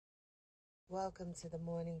Welcome to the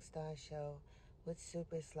Morning Star Show with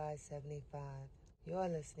Super Sly 75. You're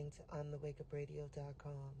listening to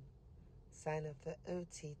OnTheWakeUpRadio.com. Sign up for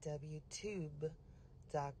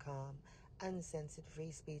OTWTube.com, uncensored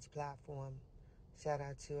free speech platform. Shout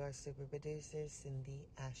out to our super producer, Cindy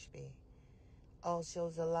Ashby. All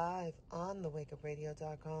shows are live on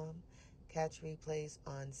TheWakeUpRadio.com. Catch replays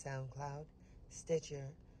on SoundCloud,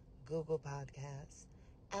 Stitcher, Google Podcasts,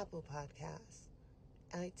 Apple Podcasts,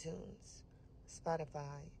 iTunes,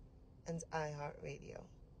 Spotify, and iHeartRadio,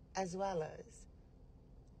 as well as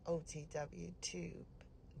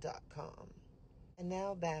OTWTube.com. And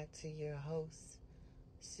now back to your host,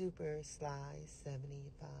 Super Sly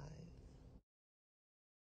 75.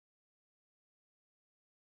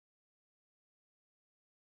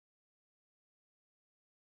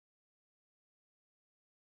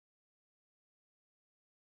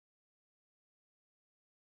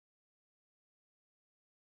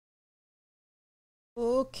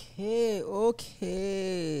 Okay. Oh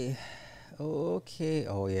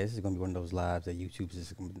yeah, this is gonna be one of those lives that YouTube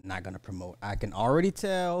is not gonna promote. I can already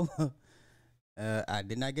tell. I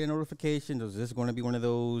did not get a notification. This is gonna be one of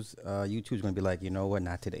those. YouTube's gonna be like, you know what?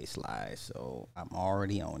 Not today, Sly. So I'm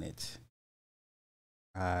already on it.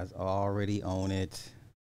 I already own it.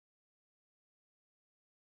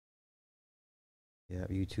 Yeah,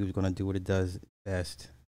 YouTube's gonna do what it does best.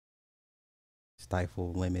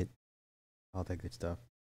 Stifle, limit, all that good stuff.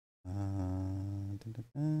 Dun, dun,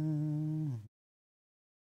 dun.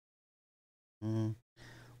 Mm.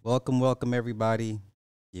 Welcome everybody.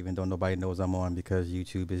 Even though nobody knows I'm on because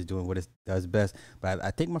YouTube is doing what it does best. But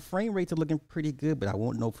I think my frame rates are looking pretty good, but I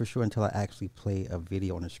won't know for sure until I actually play a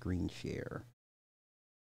video on a screen share.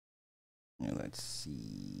 Let's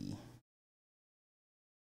see.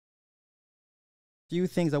 Few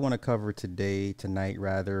things I want to cover tonight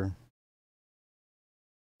rather.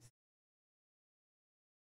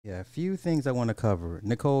 Yeah, a few things I want to cover.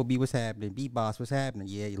 Nicole B, what's happening? B Boss, what's happening?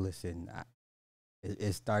 Yeah, listen,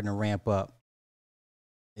 it's starting to ramp up.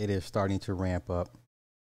 It is starting to ramp up.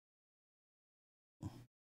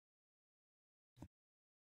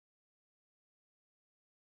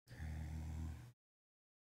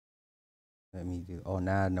 Let me do. Oh,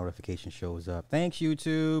 now notification shows up. Thanks,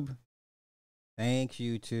 YouTube. Thanks,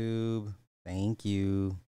 YouTube. Thank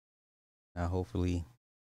you. Now, hopefully,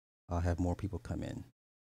 I'll have more people come in.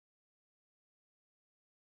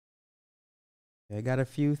 I got a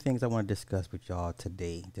few things I want to discuss with y'all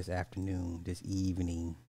today, this afternoon, this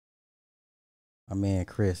evening. My man,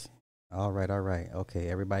 Chris. All right. Okay,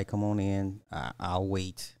 everybody come on in. I'll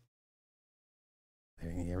wait.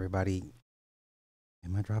 Everybody,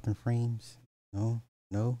 am I dropping frames? No?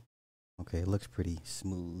 No? Okay, it looks pretty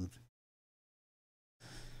smooth.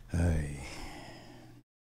 Hey.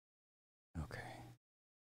 Okay.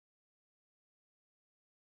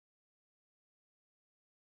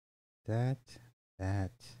 That,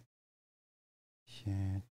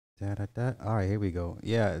 shit, that. All right, here we go.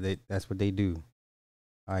 Yeah, that's what they do.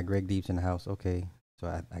 All right, Greg Deep's in the house. Okay. So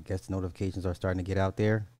I guess the notifications are starting to get out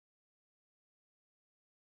there.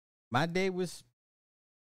 My day was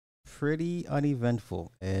pretty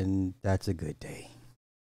uneventful, and that's a good day.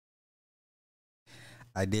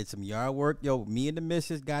 I did some yard work. Yo, me and the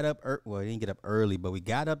missus got up. Well, we didn't get up early, but we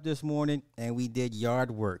got up this morning and we did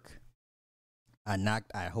yard work.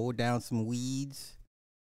 I hoed down some weeds,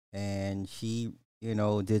 and she,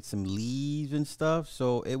 did some leaves and stuff.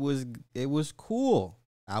 So it was cool.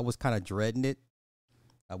 I was kind of dreading it.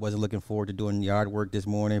 I wasn't looking forward to doing yard work this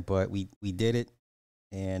morning, but we did it,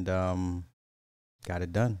 and got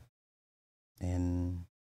it done, and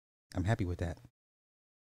I'm happy with that.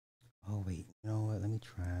 Oh wait, you know what? Let me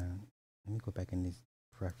try. Let me go back in these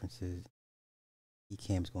preferences.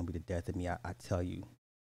 Ecamm's gonna be the death of me. I tell you,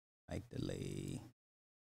 like delay,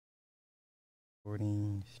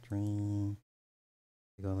 recording, stream.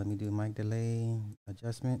 You go. Let me do mic delay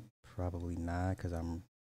adjustment. Probably not, cause I'm.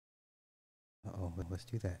 Oh, let's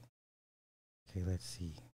do that. Okay, let's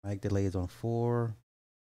see. Mic delay is on 4.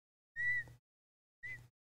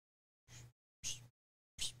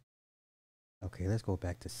 Okay, let's go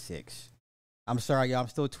back to 6. I'm sorry, y'all. I'm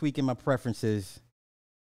still tweaking my preferences.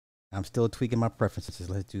 Let's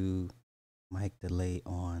do mic delay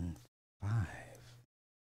on 5.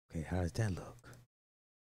 Okay, how does that look?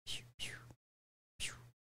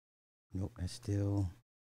 Nope, that's still.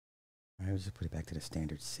 All right, let's just put it back to the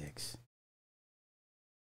standard 6.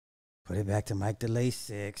 Put it back to mic delay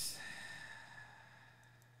 6.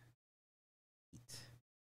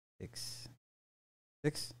 6.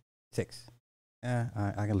 6. 6. Yeah,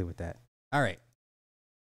 I can live with that. All right.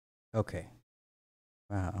 Okay.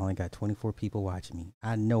 Wow, I only got 24 people watching me.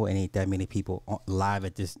 I know it ain't that many people live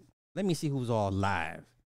at this. Let me see who's all live.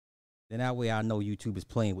 Then that way I know YouTube is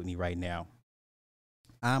playing with me right now.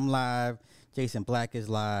 I'm live. Jason Black is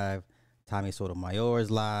live. Tommy Sotomayor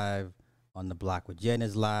is live. On the Block with Jen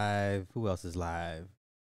is live. Who else is live?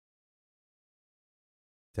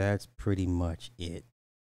 That's pretty much it.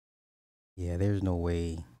 Yeah, there's no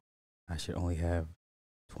way I should only have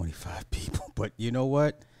 25 people. But you know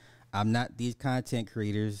what? I'm not these content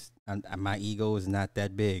creators. My ego is not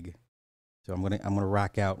that big. So I'm gonna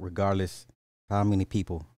rock out regardless how many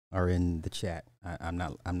people are in the chat. I'm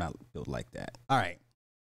not built like that. All right.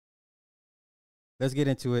 Let's get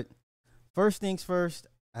into it. First things first,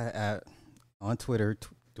 on Twitter,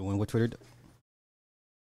 doing what Twitter does.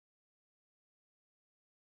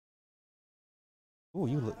 Oh,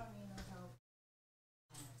 you look.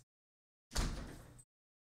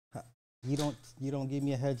 You don't give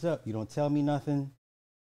me a heads up. You don't tell me nothing.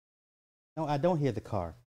 No, I don't hear the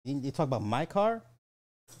car. You talk about my car?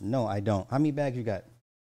 No, I don't. How many bags you got?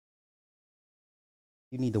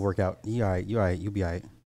 You need to work out. You all right? You all right? You'll be all right.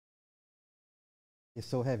 It's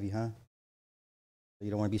so heavy, huh?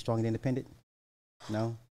 You don't want to be strong and independent?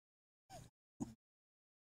 No?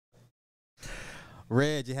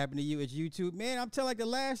 Reg, it happened to you at YouTube? Man, I'm telling like the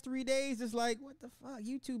last 3 days, it's like, what the fuck?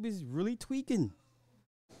 YouTube is really tweaking.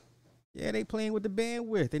 Yeah, they playing with the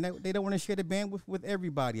bandwidth. They don't want to share the bandwidth with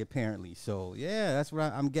everybody, apparently. So, yeah, that's what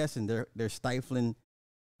I'm guessing. They're stifling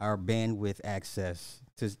our bandwidth access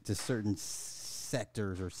to certain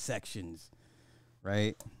sectors or sections,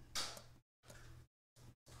 right?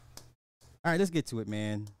 All right, let's get to it,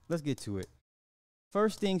 man. Let's get to it.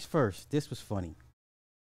 First things first. This was funny.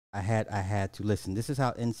 I had to listen. This is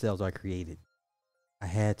how incels are created. I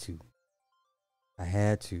had to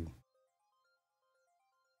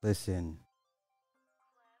listen.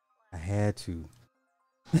 I had to.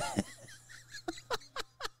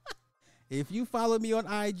 If you follow me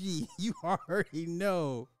on IG, you already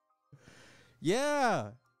know.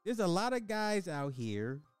 Yeah, there's a lot of guys out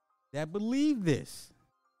here that believe this.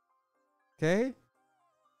 Okay?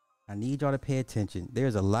 I need y'all to pay attention.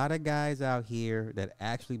 There's a lot of guys out here that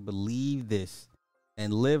actually believe this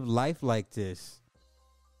and live life like this.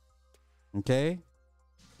 Okay?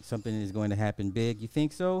 Something is going to happen big. You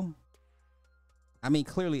think so? I mean,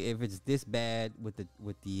 clearly, if it's this bad with the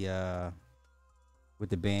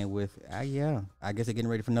bandwidth, yeah, I guess they're getting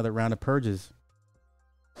ready for another round of purges.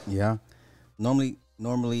 Yeah. Normally,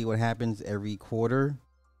 what happens every quarter,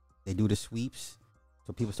 they do the sweeps.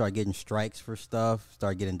 So people start getting strikes for stuff,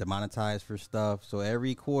 start getting demonetized for stuff. So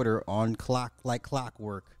every quarter on like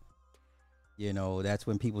clockwork, that's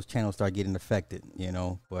when people's channels start getting affected,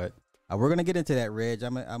 But we're gonna get into that, Reg.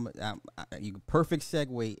 You perfect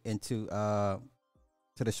segue into to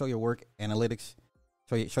the show your work analytics,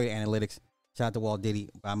 show your analytics. Shout out to Walt Diddy.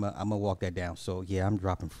 I'm gonna walk that down. So yeah, I'm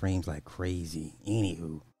dropping frames like crazy.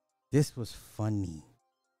 Anywho, this was funny.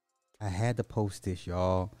 I had to post this,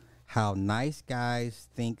 y'all. How nice guys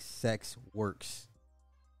think sex works.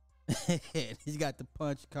 He's got the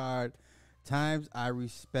punch card. Times I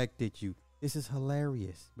respected you. This is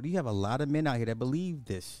hilarious. But you have a lot of men out here that believe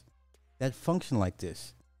this, that function like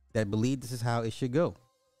this, that believe this is how it should go.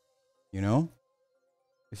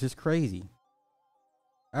 It's just crazy.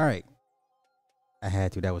 All right. I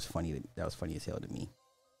had to. That was funny. That was funny as hell to me.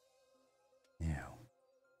 Now,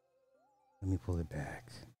 let me pull it back.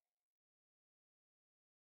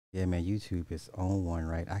 Yeah, man, YouTube is on one,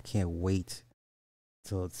 right? I can't wait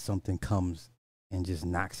till something comes and just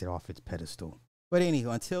knocks it off its pedestal. But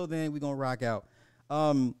anyway, until then, we're going to rock out.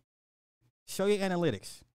 Show your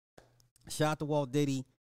analytics. Shout out to Walt Diddy.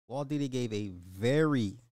 Walt Diddy gave a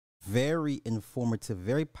very, very informative,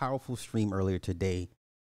 very powerful stream earlier today.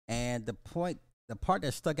 And the part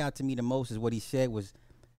that stuck out to me the most is what he said was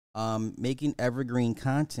making evergreen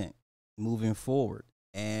content moving forward.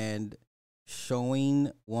 And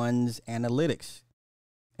showing one's analytics.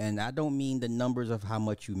 And I don't mean the numbers of how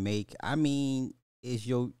much you make. I mean, is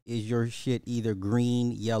your shit either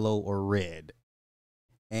green, yellow, or red?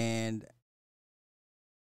 And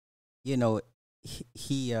he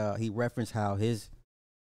referenced how his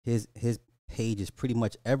page is pretty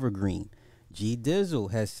much evergreen. G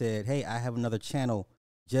Dizzle has said, hey, I have another channel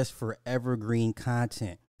just for evergreen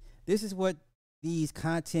content. This is what these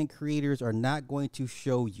content creators are not going to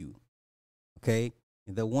show you. Okay,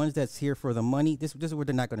 the ones that's here for the money, this is what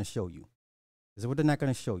they're not going to show you. This is what they're not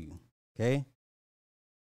going to show you. Okay.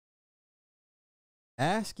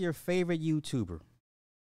 Ask your favorite YouTuber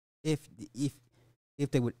if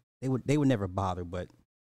they would never bother. But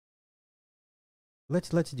let's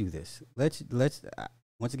do this.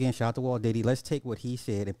 Once again, shout out to Walt Diddy. Let's take what he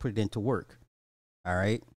said and put it into work. All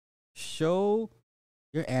right. Show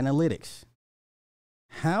your analytics.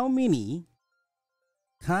 How many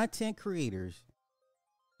content creators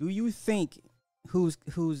do you think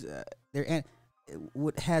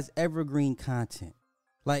has evergreen content?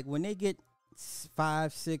 Like when they get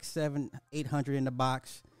 5, 6, 7, 800 in the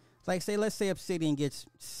box. Like let's say Obsidian gets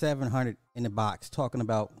 700 in the box talking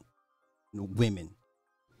about women.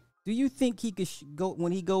 Do you think he could go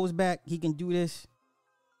when he goes back? He can do this.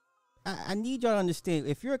 I need y'all to understand.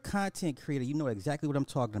 If you're a content creator, you know exactly what I'm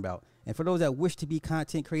talking about. And for those that wish to be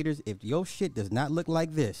content creators, if your shit does not look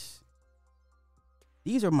like this,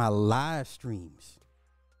 these are my live streams.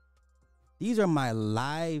 These are my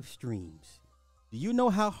live streams. Do you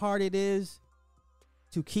know how hard it is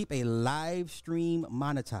to keep a live stream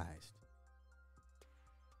monetized?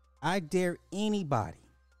 I dare anybody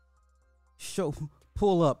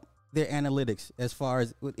pull up their analytics as far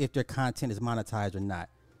as if their content is monetized or not.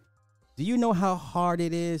 Do you know how hard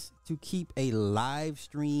it is to keep a live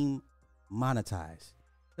stream monetized?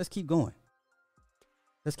 Let's keep going.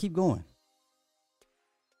 Let's keep going.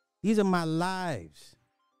 These are my lives.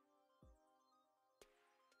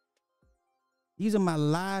 These are my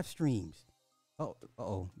live streams.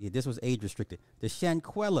 Yeah, this was age restricted. The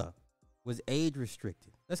Shanquella was age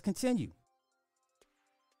restricted. Let's continue.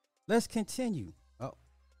 Oh,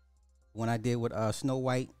 when I did with Snow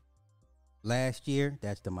White last year,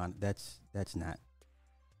 that's not.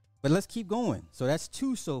 But let's keep going. So that's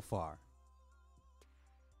 2 so far.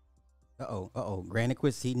 Granted,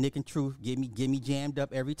 quit. See, Nick and Truth get me jammed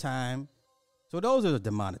up every time. So those are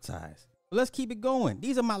demonetized. But let's keep it going.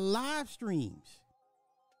 These are my live streams.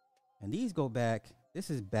 And these go back. This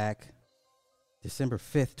is back December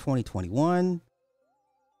 5th, 2021.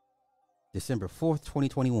 December 4th,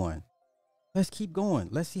 2021. Let's keep going.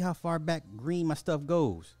 Let's see how far back green my stuff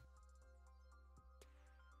goes.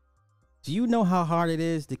 Do you know how hard it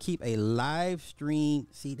is to keep a live stream?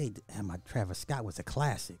 See, my Travis Scott was a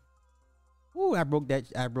classic. Ooh, I broke that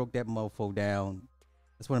mofo down.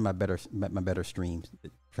 That's one of my better streams,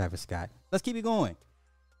 Travis Scott. Let's keep it going.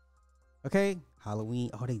 Okay,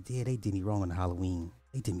 Halloween. Oh, they did me wrong on the Halloween.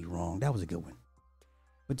 They did me wrong. That was a good one.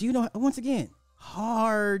 But do you know, once again,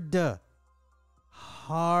 hard to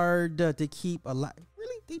keep alive.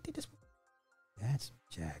 Really? They did this? That's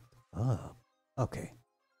jacked up. Okay.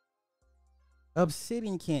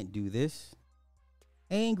 Obsidian can't do this.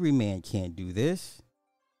 Angry Man can't do this.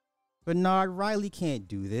 Bernard Riley can't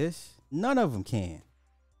do this. None of them can.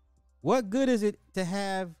 What good is it to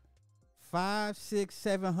have 5, 6,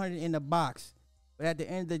 700 in the box, but at the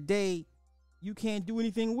end of the day, you can't do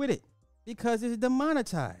anything with it because it's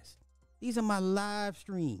demonetized? These are my live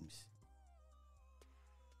streams.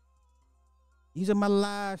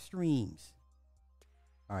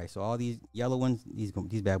 All right, so all these yellow ones, these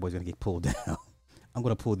bad boys are gonna get pulled down. I'm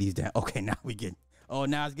gonna pull these down. Okay, now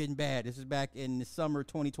it's getting bad. This is back in the summer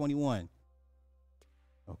 2021.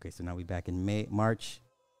 Okay, so now we back in March.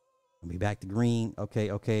 We back to green.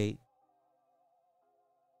 Okay.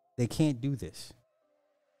 They can't do this.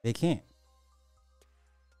 They can't.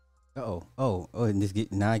 And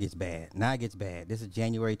now it gets bad. This is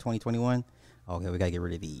January 2021. Okay, we gotta get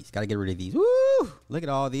rid of these. Woo! Look at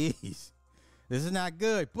all these. This is not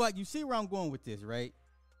good. But you see where I'm going with this, right?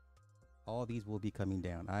 All these will be coming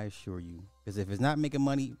down, I assure you. Because if it's not making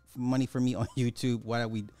money for me on YouTube, why are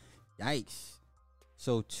we? Yikes.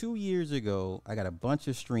 So 2 years ago, I got a bunch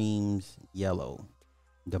of streams yellow,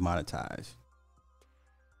 demonetized.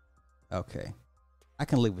 Okay. I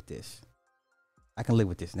can live with this.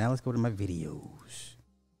 Now let's go to my videos.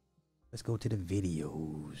 Let's go to the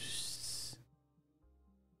videos.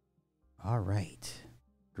 All right.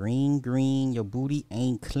 Green, your booty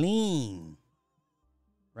ain't clean.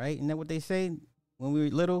 Right? Isn't that what they say when we were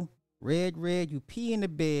little? Red, you pee in the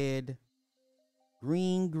bed.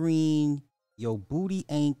 Green, your booty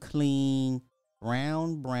ain't clean.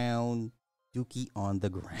 Brown, dookie on the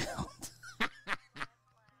ground.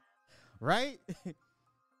 Right?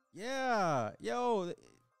 Yeah. Yo.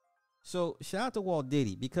 So shout out to Walt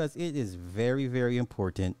Diddy because it is very, very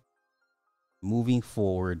important moving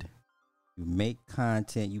forward. You make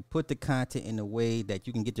content. You put the content in a way that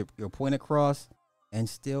you can get your point across and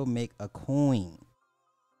still make a coin.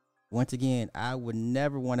 Once again, I would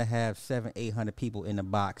never want to have 700-800 people in the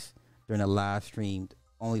box during a live stream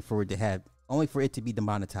only for it to be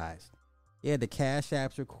demonetized. Yeah, the Cash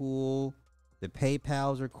Apps are cool. The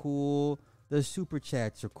PayPals are cool. The Super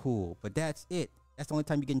Chats are cool. But that's it. That's the only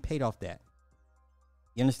time you're getting paid off that.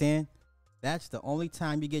 You understand? That's the only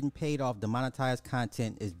time you're getting paid off demonetized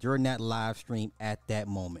content is during that live stream at that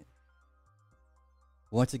moment.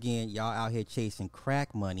 Once again, y'all out here chasing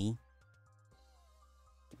crack money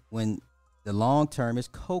when the long term is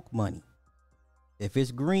coke money. If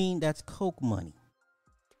it's green, that's coke money.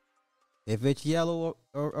 If it's yellow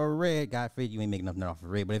or red, God forbid you ain't making nothing off of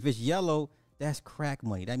red, but if it's yellow, that's crack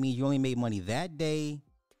money. That means you only made money that day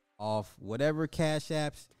off whatever cash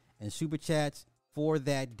apps and super chats for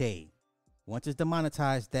that day. Once it's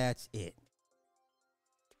demonetized, that's it.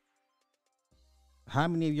 How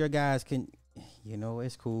many of your guys can,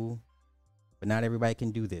 it's cool, but not everybody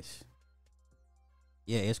can do this.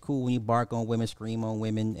 Yeah, it's cool when you bark on women, scream on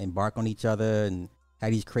women, and bark on each other and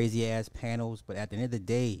have these crazy ass panels. But at the end of the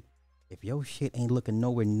day, if your shit ain't looking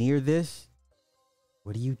nowhere near this,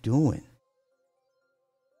 what are you doing?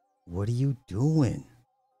 What are you doing?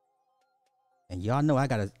 And y'all know I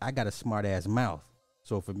got a smart ass mouth.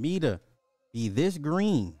 So for me to be this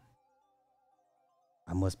green,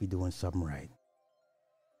 I must be doing something right.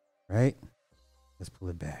 Right? Let's pull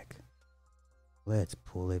it back. Let's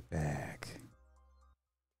pull it back.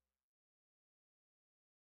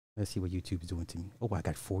 Let's see what YouTube's doing to me. Oh, I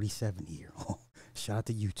got 47 here. Oh, shout out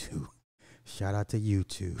to YouTube. Shout out to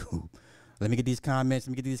YouTube. Let me get these comments.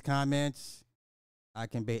 I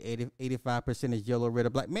can bet 85% is yellow, red, or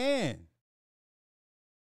black. Man,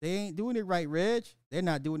 they ain't doing it right, Reg. They're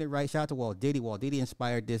not doing it right. Shout out to Walt Diddy. Walt Diddy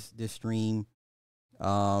inspired this stream.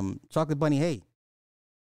 Chocolate Bunny, hey.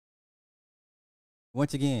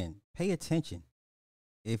 Once again, pay attention.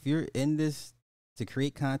 If you're in this to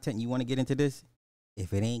create content and you want to get into this,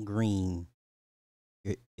 if it ain't green,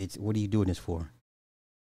 it's what are you doing this for?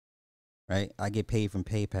 Right? I get paid from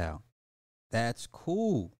PayPal. That's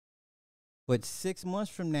cool. But 6 months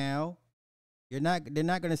from now, they're not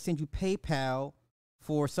going to send you PayPal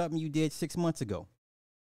for something you did 6 months ago.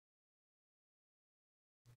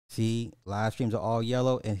 See, live streams are all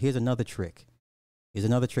yellow. And here's another trick. Here's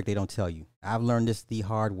another trick they don't tell you. I've learned this the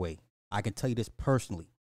hard way. I can tell you this personally.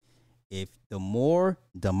 If the more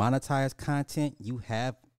demonetized content you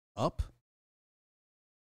have up,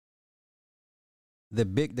 the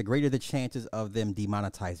greater the chances of them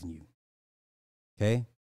demonetizing you. Okay?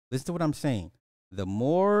 Listen to what I'm saying. The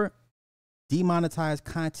more demonetized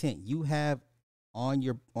content you have on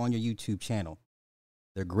your YouTube channel,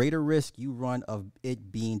 the greater risk you run of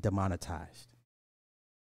it being demonetized.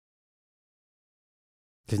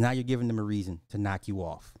 Because now you're giving them a reason to knock you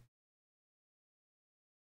off.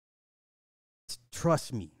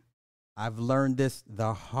 Trust me, I've learned this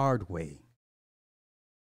the hard way.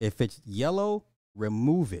 If it's yellow,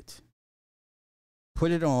 remove it.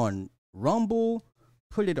 Put it on Rumble,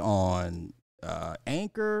 put it on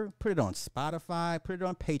Anchor, put it on Spotify, put it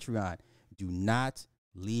on Patreon. Do not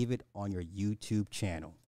leave it on your YouTube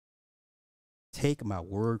channel. Take my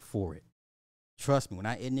word for it. Trust me, when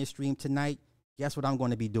I end this stream tonight, guess what I'm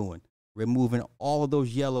going to be doing? Removing all of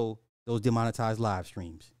those demonetized live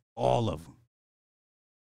streams. All of them.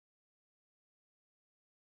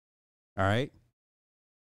 All right?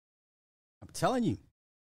 I'm telling you.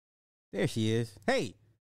 There she is. Hey,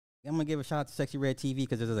 I'm going to give a shout out to Sexy Red TV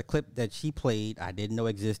because there's a clip that she played I didn't know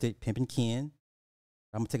existed, Pimpin' Ken.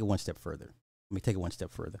 I'm going to take it one step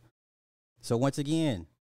further. So once again,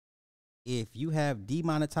 if you have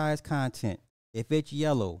demonetized content, if it's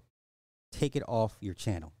yellow, take it off your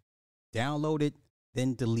channel. Download it,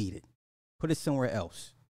 then delete it. Put it somewhere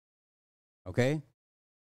else. Okay?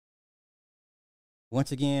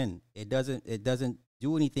 Once again, it doesn't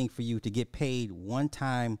do anything for you to get paid one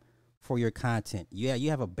time for your content. Yeah,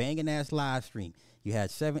 you have a banging ass live stream. You had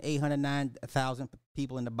 809,000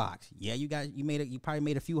 people in the box. Yeah, you probably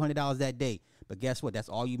made a few $100s that day. But guess what? That's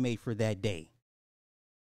all you made for that day.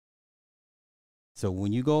 So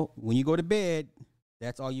when you go to bed,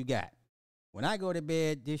 that's all you got. When I go to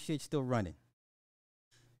bed, this shit's still running.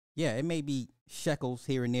 Yeah, it may be shekels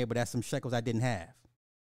here and there, but that's some shekels I didn't have.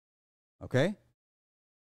 Okay?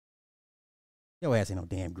 Your ass ain't no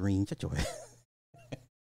damn green. Shut your ass.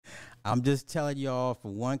 I'm just telling y'all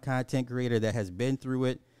for one content creator that has been through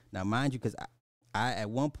it. Now, mind you, because I at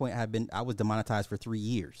one point I was demonetized for 3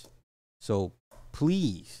 years. So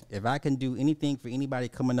please, if I can do anything for anybody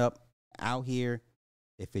coming up out here,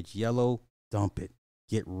 if it's yellow, dump it.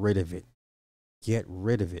 Get rid of it. Get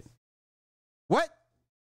rid of it. What?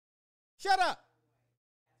 Shut up.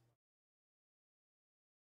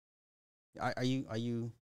 Are you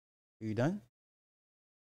done?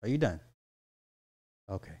 Are you done?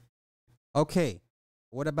 Okay. Okay.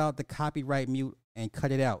 What about the copyright mute and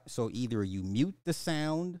cut it out? So either you mute the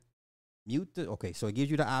sound, okay, so it gives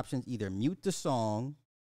you the options, either mute the song,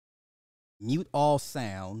 mute all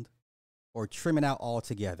sound, or trim it out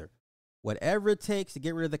altogether. Whatever it takes to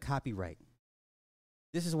get rid of the copyright.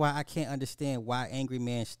 This is why I can't understand why Angry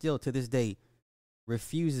Man still to this day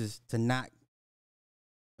refuses to not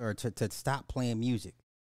or to stop playing music.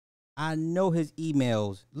 I know his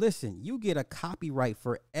emails. Listen, you get a copyright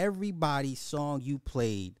for everybody's song you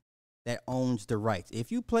played that owns the rights.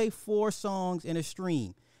 If you play 4 songs in a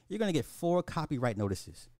stream, you're going to get 4 copyright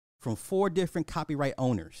notices from 4 different copyright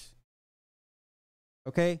owners.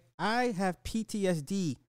 Okay? I have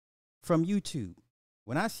PTSD from YouTube.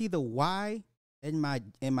 When I see the Y in my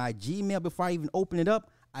Gmail before I even open it up,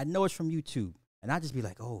 I know it's from YouTube. And I just be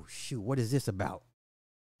like, oh, shoot, what is this about?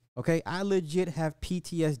 Okay? I legit have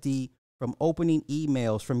PTSD from opening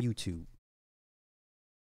emails from YouTube.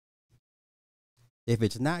 If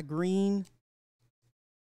it's not green,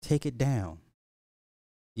 take it down.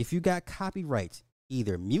 If you got copyrights,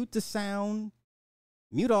 either mute the sound,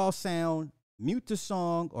 mute all sound, mute the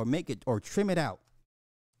song, or make it or trim it out.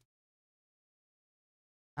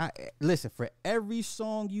 Listen, for every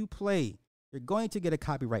song you play, you're going to get a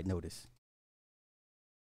copyright notice.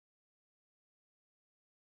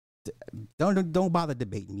 Don't bother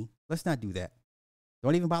debating me. Let's not do that.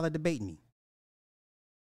 Don't even bother debating me.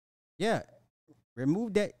 Yeah,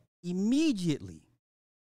 remove that immediately.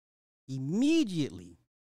 Immediately.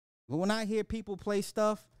 But when I hear people play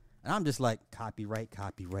stuff, and I'm just like, copyright.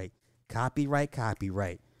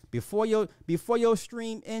 Before your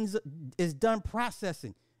stream is done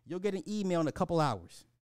processing, you'll get an email in a couple hours.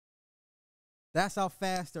 That's how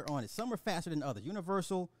fast they're on it. Some are faster than others.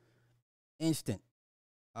 Universal, instant.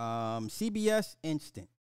 CBS, instant.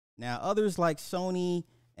 Now, others like Sony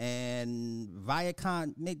and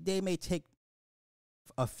Viacom, they may take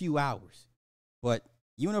a few hours. But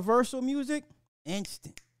Universal Music,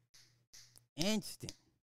 instant.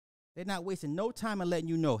 They're not wasting no time in letting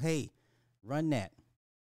you know, hey, run that.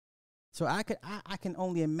 So I can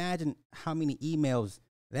only imagine how many emails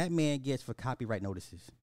that man gets for copyright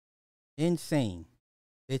notices. Insane.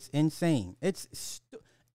 It's insane. It's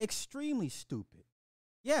extremely stupid.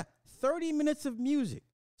 Yeah, 30 minutes of music.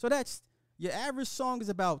 So that's your average song is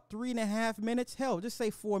about 3.5 minutes. Hell, just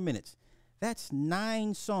say 4 minutes. That's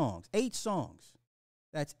 9 songs, 8 songs.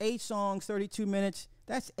 That's 8 songs, 32 minutes.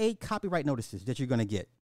 That's 8 copyright notices that you're going to get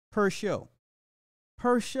per show.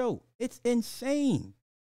 Per show. It's insane.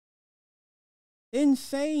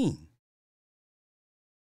 Insane.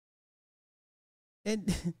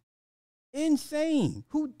 And insane.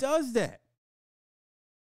 Who does that?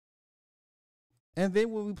 And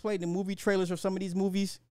then when we play the movie trailers for some of these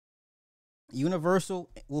movies, Universal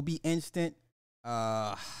will be instant.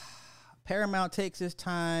 Paramount takes its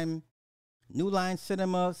time. New Line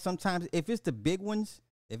Cinema, sometimes if it's the big ones,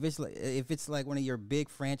 if it's like one of your big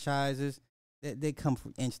franchises, they come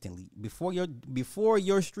instantly. Before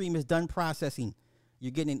your stream is done processing,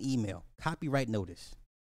 you're getting an email, copyright notice.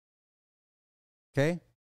 Okay?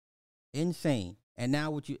 Insane. And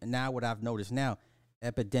now what I've noticed now,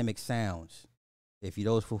 Epidemic Sounds. If you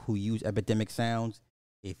those who use Epidemic Sounds,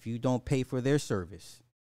 if you don't pay for their service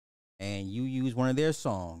and you use one of their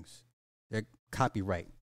songs, they're copyright.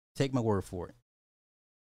 Take my word for it.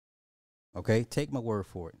 Okay? Take my word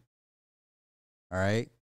for it. All right?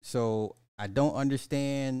 So I don't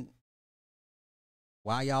understand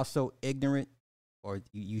why y'all so ignorant, or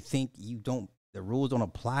you think the rules don't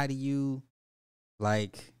apply to you.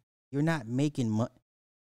 Like, you're not making money.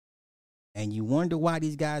 And you wonder why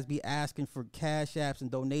these guys be asking for cash apps and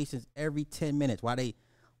donations every 10 minutes. Why they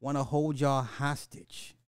want to hold y'all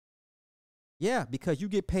hostage. Yeah, because you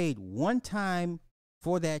get paid one time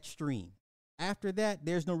for that stream. After that,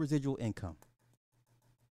 there's no residual income.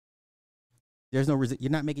 You're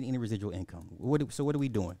not making any residual income. So what are we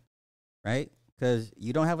doing? Right? Because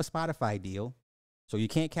you don't have a Spotify deal. So you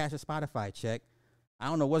can't cash a Spotify check. I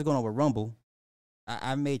don't know what's going on with Rumble.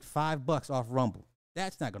 I made $5 off Rumble.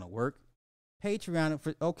 That's not going to work.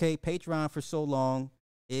 Patreon for so long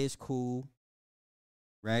is cool.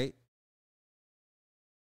 Right?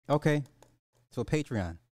 Okay. So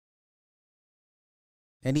Patreon.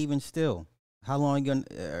 And even still, how long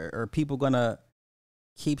are people gonna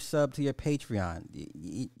keep sub to your Patreon?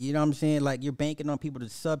 You know what I'm saying? Like, you're banking on people to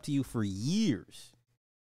sub to you for years.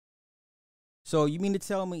 So you mean to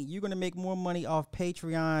tell me you're gonna make more money off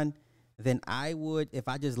Patreon than I would if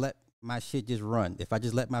I just let my shit just run? If I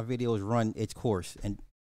just let my videos run its course, and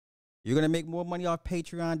you're gonna make more money off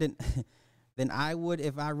Patreon than I would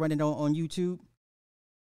if I run it on YouTube?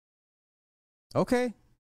 Okay.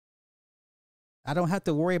 I don't have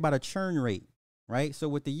to worry about a churn rate, right? So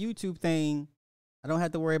with the YouTube thing, I don't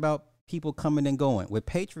have to worry about people coming and going. With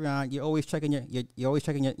Patreon, you're always checking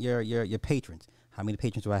your patrons. How many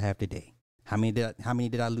patrons do I have today? How many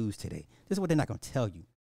did I lose today? This is what they're not going to tell you.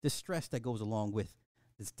 The stress that goes along with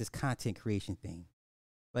this content creation thing.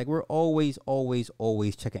 Like we're always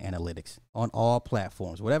checking analytics on all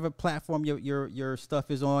platforms. Whatever platform your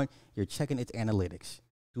stuff is on, you're checking its analytics.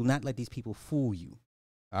 Do not let these people fool you.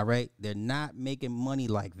 All right? They're not making money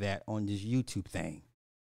like that on this YouTube thing.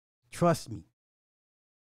 Trust me.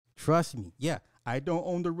 Trust me. Yeah, I don't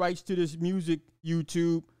own the rights to this music,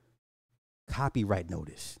 YouTube. Copyright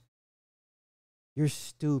notice. You're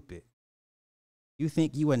stupid. You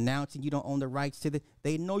think you announcing you don't own the rights to it?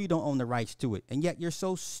 They know you don't own the rights to it. And yet you're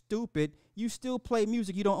so stupid, you still play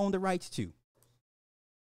music you don't own the rights to.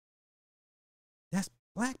 That's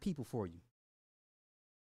black people for you.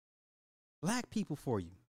 Black people for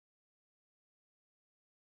you.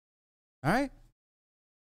 All right?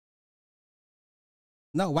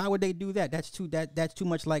 No, why would they do that? That's too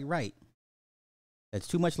much like right. That's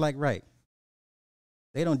too much like right.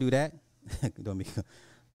 They don't do that. Don't be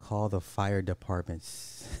call the fire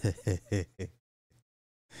departments.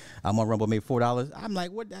 I'm on Rumble, made $4. I'm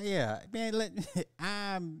like, what? Yeah, man.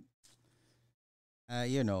 I'm,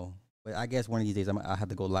 you know, but I guess one of these days I have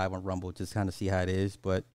to go live on Rumble just kind of see how it is.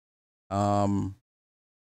 But,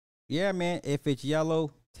 yeah, man. If it's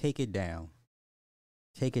yellow, take it down.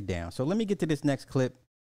 Take it down. So let me get to this next clip.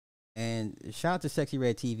 And shout out to Sexy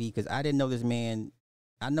Red TV because I didn't know this man.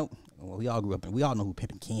 I know, well, we all grew up and we all know who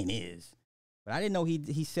Pimpin' Ken is. But I didn't know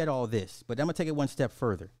he said all this. But I'm going to take it one step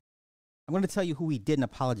further. I'm going to tell you who he didn't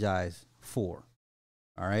apologize for.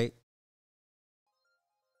 All right?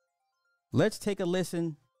 Let's take a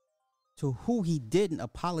listen to who he didn't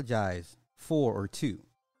apologize for or to.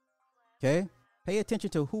 Okay? Pay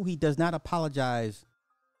attention to who he does not apologize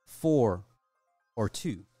for or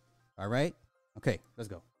to. All right? Okay, let's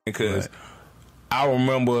go. Because I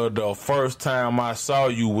remember the first time I saw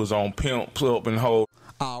you was on Pimp, Plump, and Hold.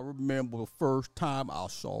 I remember the first time I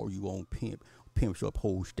saw you on Pimps Up,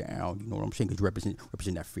 Hoes Down. You know what I'm saying? Because you represent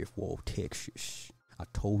that Fifth Wall, Texas. I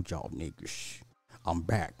told y'all niggas, I'm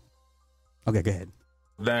back. Okay, go ahead.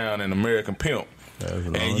 Down in American Pimp,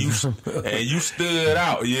 and you stood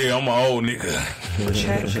out. Yeah, I'm an old nigga.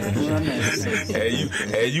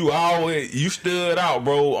 and you always stood out,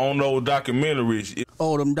 bro, on those documentaries.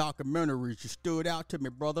 Oh, them documentaries, you stood out to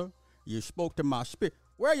me, brother. You spoke to my spirit.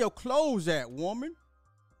 Where your clothes at, woman?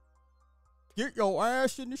 Get your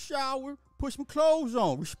ass in the shower, put some clothes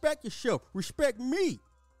on. Respect yourself. Respect me.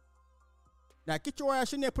 Now get your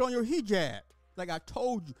ass in there, put on your hijab, like I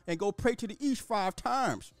told you, and go pray to the east 5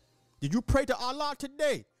 times. Did you pray to Allah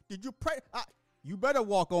today? Did you pray? You better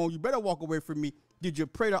walk on. You better walk away from me. Did you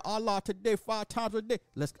pray to Allah today 5 times a day?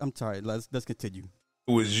 I'm sorry. Let's continue.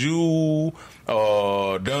 It was you,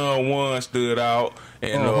 Don One stood out,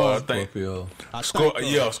 and I think Scorpio. And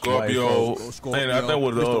I think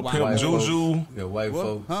it was Pimp Juju. Yeah, white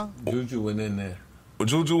folks. Huh? Juju went in there.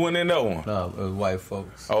 Juju went in that one. No, it was white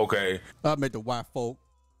folks. Okay. I met the white folk.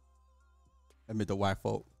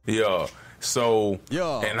 Yeah. So,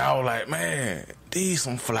 yeah. And I was like, man, these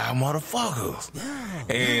some fly motherfuckers.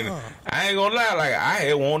 Yeah, and I ain't gonna lie, like, I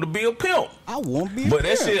had wanted to be a pimp. I want to be a pimp. But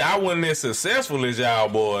that shit, I wasn't as successful as y'all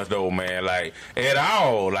boys, though, man. Like, at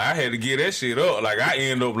all. Like, I had to get that shit up. Like, I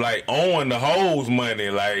end up, like, owing the hoes money.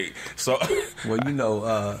 Like, so. Well, you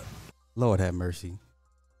know. Lord have mercy.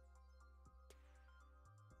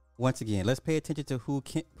 Once again, let's pay attention to who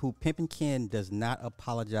Pimpin' Ken does not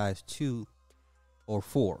apologize to or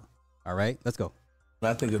for. All right, let's go.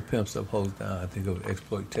 I think of Pimps Up, Hoes Down. I think of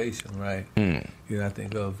exploitation, right? You know, I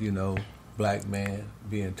think of, black man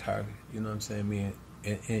being targeted. You know what I'm saying?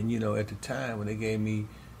 And at the time when they gave me,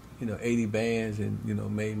 80 bands and,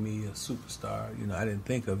 made me a superstar, I didn't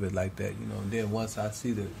think of it like that, And then once I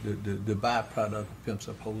see the byproduct of Pimps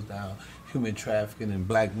Up, Hoes Down, human trafficking and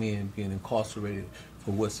black men being incarcerated for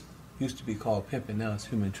what's used to be called pimping, now it's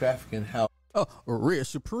human trafficking. How? Oh, Red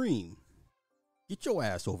Supreme. Get your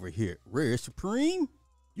ass over here. Red Supreme,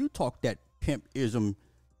 you talk that pimpism,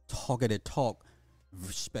 targeted talk,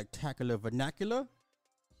 spectacular vernacular.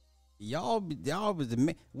 Y'all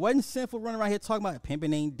wasn't Sinful running around here talking about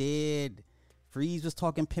pimping ain't dead. Freeze was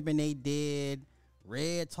talking pimping ain't dead.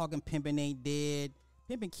 Red talking pimping ain't dead.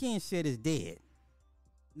 Pimpin' Ken said it's dead.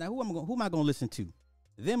 Now who am I gonna listen to?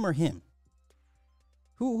 Them or him?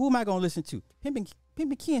 Who am I gonna listen to?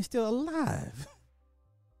 Pimpin' Ken still alive.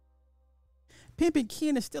 Pimpin'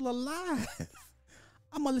 Ken is still alive.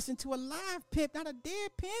 I'm gonna listen to a live pimp, not a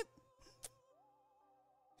dead pimp.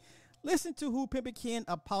 Listen to who Pimpin' Ken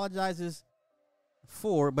apologizes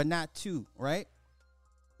for, but not to, right?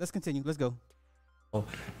 Let's continue. Let's go.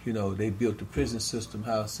 They built the prison system,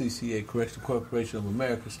 how CCA, Correctional Corporation of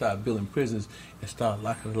America, started building prisons and started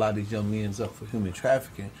locking a lot of these young men up for human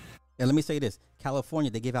trafficking. And let me say this. California,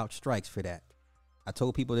 they give out strikes for that. I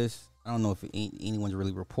told people this. I don't know if anyone's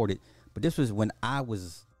really reported, but this was when I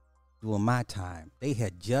was doing my time. They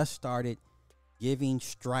had just started giving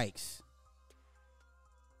strikes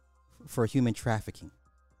for human trafficking.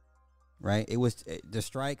 Right? It was the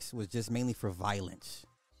strikes was just mainly for violence,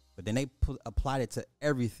 but then they applied it to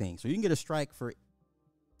everything. So you can get a strike for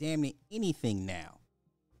damn near anything now.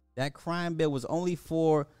 That crime bill was only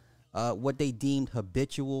for what they deemed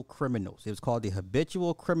habitual criminals. It was called the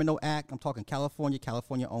Habitual Criminal Act. I'm talking California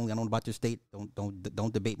only. I don't know about your state.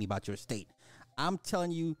 Don't debate me about your state. I'm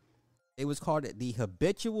telling you, it was called the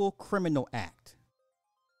Habitual Criminal Act.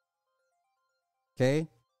 Okay,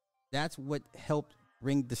 that's what helped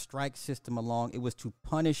bring the strike system along. It was to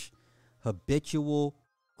punish habitual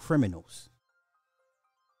criminals.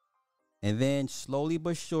 And then slowly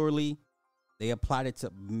but surely, they applied it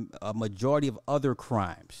to a majority of other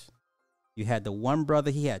crimes. You had the one brother,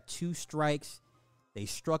 he had 2 strikes. They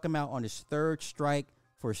struck him out on his 3rd strike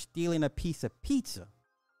for stealing a piece of pizza.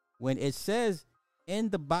 When it says in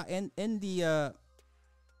the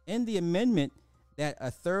amendment that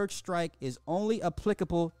a 3rd strike is only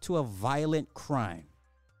applicable to a violent crime.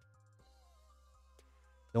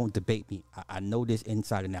 Don't debate me. I know this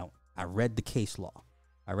inside and out. I read the case law.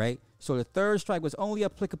 All right. So the 3rd strike was only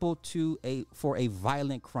applicable for a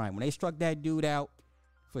violent crime. When they struck that dude out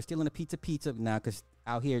for stealing a pizza now, because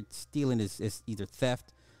out here stealing is either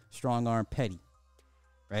theft, strong arm, petty,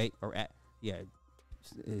 right?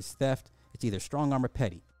 It's theft. It's either strong arm or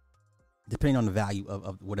petty, depending on the value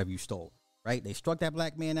of whatever you stole, right? They struck that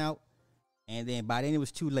black man out, and then by then it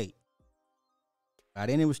was too late.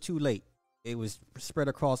 It was spread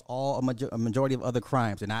across a majority of other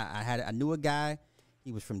crimes. And I knew a guy.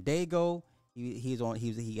 He was from Dago.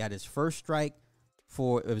 He had his 1st strike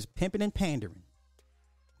it was pimping and pandering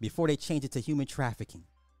before they changed it to human trafficking.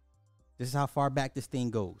 This is how far back this thing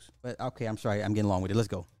goes. But okay, I'm sorry, I'm getting along with it. Let's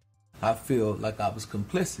go. I feel like I was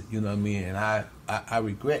complicit, you know what I mean? And I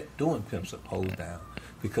regret doing Pimps Up, Hoes Down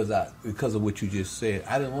because of what you just said.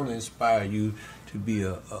 I didn't want to inspire you to be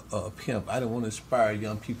a pimp. I didn't want to inspire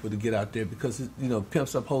young people to get out there because,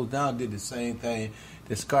 Pimps Up, Hoes Down did the same thing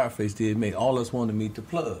that Scarface did. Made all of us want to meet the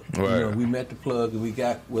plug. Right. We met the plug and we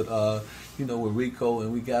got with with Rico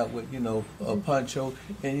and we got with Pancho,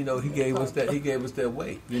 and he gave us that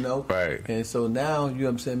weight, Right. And so now, you know what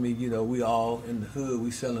I'm saying, we all in the hood,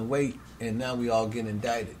 we selling weight, and now we all getting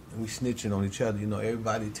indicted and we snitching on each other,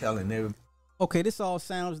 everybody telling everybody. Okay, this all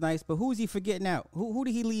sounds nice, but who's he forgetting out? Who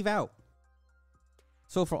did he leave out?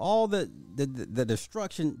 So for all the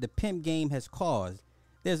destruction the pimp game has caused,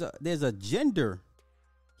 there's a gender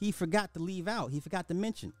he forgot to leave out. He forgot to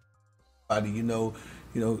mention.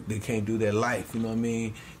 They can't do their life, you know what I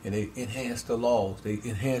mean? And they enhanced the laws. They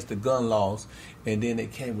enhanced the gun laws. And then they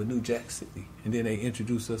came with New Jack City. And then they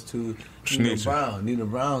introduced us to Nina Brown. Nina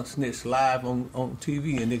Brown snitched live on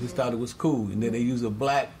TV and niggas thought it was cool. And then they used a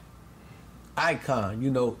black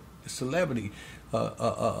icon, celebrity,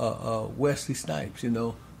 Wesley Snipes,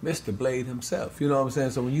 Mr. Blade himself. You know what I'm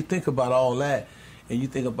saying? So when you think about all that and you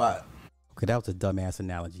think about... Okay, that was a dumbass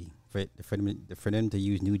analogy. For them to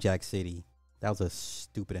use New Jack City, that was a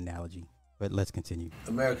stupid analogy. But let's continue.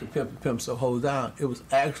 American Pimp So Hold Down, it was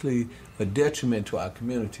actually a detriment to our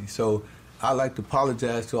community. So I like to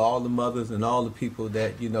apologize to all the mothers and all the people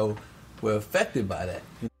that, were affected by that.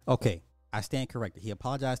 Okay, I stand corrected. He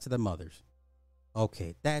apologized to the mothers.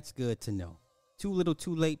 Okay, that's good to know. Too little,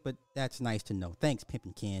 too late, but that's nice to know. Thanks,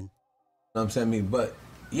 Pimpin' Ken. You know what I'm saying? But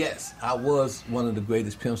yes, I was one of the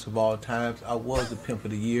greatest pimps of all times. I was the pimp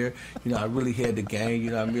of the year. I really had the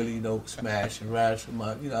game. I really, smash and rash.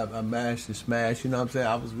 I mashed and smashed. You know what I'm saying?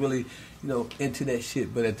 I was really, into that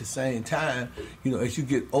shit. But at the same time, as you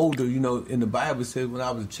get older, in the Bible it says when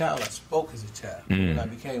I was a child, I spoke as a child. When I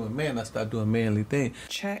became a man, I started doing manly things.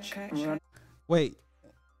 Check. Wait,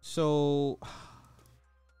 so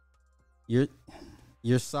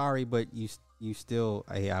you're sorry, but you still,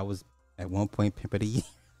 I was at one point pimp of the year.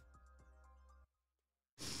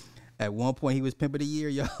 At one point, he was pimp of the year,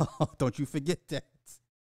 y'all. Don't you forget that.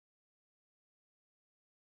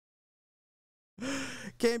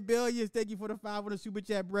 Ken Billions, thank you for the 500 super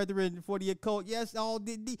chat, brethren, for the occult. Yes, all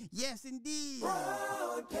did. Yes, indeed.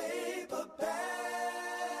 Brown paper bag.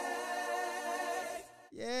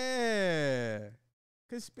 Yeah.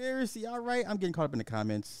 Conspiracy. All right. I'm getting caught up in the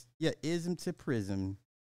comments. Yeah, ism to prism.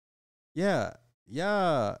 Yeah.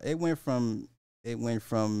 It went from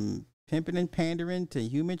pimping and pandering to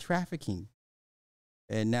human trafficking.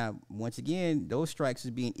 And now, once again, those strikes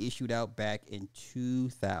is being issued out back in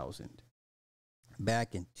 2000.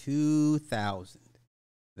 Back in 2000.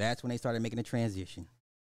 That's when they started making the transition.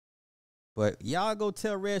 But y'all go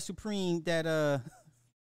tell Red Supreme that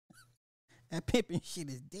that pimping shit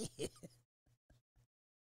is dead.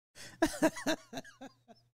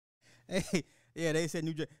 Hey, yeah, they said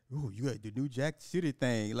New Jack. Ooh, you got the New Jack City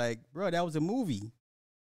thing. Like, bro, that was a movie.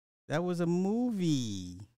 That was a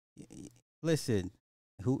movie. Listen,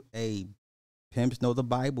 pimps know the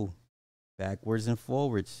Bible backwards and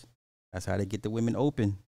forwards. That's how they get the women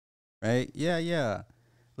open, right? Yeah.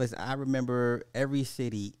 Listen, I remember every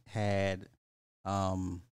city had a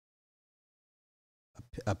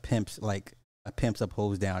pimp's up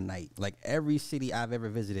hose down night. Like every city I've ever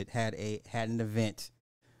visited had an event,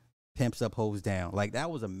 pimps up hose down. Like that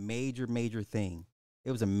was a major thing.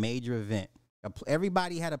 It was a major event.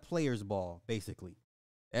 Everybody had a players ball, basically.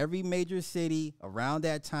 Every major city around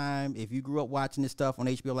that time, if you grew up watching this stuff on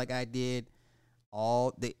HBO like I did,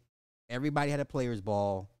 everybody had a players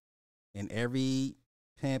ball, and every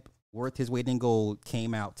pimp worth his weight in gold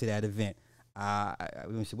came out to that event.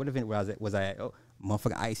 What event was I at? Oh,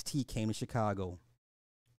 motherfucker Ice-T came to Chicago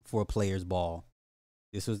for a players ball.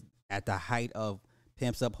 This was at the height of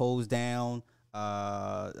Pimps Up, Hoes Down.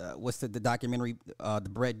 What's the documentary? The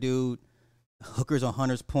Brett dude, Hookers on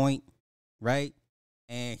Hunters Point, right?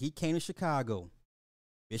 And he came to Chicago.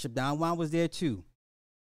 Bishop Don Juan was there too.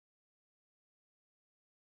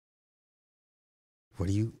 What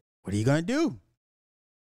are you gonna do?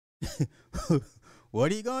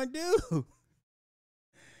 What are you gonna do?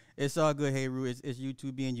 It's all good, hey Rue. It's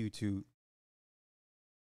YouTube being YouTube.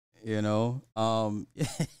 You know?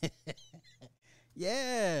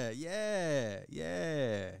 Yeah.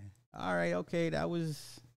 All right, okay, that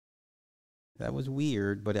was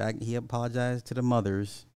weird, but he apologized to the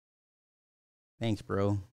mothers. Thanks,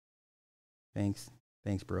 bro. Thanks,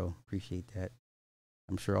 bro. Appreciate that.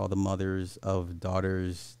 I'm sure all the mothers of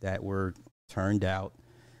daughters that were turned out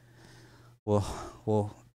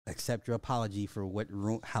will accept your apology for what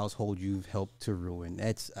household you've helped to ruin.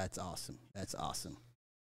 That's awesome. That's awesome.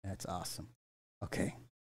 Okay.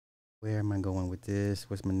 Where am I going with this?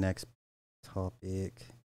 What's my next topic?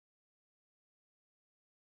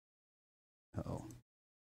 Uh-oh.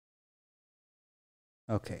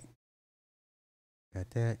 Okay. Got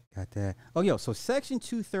that. Oh, yo, so Section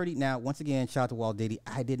 230. Now, once again, shout out to Walt Diddy.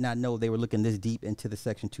 I did not know they were looking this deep into the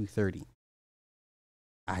Section 230.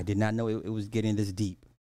 I did not know it was getting this deep.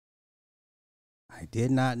 I did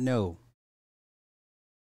not know.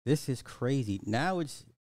 This is crazy. Now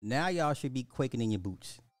y'all should be quaking in your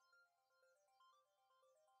boots.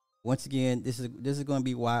 Once again, this is going to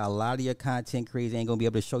be why a lot of your content creators ain't going to be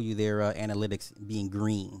able to show you their analytics being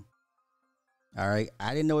green. All right,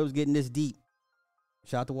 I didn't know it was getting this deep.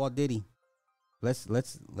 Shout out to Walt Diddy. Let's let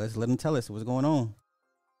him tell us what's going on.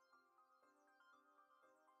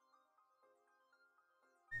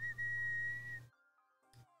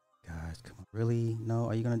 Guys, come on, really? No,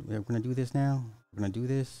 we're gonna do this now? We're gonna do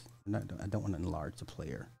this? I don't want to enlarge the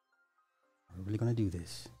player. Are we really gonna do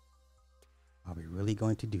this? Are we really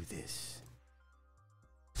going to do this?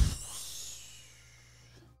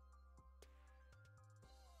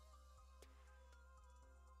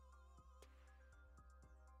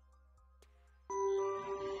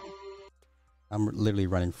 I'm literally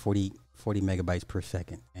running 40 megabytes per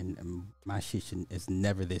second, and my shit is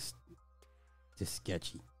never this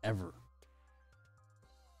sketchy, ever.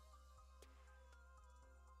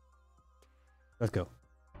 Let's go.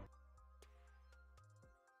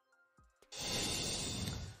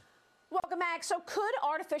 Welcome back. So could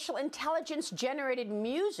artificial intelligence generated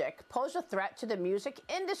music pose a threat to the music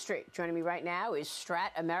industry? Joining me right now is Strat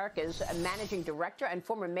America's managing director and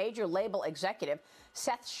former major label executive,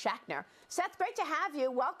 Seth Schachtner. Seth, great to have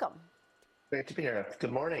you. Welcome. Great to be here.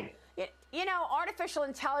 Good morning. You know, artificial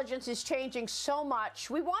intelligence is changing so much.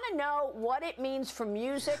 We want to know what it means for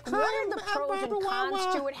music. What are the pros and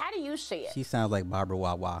cons to it? How do you see it? She sounds like Barbara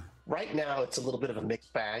Wawa. Right now, it's a little bit of a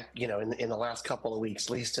mixed bag. You know, in the last couple of weeks,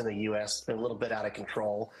 at least in the U.S., it's been a little bit out of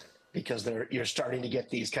control because you're starting to get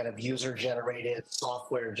these kind of user-generated,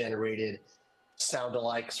 software-generated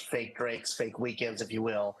sound-alikes, fake Drakes, fake Weekends, if you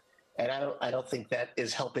will. And I don't think that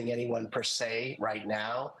is helping anyone per se right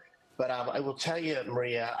now. But I will tell you,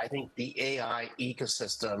 Maria, I think the AI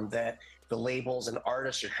ecosystem that the labels and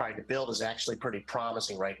artists are trying to build is actually pretty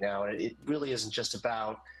promising right now. And it really isn't just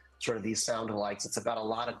about sort of these sound alikes. It's about a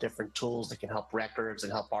lot of different tools that can help records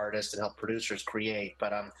and help artists and help producers create.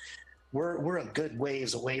 But we're a good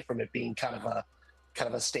ways away from it being kind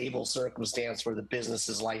of a stable circumstance where the business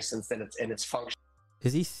is licensed and it's function.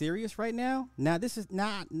 Is he serious right now? Now this is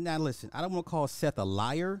not. Now listen, I don't want to call Seth a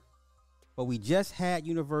liar, but we just had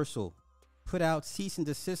Universal put out cease and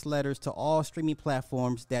desist letters to all streaming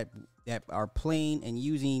platforms that are playing and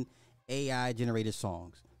using AI generated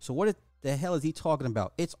songs. So what the hell is he talking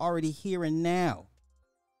about? It's already here and now.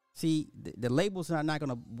 See, the labels are not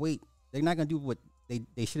going to wait. They're not going to do what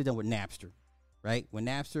they should have done with Napster, right? When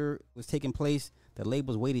Napster was taking place, the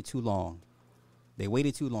labels waited too long. They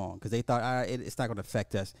waited too long because they thought it's not going to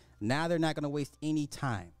affect us. Now they're not going to waste any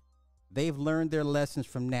time. They've learned their lessons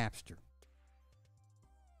from Napster.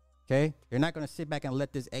 Okay? They're not going to sit back and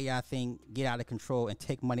let this AI thing get out of control and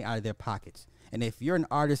take money out of their pockets. And if you're an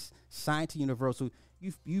artist signed to Universal,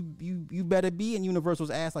 you better be in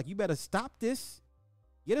Universal's ass. Like, you better stop this.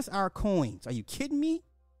 Get us our coins. Are you kidding me?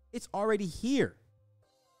 It's already here.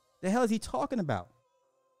 The hell is he talking about?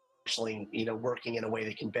 Actually, working in a way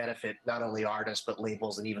that can benefit not only artists, but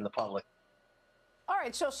labels and even the public. All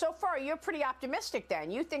right, so far you're pretty optimistic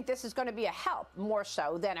then. You think this is going to be a help more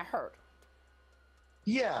so than a hurt?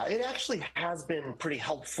 Yeah, it actually has been pretty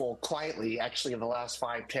helpful quietly, actually, in the last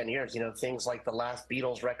 5-10 years. Things like the last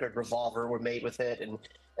Beatles record, Revolver, were made with it, and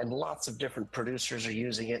lots of different producers are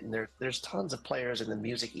using it. And there's tons of players in the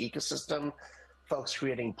music ecosystem, folks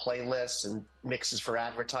creating playlists and mixes for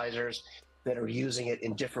advertisers that are using it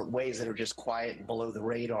in different ways that are just quiet and below the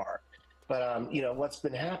radar. But, what's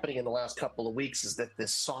been happening in the last couple of weeks is that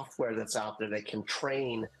this software that's out there that can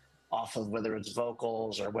train off of whether it's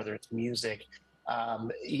vocals or whether it's music,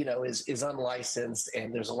 is unlicensed,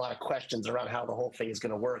 and there's a lot of questions around how the whole thing is going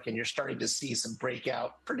to work. And you're starting to see some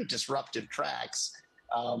breakout, pretty disruptive tracks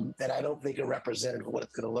that I don't think are representative of what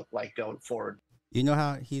it's going to look like going forward. You know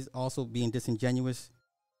how he's also being disingenuous?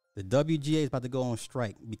 The WGA is about to go on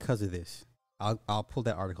strike because of this. I'll pull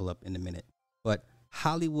that article up in a minute. But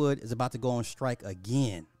Hollywood is about to go on strike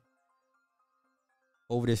again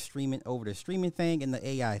over the streaming thing and the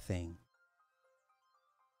AI thing.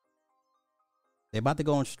 They're about to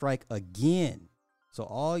go on strike again. So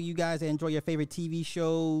all you guys that enjoy your favorite TV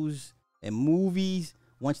shows and movies,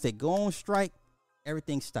 once they go on strike,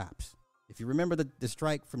 everything stops. If you remember the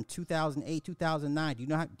strike from 2008, 2009,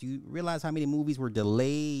 do you realize how many movies were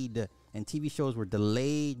delayed and TV shows were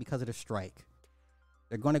delayed because of the strike?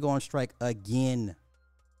 They're going to go on strike again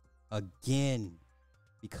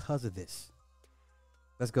because of this.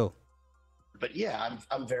 Let's go. But yeah,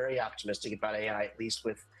 I'm very optimistic about AI, at least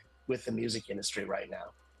with the music industry right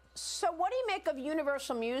now. So what do you make of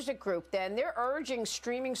Universal Music Group then? They're urging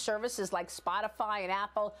streaming services like Spotify and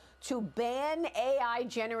Apple to ban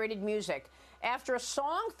AI-generated music after a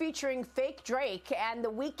song featuring fake Drake and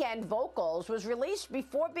The Weeknd vocals was released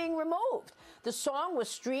before being removed. The song was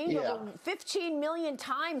streamed over 15 million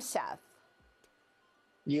times, Seth.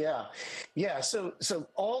 Yeah. So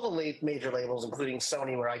all the major labels, including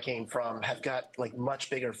Sony, where I came from, have got like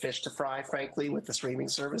much bigger fish to fry, frankly, with the streaming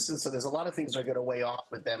services. So there's a lot of things that are going to weigh off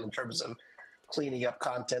with them in terms of cleaning up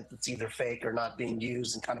content that's either fake or not being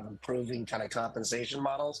used and kind of improving kind of compensation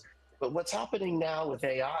models. But what's happening now with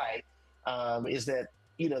AI is that,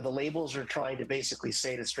 the labels are trying to basically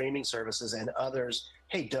say to streaming services and others,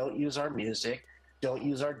 hey, don't use our music, don't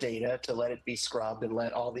use our data to let it be scrubbed and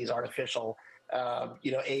let all these artificial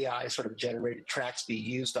AI sort of generated tracks be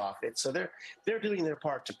used off it. So they're doing their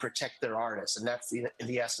part to protect their artists, and that's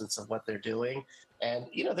the essence of what they're doing. And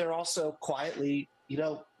they're also quietly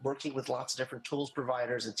working with lots of different tools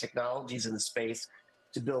providers and technologies in the space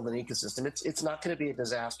to build an ecosystem. It's not going to be a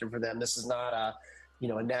disaster for them. This is not a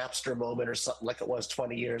Napster moment or something like it was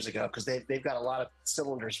 20 years ago, because they've got a lot of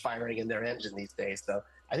cylinders firing in their engine these days. So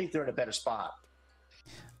I think they're in a better spot.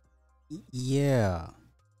 Yeah,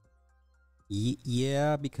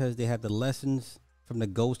 because they have the lessons from the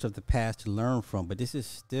ghost of the past to learn from. But this is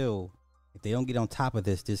still, if they don't get on top of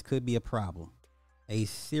this could be a problem, a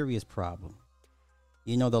serious problem.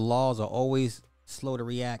 The laws are always slow to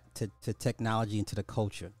react to technology and to the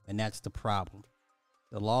culture, and that's the problem.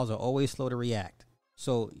 The laws are always slow to react.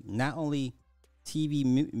 So not only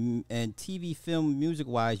TV film music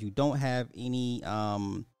wise, you don't have any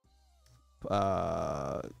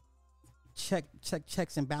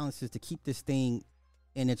checks and balances to keep this thing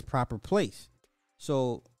in its proper place.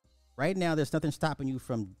 So right now there's nothing stopping you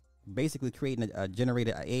from basically creating a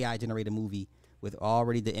AI generated movie with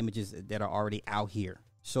already the images that are already out here.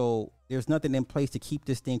 So there's nothing in place to keep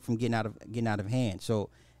this thing from getting out of hand. So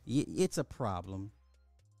it's a problem.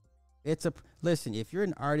 Listen, if you're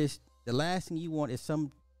an artist, the last thing you want is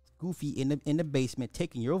some goofy in the basement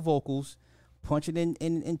taking your vocals, punching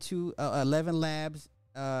into 11 Labs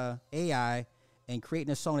AI and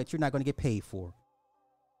creating a song that you're not going to get paid for.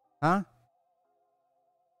 Huh?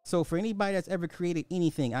 So for anybody that's ever created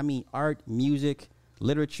anything, I mean art, music,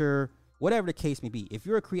 literature, whatever the case may be, if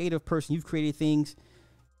you're a creative person, you've created things,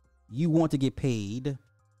 you want to get paid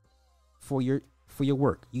for for your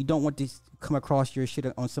work. You don't want to come across your shit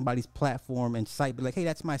on somebody's platform and site, be like, hey,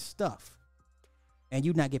 that's my stuff, and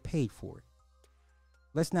you not get paid for it.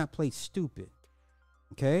 Let's not play stupid.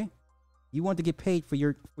 Okay? You want to get paid for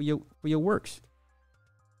your works.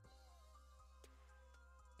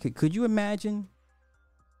 Could you imagine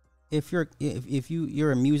if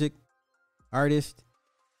you're a music artist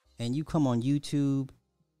and you come on YouTube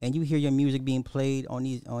and you hear your music being played on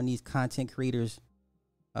these content creators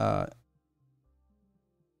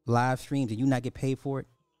live streams and you not get paid for it?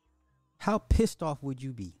 How pissed off would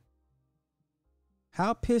you be?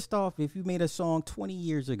 How pissed off if you made a song 20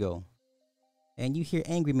 years ago and you hear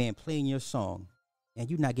Angry Man playing your song and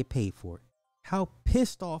you not get paid for it? How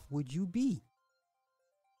pissed off would you be?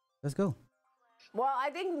 Let's go. Well, I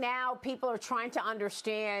think now people are trying to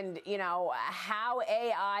understand, how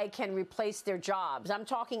AI can replace their jobs. I'm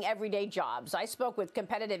talking everyday jobs. I spoke with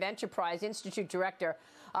Competitive Enterprise Institute Director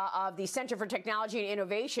of the Center for Technology and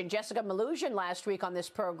Innovation, Jessica Malusian, last week on this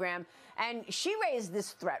program, and she raised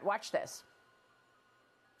this threat. Watch this.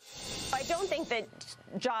 I don't think that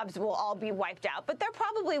jobs will all be wiped out, but there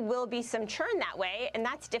probably will be some churn that way, and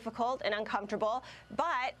that's difficult and uncomfortable,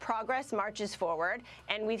 but progress marches forward,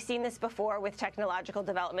 and we've seen this before with technological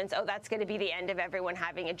developments. Oh, that's going to be the end of everyone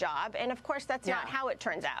having a job, and of course that's not how it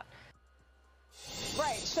turns out.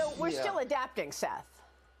 Right, so we're still adapting, Seth.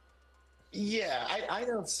 Yeah, I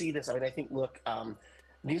don't see this. I mean, I think, look,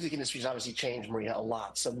 music industry's obviously changed, Maria, a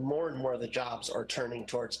lot. So more and more of the jobs are turning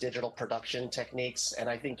towards digital production techniques. And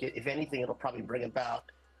I think, if anything, it'll probably bring about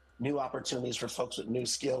new opportunities for folks with new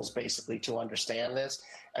skills, basically, to understand this.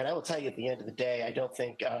 And I will tell you, at the end of the day, I don't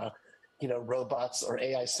think, robots or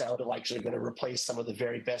AI sound are actually going to replace some of the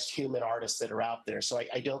very best human artists that are out there. So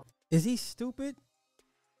I don't. Is he stupid?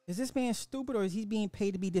 Is this man stupid, or is he being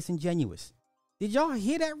paid to be disingenuous? Did y'all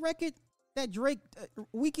hear that record? That Drake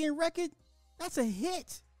Weekend record? That's a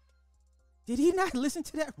hit. Did he not listen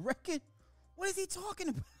to that record? What is he talking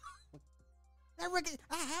about? That record,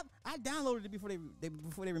 I downloaded it before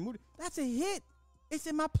they removed it. That's a hit. It's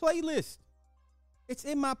in my playlist. It's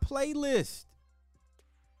in my playlist.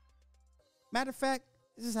 Matter of fact,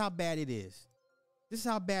 this is how bad it is. This is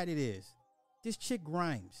how bad it is. This chick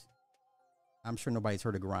Grimes. I'm sure nobody's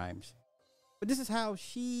heard of Grimes. But this is how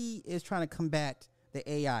she is trying to combat the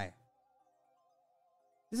AI.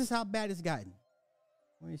 This is how bad it's gotten.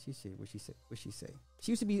 What did she say? What she say?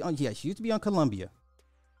 She used to be on. Yeah, she used to be on Columbia.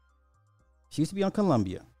 She used to be on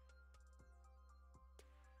Columbia.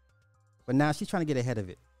 But now she's trying to get ahead of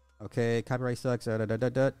it. Okay, copyright sucks.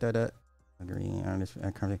 Agreeing on this.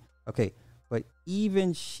 Okay, but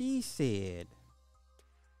even she said,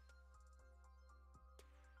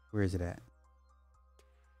 where is it at?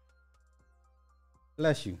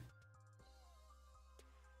 Bless you.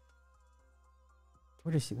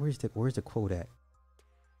 Where's the quote at?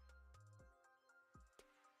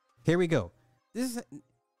 Here we go. This is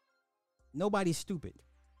nobody's stupid.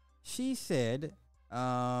 She said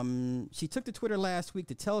she took to Twitter last week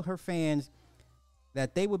to tell her fans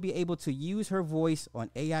that they would be able to use her voice on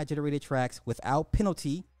AI generated tracks without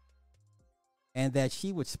penalty, and that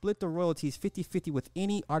she would split the royalties 50-50 with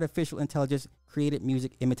any artificial intelligence created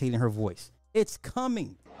music imitating her voice. It's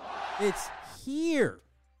coming. It's here.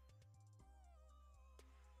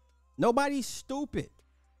 Nobody's stupid.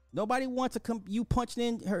 Nobody wants to you punching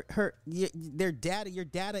in their data, your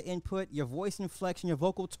data input, your voice inflection, your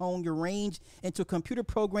vocal tone, your range into a computer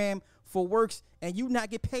program for works, and you not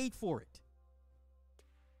get paid for it.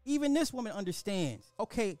 Even this woman understands.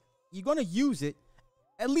 Okay, you're gonna use it.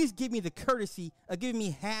 At least give me the courtesy of giving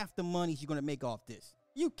me half the money you're gonna make off this.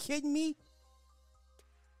 You kidding me?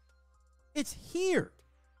 It's here.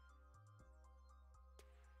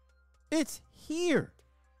 It's here.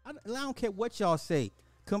 I don't care what y'all say.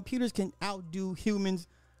 Computers can outdo humans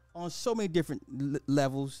on so many different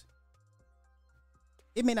levels.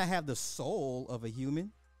 It may not have the soul of a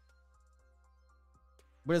human,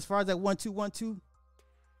 but as far as that 1-2-1-2,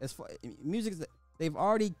 as far music, they've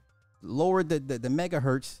already lowered the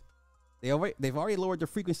megahertz. They've already lowered the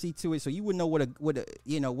frequency to it, so you wouldn't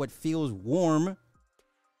know what feels warm.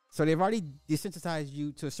 So they've already desensitized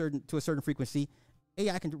you to a certain frequency.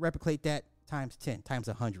 AI can replicate that times 10, times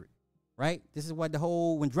 100, right? This is what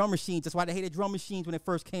when drum machines, that's why they hated drum machines when it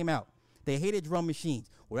first came out. They hated drum machines.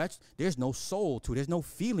 Well, there's no soul to it. There's no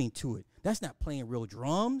feeling to it. That's not playing real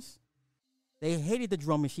drums. They hated the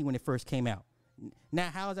drum machine when it first came out. Now,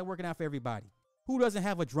 how is that working out for everybody? Who doesn't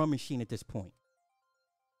have a drum machine at this point?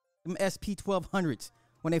 Them SP1200s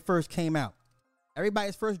when they first came out.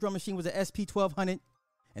 Everybody's first drum machine was an SP1200.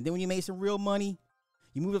 And then when you made some real money,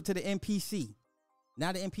 you moved up to the MPC.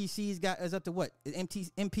 Now the MPC's is up to what?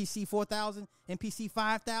 MPC 4,000, MPC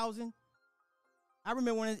 5,000. I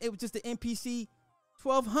remember when it was just the MPC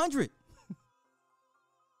 1,200,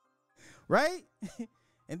 right?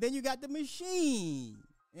 And then you got the machine,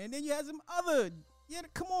 and then you had some other. Yeah,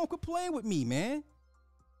 come on, quit playing with me, man.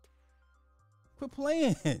 Quit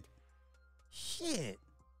playing. Shit.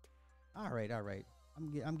 All right.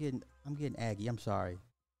 I'm getting aggy. I'm sorry.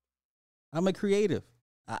 I'm a creative.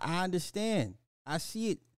 I understand. I see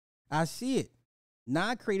it.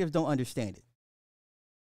 Non-creatives don't understand it.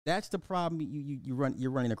 That's the problem you're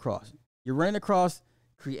running across. You're running across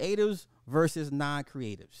creatives versus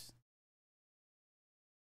non-creatives.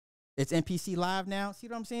 It's MPC Live now. See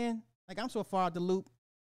what I'm saying? Like, I'm so far out the loop.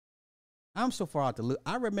 I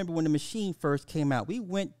remember when the machine first came out. We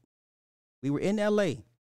were in LA.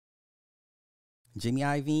 Jimmy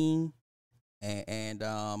Iovine and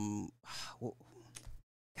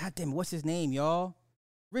goddamn, what's his name, y'all?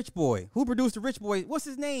 Rich Boy. Who produced the Rich Boy? What's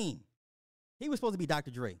his name? He was supposed to be Dr.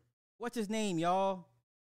 Dre. What's his name, y'all?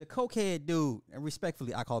 The cokehead dude. And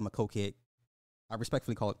respectfully, I call him a cokehead. I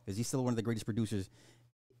respectfully call it, because he's still one of the greatest producers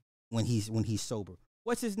when he's sober.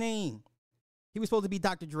 What's his name? He was supposed to be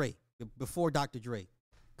Dr. Dre before Dr. Dre.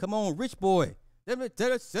 Come on, Rich Boy.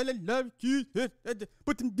 Selling love keys.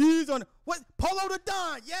 Put them D's on it. What? Polo the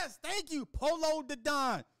Don. Yes, thank you. Polo the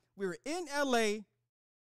Don. We were in LA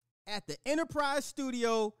at the Enterprise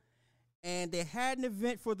Studio, and they had an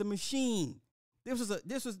event for the machine.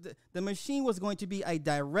 The machine was going to be a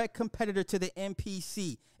direct competitor to the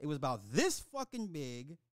MPC. It was about this fucking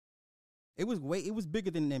big. It was bigger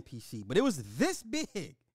than an MPC, but it was this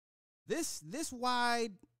big, this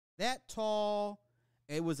wide, that tall.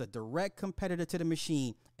 It was a direct competitor to the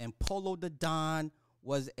machine, and Polo the Don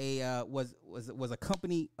was a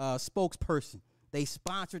company spokesperson. They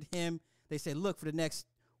sponsored him. They said, "Look, for the next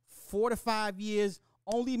 4 to 5 years,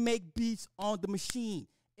 only make beats on the machine."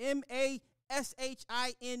 MASHINE.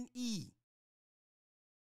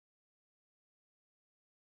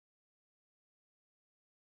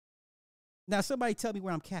 Now, somebody tell me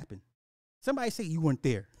where I'm capping. Somebody say you weren't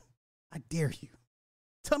there. I dare you.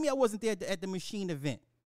 Tell me I wasn't there at the machine event.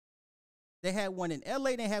 They had one in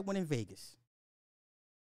LA, they had one in Vegas.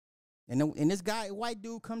 And this guy, white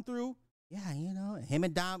dude, come through. Yeah, you know, him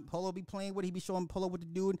and Don Polo be playing with it. He be showing Polo with the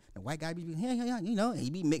dude. The white guy be, yeah, you know,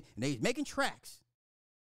 and they making tracks.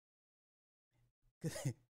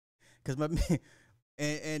 Cause my man,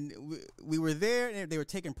 and we were there, and they were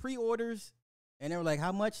taking pre-orders, and they were like,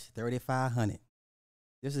 how much? 3,500.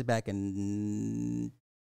 This is back in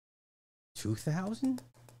 2000.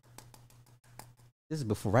 This is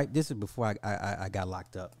before, right? This is before I got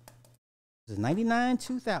locked up. This is 99,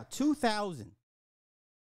 2000.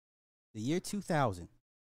 The year 2000.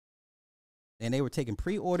 And they were taking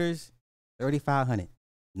pre-orders, 3,500.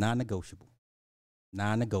 Non-negotiable.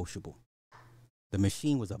 The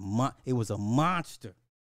machine was it was a monster.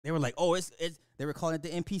 They were like, oh, they were calling it the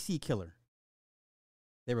MPC killer.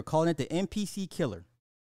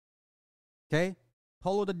 Okay?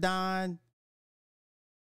 Polo the Don.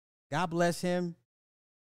 God bless him.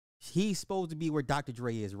 He's supposed to be where Dr.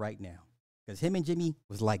 Dre is right now. Because him and Jimmy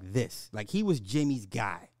was like this. Like, he was Jimmy's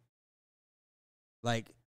guy.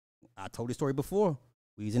 Like, I told the story before.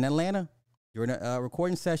 We was in Atlanta during a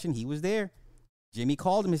recording session. He was there. Jimmy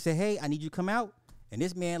called him and said, hey, I need you to come out. And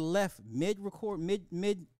this man left mid recording.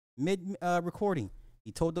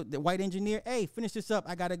 He told the white engineer, hey, finish this up.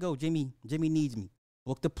 I got to go. Jimmy needs me.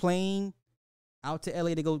 Booked a plane out to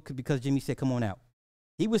LA to go because Jimmy said, come on out.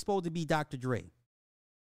 He was supposed to be Dr. Dre.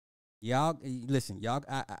 Y'all, listen, y'all,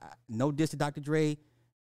 I no diss to Dr. Dre.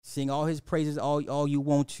 Sing all his praises all you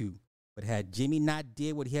want to. But had Jimmy not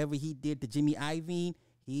did whatever he did to Jimmy Iovine,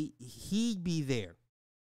 he'd be there.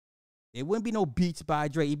 It wouldn't be no beats by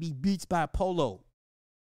Dre. It'd be beats by Polo.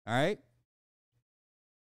 All right?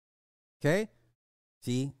 Okay?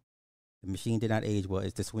 See? The machine did not age well.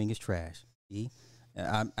 The swing is trash. See?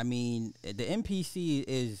 I mean, the MPC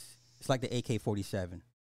it's like the AK-47.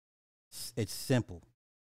 It's simple.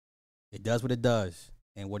 It does what it does.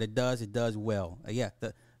 And what it does well. Yeah,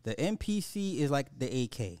 the MPC is like the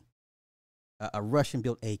AK. A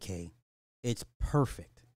Russian-built AK. It's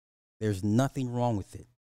perfect. There's nothing wrong with it.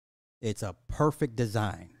 It's a perfect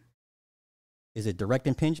design. Is it direct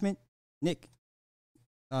impingement? Nick,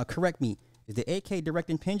 correct me. Is the AK direct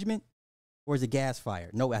impingement or is it gas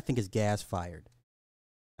fired? No, I think it's gas fired.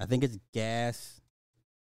 I think it's gas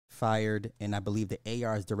fired, and I believe the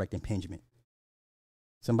AR is direct impingement.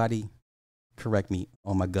 Somebody correct me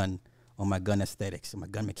on my gun aesthetics, on my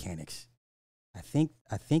gun mechanics. I think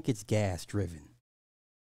it's gas driven.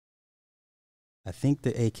 I think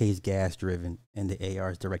the AK is gas driven and the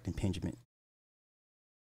AR is direct impingement.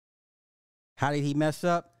 How did he mess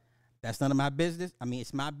up? That's none of my business. I mean,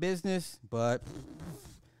 it's my business, but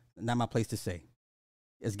not my place to say.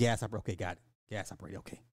 It's gas operator. Okay, got it. Gas operator.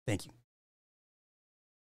 Okay, thank you.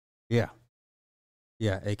 Yeah.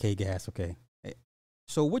 Yeah, AK gas. Okay.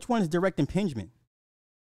 So which one is direct impingement?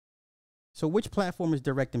 So which platform is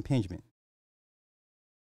direct impingement?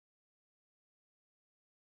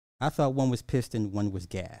 I thought one was piston, one was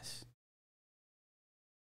gas.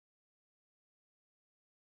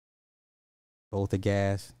 Both are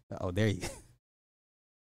gas. Oh, there you go.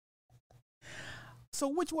 So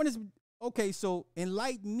which one is, okay, so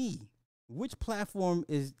enlighten me. Which platform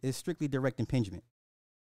is strictly direct impingement?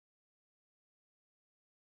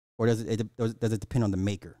 Or does it depend on the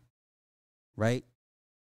maker? Right?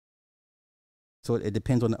 So it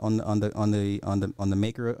depends on the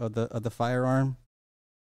maker of the firearm.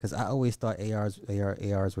 Because I always thought ARs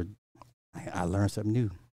were. I learned something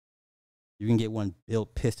new. You can get one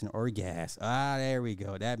built piston or gas. Ah, there we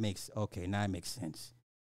go. Now it makes sense.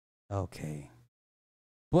 Okay.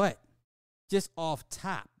 But just off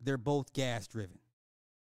top, they're both gas driven,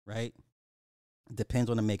 right? Depends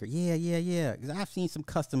on the maker. Yeah. Because I've seen some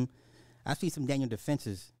Daniel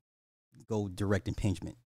Defenses go direct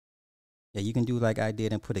impingement. Yeah, you can do like I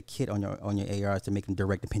did and put a kit on your ARs to make them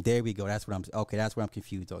direct impingement. There we go. That's where I'm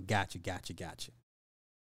confused. Oh, gotcha.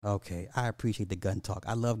 Okay, I appreciate the gun talk.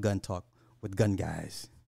 I love gun talk with gun guys.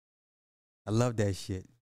 I love that shit.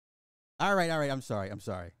 All right. I'm sorry.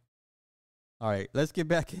 All right, let's get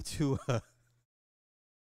back into it.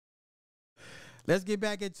 Where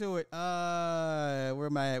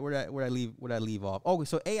am I at? Where I leave off? Oh,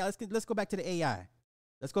 so AI. Let's go back to the AI.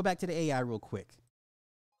 Let's go back to the AI real quick.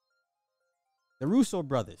 The Russo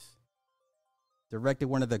brothers directed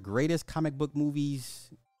one of the greatest comic book movies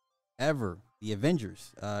ever, The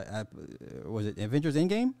Avengers. Was it Avengers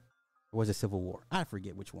Endgame? Or was it Civil War? I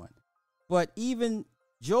forget which one. But even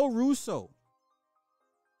Joe Russo,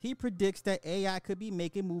 he predicts that AI could be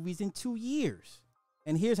making movies in 2 years.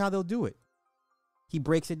 And here's how they'll do it. He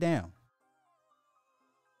breaks it down.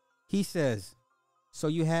 He says, so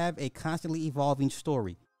you have a constantly evolving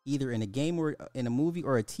story, either in a game or in a movie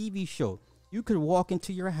or a TV show. You could walk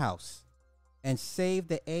into your house and save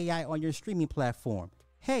the AI on your streaming platform.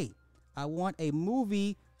 Hey, I want a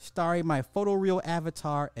movie starring my photoreal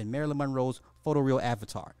avatar and Marilyn Monroe's photoreal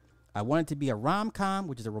avatar. I want it to be a rom-com,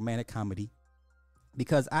 which is a romantic comedy,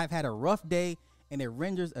 because I've had a rough day and it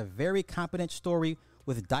renders a very competent story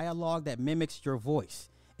with dialogue that mimics your voice.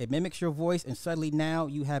 It mimics your voice, and suddenly now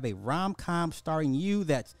you have a rom-com starring you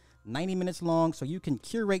that's 90 minutes long, so you can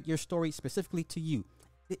curate your story specifically to you.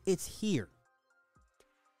 It's here.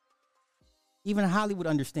 Even Hollywood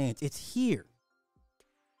understands it's here.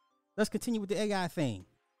 Let's continue with the AI thing.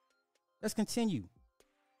 Let's continue.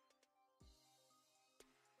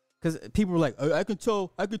 Because people were like, I can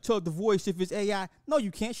tell the voice if it's AI. No,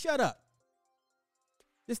 you can't. Shut up.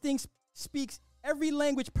 This thing speaks every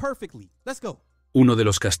language perfectly. Let's go. Uno de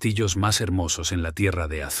los castillos más hermosos en la tierra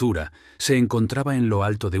de Azura se encontraba en lo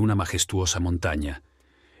alto de una majestuosa montaña.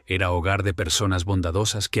 Era hogar de personas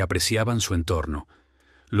bondadosas que apreciaban su entorno.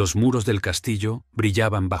 Los muros del castillo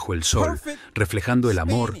brillaban bajo el sol, reflejando el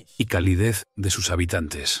amor y calidez de sus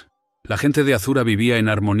habitantes. La gente de Azura vivía en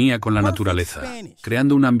armonía con la naturaleza,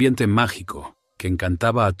 creando un ambiente mágico que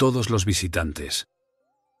encantaba a todos los visitantes.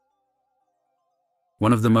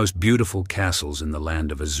 One of the most beautiful castles in the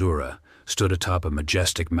land of Azura stood atop a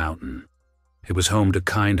majestic mountain. It was home to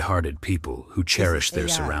kind-hearted people who cherished their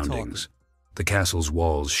surroundings. The castle's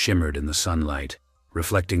walls shimmered in the sunlight,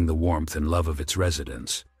 reflecting the warmth and love of its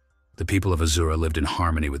residents. The people of Azura lived in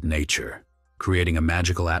harmony with nature, creating a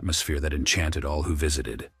magical atmosphere that enchanted all who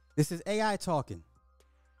visited. This is AI talking.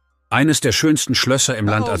 Eines der schönsten Schlösser im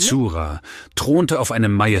Land Azura thronte auf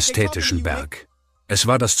einem majestätischen Berg. Es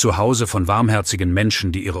war das Zuhause von warmherzigen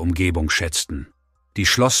Menschen, die ihre Umgebung schätzten. Die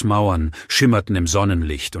Schlossmauern schimmerten im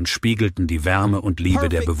Sonnenlicht und spiegelten die Wärme und Liebe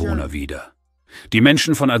der Bewohner wider. Die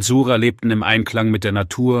Menschen von Azura lebten im Einklang mit der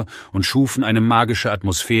Natur und schufen eine magische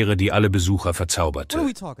Atmosphäre, die alle Besucher verzauberte.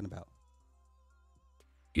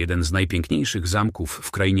 Jeden z najpiękniejszych zamków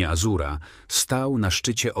w krainie Azura stał na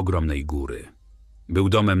szczycie ogromnej góry. Był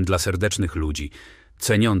domem dla serdecznych ludzi,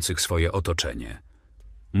 ceniących swoje otoczenie.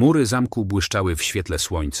 Mury zamku błyszczały w świetle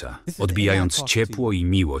słońca, odbijając ciepło i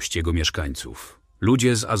miłość jego mieszkańców.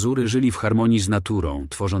 Ludzie z Azury żyli w harmonii z naturą,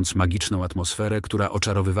 tworząc magiczną atmosferę, która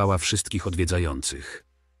oczarowywała wszystkich odwiedzających.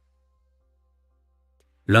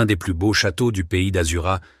 L'un des plus beaux châteaux du pays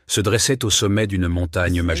d'Azura se dressait au sommet d'une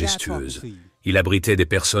montagne majestueuse. Il abritait des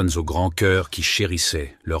personnes au grand cœur qui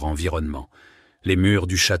chérissaient leur environnement. Les murs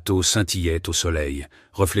du château scintillaient au soleil,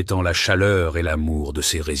 reflétant la chaleur et l'amour de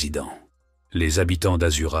ses résidents. Les habitants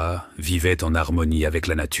d'Azura vivaient en harmonie avec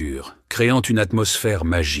la nature, créant une atmosphère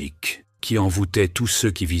magique qui envoûtait tous ceux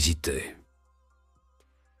qui visitaient.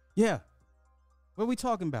 Yeah. What are we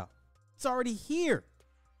talking about? It's already here.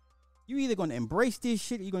 You're either going to embrace this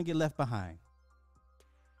shit or you're going to get left behind.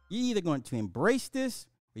 You're either going to embrace this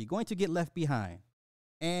or you're going to get left behind.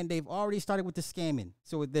 And they've already started with the scamming.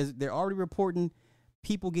 So they're already reporting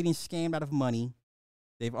people getting scammed out of money.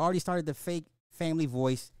 They've already started the fake family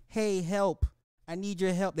voice. Hey, help. I need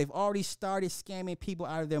your help. They've already started scamming people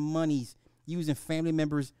out of their monies using family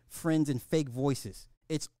members, friends, and fake voices.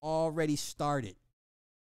 It's already started.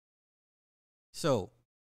 So,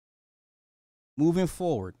 moving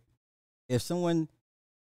forward, if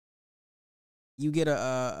you get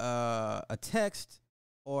a text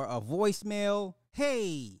or a voicemail,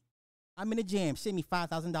 hey, I'm in a jam, send me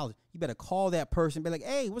 $5,000. You better call that person, be like,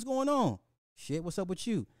 hey, what's going on? Shit, what's up with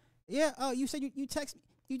you? Yeah, you said you text me.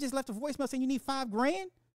 You just left a voicemail saying you need $5,000?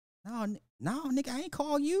 No, nigga, I ain't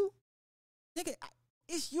call you. Nigga,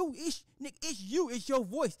 it's you. It's you. It's your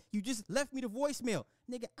voice. You just left me the voicemail.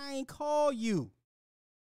 Nigga, I ain't call you.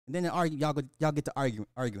 And then y'all get to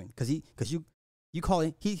arguing because you call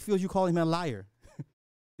him, he feels you calling him a liar.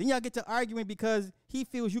 Then y'all get to arguing because he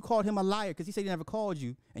feels you called him a liar because he said he never called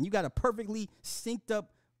you, and you got a perfectly synced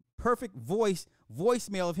up, perfect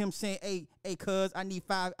voicemail of him saying, "Hey, cuz, I need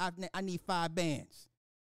 5 bands."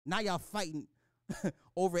 Now y'all fighting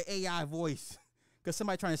over AI voice because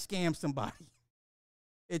somebody trying to scam somebody.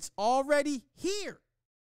 It's already here.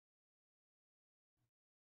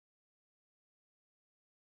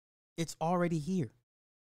 It's already here.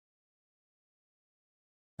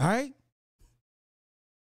 All right?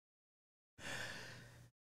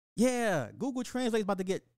 Yeah, Google Translate is about to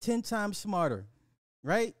get 10 times smarter,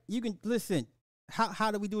 right? You can listen.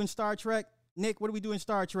 How do we do in Star Trek? Nick, what do we do in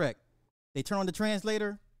Star Trek? They turn on the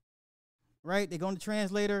translator, right? They go on the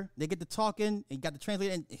translator, they get to talking, and you got the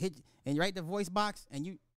translator and hit and you write the voice box,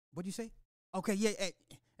 and what'd you say? Okay, yeah,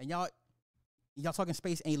 and y'all talking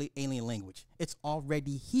space alien language. It's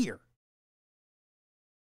already here.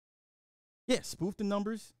 Yeah, spoof the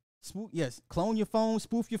numbers. Clone your phone,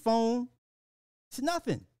 spoof your phone. It's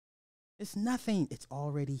nothing. It's nothing. It's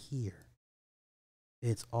already here.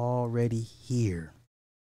 It's already here.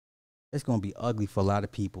 It's going to be ugly for a lot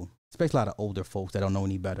of people, especially a lot of older folks that don't know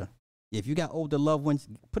any better. If you got older loved ones,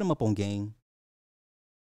 put them up on game.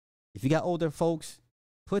 If you got older folks,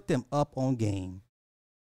 put them up on game.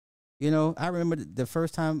 You know, I remember the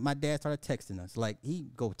first time my dad started texting us. Like,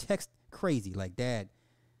 he go text crazy. Like, Dad,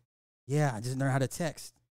 yeah, I just learned how to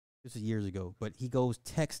text. This was years ago. But he goes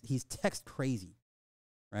he's text crazy.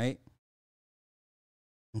 Right?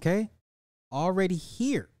 Okay? Already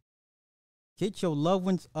here. Get your loved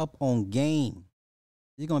ones up on game.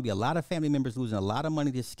 There's going to be a lot of family members losing a lot of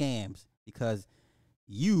money to scams because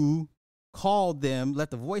you called them,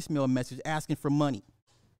 left a voicemail message asking for money.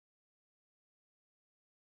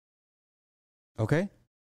 Okay?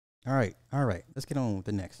 All right. Let's get on with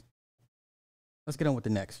the next.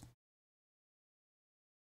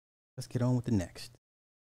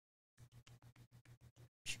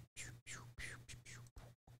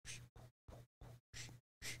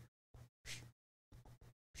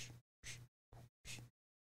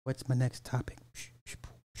 What's my next topic?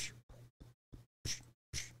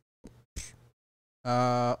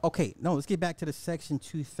 Okay, no, let's get back to the Section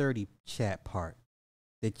 230 chat part.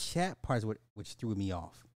 The chat part is which threw me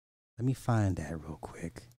off. Let me find that real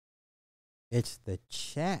quick. It's the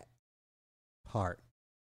chat part.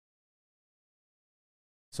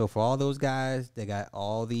 So for all those guys that got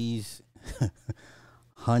all these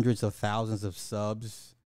hundreds of thousands of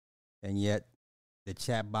subs, and yet the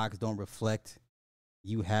chat box don't reflect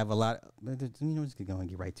you have a lot. Just go and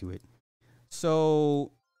get right to it.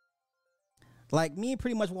 So, like me and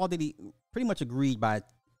pretty much Walt Diddy pretty much agreed by,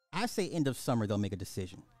 I say end of summer they'll make a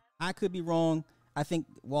decision. I could be wrong. I think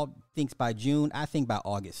Walt thinks by June. I think by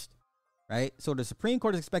August. Right? So the Supreme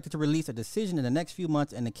Court is expected to release a decision in the next few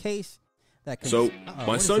months in the case that can... So,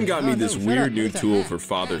 my son got me this weird new tool for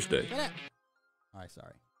Father's Day. All right,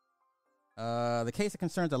 sorry. The case that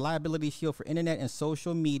concerns a liability shield for internet and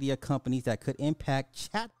social media companies that could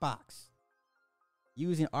impact chatbots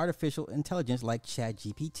using artificial intelligence like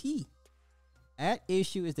ChatGPT. At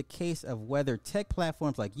issue is the case of whether tech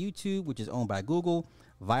platforms like YouTube, which is owned by Google,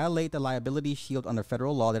 violate the liability shield under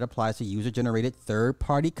federal law that applies to user-generated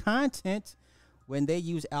third-party content when they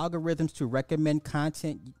use algorithms to recommend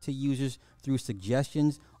content to users through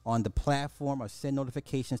suggestions on the platform or send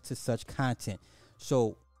notifications to such content.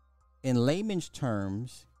 So, in layman's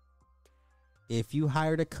terms, if you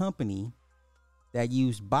hired a company that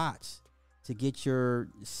used bots to get your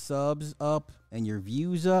subs up and your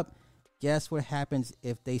views up, guess what happens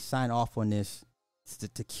if they sign off on this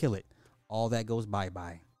to kill it? All that goes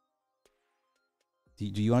bye-bye. Do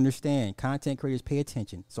you understand? Content creators, pay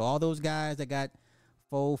attention. So all those guys that got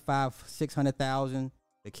 4, 5, 600,000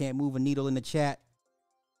 that can't move a needle in the chat,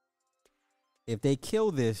 if they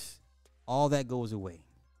kill this, all that goes away.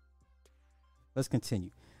 Let's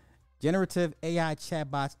continue. Generative AI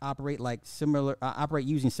chatbots operate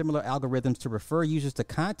using similar algorithms to refer users to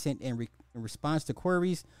content in response to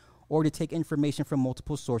queries, or to take information from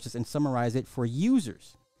multiple sources and summarize it for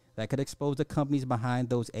users. That could expose the companies behind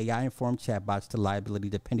those AI-informed chatbots to liability,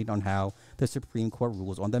 depending on how the Supreme Court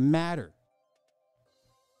rules on the matter.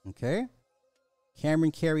 Okay.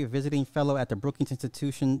 Cameron Carey, a visiting fellow at the Brookings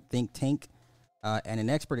Institution think tank and an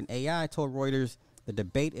expert in AI, told Reuters the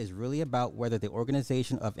debate is really about whether the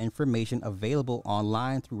organization of information available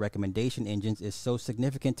online through recommendation engines is so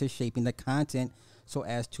significant to shaping the content so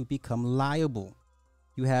as to become liable.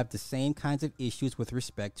 You have the same kinds of issues with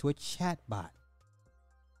respect to a chatbot.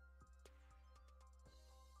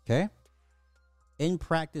 Okay? In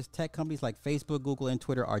practice, tech companies like Facebook, Google, and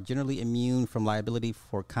Twitter are generally immune from liability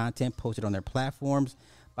for content posted on their platforms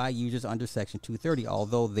by users under Section 230,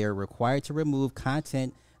 although they're required to remove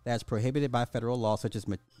content that's prohibited by federal law, such as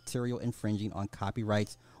material infringing on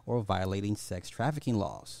copyrights or violating sex trafficking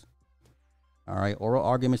laws. All right, oral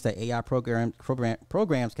arguments that AI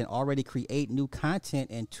programs can already create new content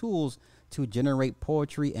and tools to generate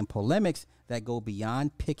poetry and polemics that go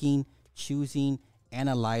beyond picking, choosing,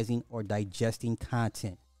 analyzing, or digesting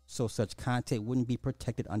content. So such content wouldn't be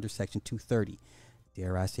protected under Section 230.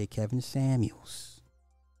 Dare I say Kevin Samuels?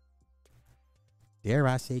 Dare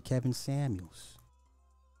I say Kevin Samuels?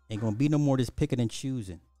 Ain't gonna be no more just picking and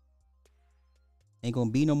choosing. Ain't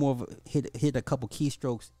gonna be no more of hit a couple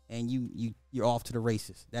keystrokes and you're off to the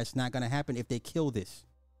races. That's not gonna happen if they kill this.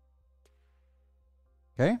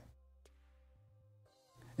 Okay?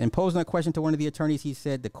 In posing a question to one of the attorneys, he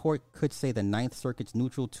said the court could say the Ninth Circuit's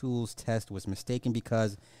neutral tools test was mistaken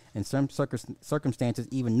because in some circumstances,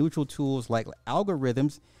 even neutral tools like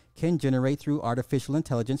algorithms can generate through artificial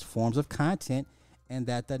intelligence forms of content, and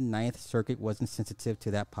that the Ninth Circuit wasn't sensitive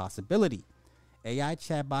to that possibility. AI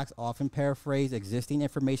chatbots often paraphrase existing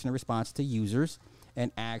information in response to users, an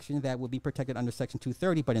action that would be protected under Section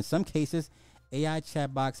 230, but in some cases, AI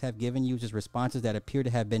chatbots have given users responses that appear to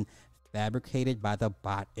have been fabricated by the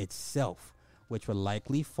bot itself, which will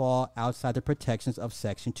likely fall outside the protections of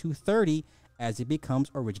Section 230 as it becomes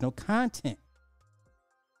original content.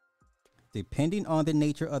 Depending on the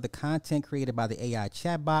nature of the content created by the AI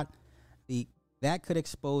chatbot, that could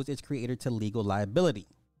expose its creator to legal liability.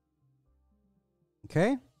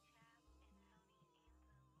 Okay?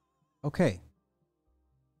 Okay.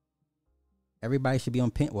 Everybody should be on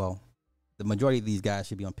pin. Well, the majority of these guys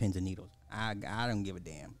should be on pins and needles. I don't give a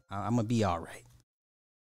damn. I'm going to be all right.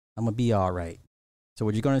 I'm going to be all right. So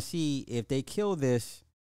what you're going to see, if they kill this,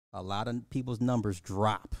 a lot of people's numbers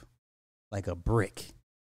drop like a brick,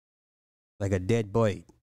 like a dead boy.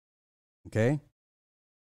 Okay?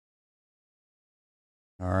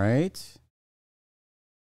 All right.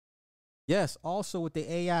 Yes, also with the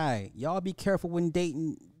AI, y'all be careful when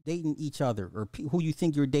dating each other or who you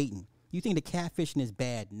think you're dating. You think the catfishing is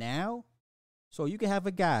bad now? So you can have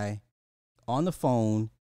a guy on the phone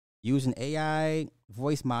use an AI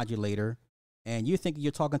voice modulator, and you think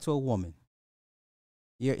you're talking to a woman.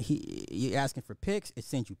 You're asking for pics. It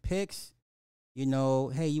sends you pics. You know,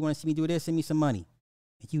 hey, you want to see me do this? Send me some money.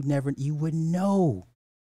 And you wouldn't know.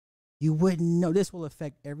 You wouldn't know. This will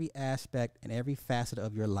affect every aspect and every facet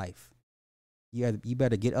of your life. You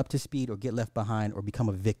better get up to speed or get left behind or become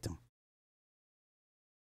a victim.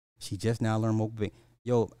 She just now learned more.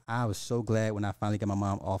 Yo, I was so glad when I finally got my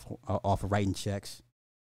mom off of writing checks.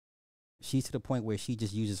 She's to the point where she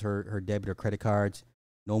just uses her debit or credit cards.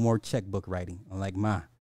 No more checkbook writing. I'm like, Ma,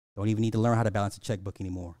 don't even need to learn how to balance a checkbook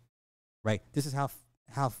anymore. Right? This is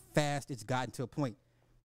how fast it's gotten to a point.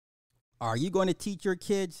 Are you going to teach your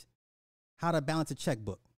kids how to balance a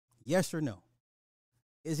checkbook? Yes or no?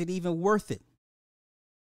 Is it even worth it?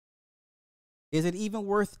 Is it even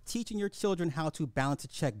worth teaching your children how to balance a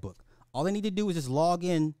checkbook? All they need to do is just log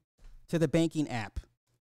in to the banking app.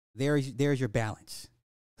 There's your balance.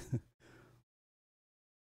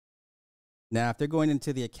 Now, if they're going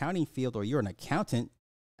into the accounting field or you're an accountant,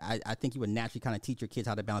 I think you would naturally kind of teach your kids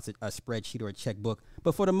how to balance a spreadsheet or a checkbook.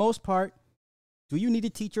 But for the most part, do you need to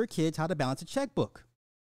teach your kids how to balance a checkbook?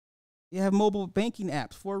 You have mobile banking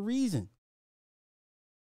apps for a reason.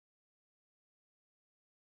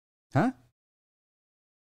 Huh?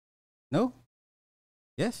 No?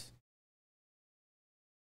 Yes.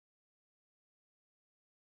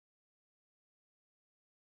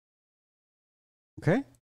 Okay.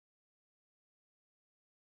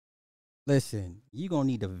 Listen, you gonna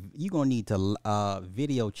need to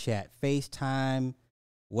video chat, FaceTime,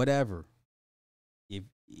 whatever. If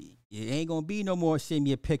it ain't gonna be no more send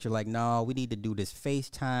me a picture like, no, we need to do this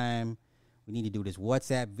FaceTime. We need to do this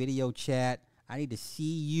WhatsApp video chat. I need to see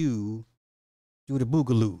you do the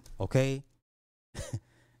boogaloo, okay?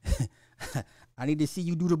 I need to see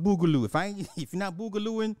you do the boogaloo. If you're not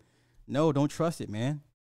boogalooing, no, don't trust it, man.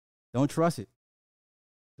 Don't trust it.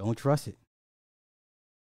 Don't trust it.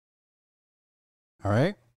 All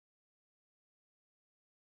right?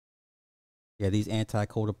 Yeah, these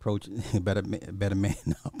anti-code approach better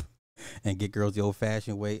man up and get girls the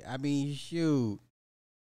old-fashioned way. I mean, shoot.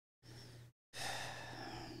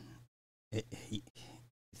 You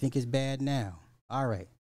think it's bad now? All right.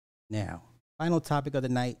 Now, final topic of the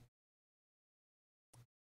night.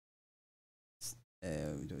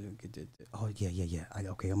 Oh yeah. I'm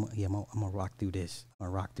gonna rock through this.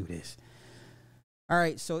 All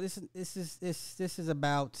right. So this is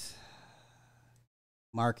about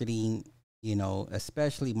marketing. You know,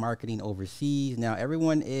 especially marketing overseas. Now,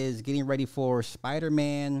 everyone is getting ready for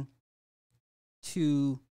Spider-Man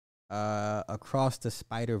 2 Across the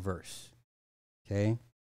Spider-Verse. Okay?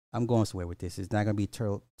 I'm going somewhere with this. It's not going to be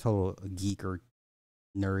total geek or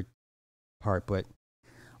nerd part, but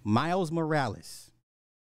Miles Morales.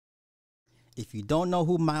 If you don't know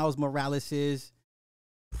who Miles Morales is,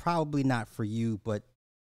 probably not for you, but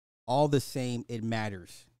all the same, it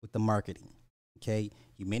matters with the marketing. Okay?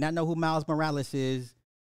 You may not know who Miles Morales is,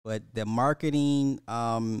 but the marketing,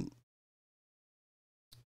 how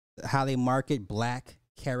they market black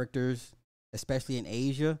characters, especially in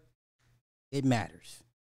Asia, it matters.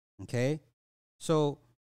 Okay? So,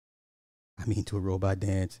 to a robot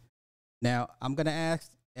dance. Now, I'm going to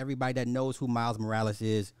ask everybody that knows who Miles Morales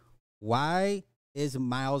is, why is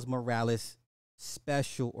Miles Morales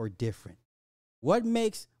special or different? What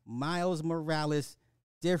makes Miles Morales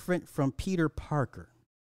different from Peter Parker?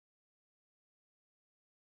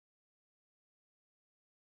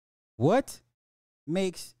 What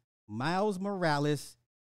makes Miles Morales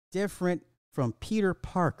different from Peter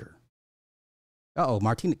Parker?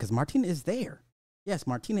 Martina, because Martina is there. Yes,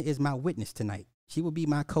 Martina is my witness tonight. She will be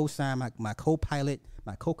my co-sign, my co-pilot,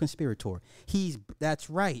 my co-conspirator. That's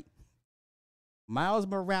right. Miles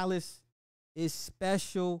Morales is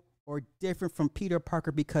special or different from Peter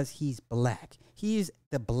Parker because he's black. He's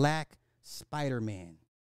the black Spider-Man.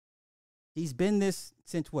 He's been this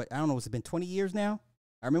since what? I don't know, it's been 20 years now?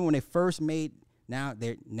 I remember when they first made, now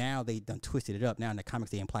they done twisted it up. Now in the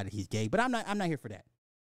comics they imply that he's gay, but I'm not here for that.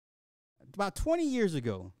 About 20 years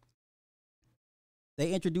ago,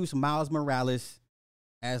 they introduced Miles Morales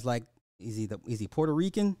as like, is he Puerto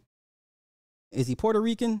Rican? Is he Puerto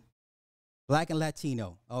Rican? Black and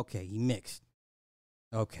Latino. Okay, he mixed.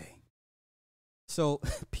 Okay. So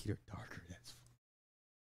Peter Parker, that's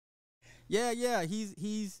yeah, he's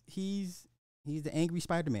the angry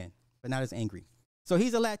Spider-Man, but not as angry. So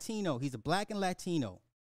he's a Latino. He's a black and Latino.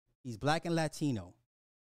 He's black and Latino.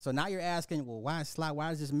 So now you're asking, well, why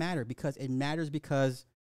does this matter? Because it matters because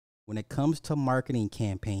when it comes to marketing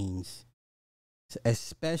campaigns,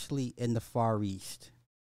 especially in the Far East,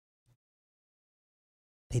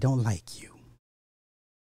 they don't like you.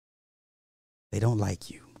 They don't like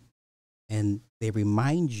you. And they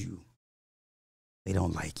remind you they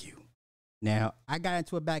don't like you. Now, I got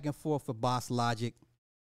into a back and forth with Boss Logic.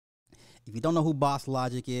 If you don't know who Boss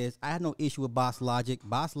Logic is, I have no issue with Boss Logic.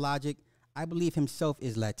 Boss Logic, I believe himself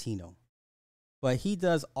is Latino. But he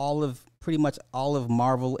does pretty much all of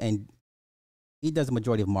Marvel, and he does a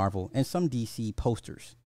majority of Marvel and some DC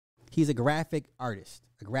posters. He's a graphic artist,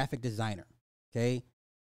 a graphic designer, okay?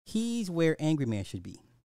 He's where Angry Man should be.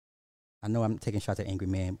 I know I'm taking shots at Angry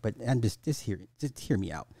Man, but I'm just hear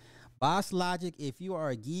me out. Boss Logic, if you are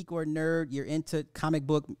a geek or a nerd, you're into comic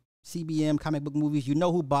book, CBM, comic book movies, you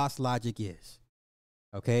know who Boss Logic is,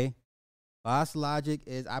 okay? Boss Logic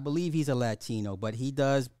is, I believe he's a Latino, but he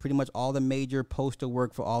does pretty much all the major poster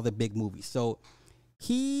work for all the big movies. So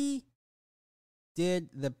he did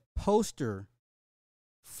the poster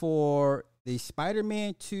for the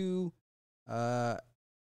Spider-Man 2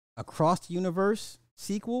 Across the Universe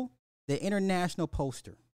sequel, the international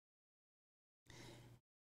poster.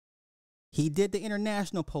 He did the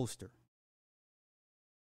international poster.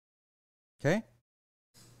 Okay?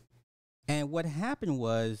 And what happened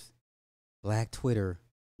was Black Twitter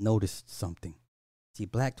noticed something. See,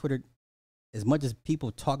 Black Twitter, as much as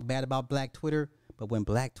people talk bad about Black Twitter, but when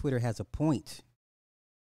Black Twitter has a point,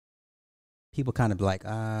 people kind of like,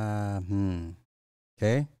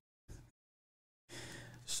 okay.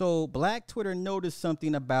 So Black Twitter noticed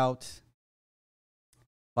something about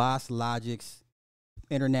Boss Logic's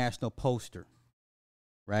international poster,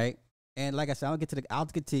 right? And like I said, I'll get to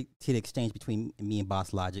the exchange between me and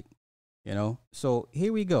Boss Logic, you know. So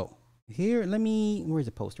here we go. Where's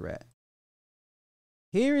the poster at?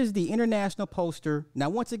 Here is the international poster. Now,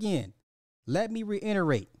 once again, let me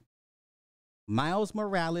reiterate. Miles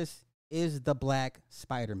Morales is the Black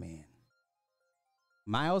Spider-Man.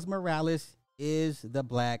 Miles Morales is the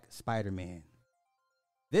Black Spider-Man.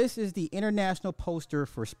 This is the international poster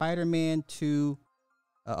for Spider-Man 2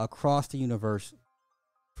 Across the Universe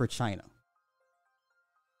for China.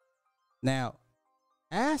 Now,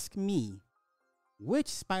 ask me, which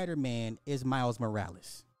Spider-Man is Miles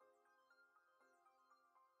Morales?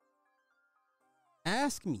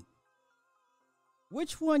 Ask me,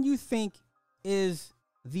 which one you think is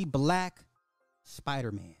the Black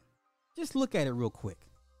Spider-Man? Just look at it real quick.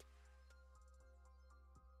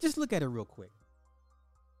 Just look at it real quick.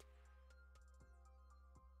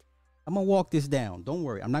 I'm gonna walk this down. Don't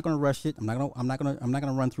worry. I'm not gonna rush it. I'm not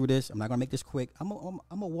gonna run through this. I'm not gonna make this quick. I'm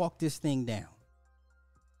gonna walk this thing down.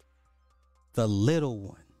 The little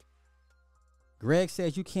one. Greg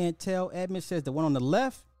says you can't tell. Edmund says the one on the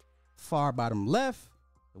left, far bottom left.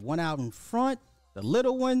 The one out in front, the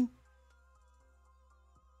little one,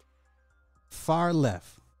 far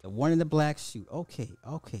left. The one in the black suit. Okay.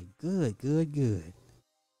 Good.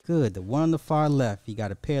 The one on the far left, he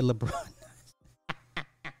got a pair of LeBron.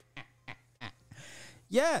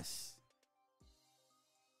 Yes.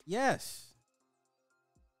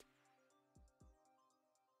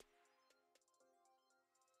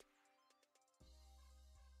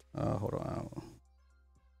 Hold on.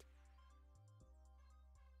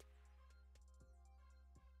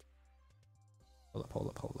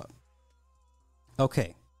 Hold up.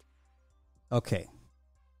 Okay.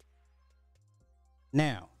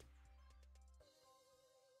 Now,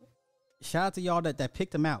 shout out to y'all that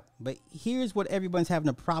picked them out. But here's what everyone's having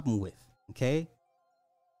a problem with. Okay.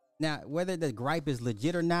 Now, whether the gripe is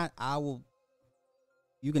legit or not, I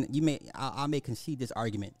may concede this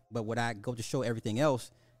argument. But when I go to show everything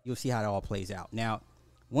else, you'll see how it all plays out. Now,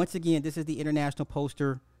 once again, this is the international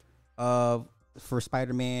poster for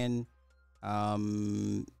Spider-Man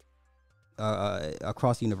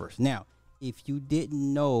Across the Universe. Now, if you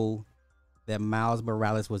didn't know that Miles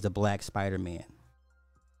Morales was the Black Spider-Man,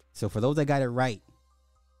 so for those that got it right,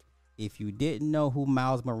 if you didn't know who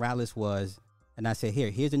Miles Morales was, and I said,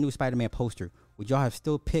 here's the new Spider-Man poster, would y'all have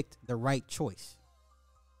still picked the right choice?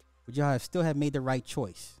 Would y'all have still have made the right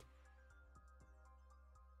choice?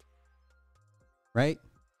 Right?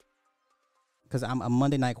 Because I'm a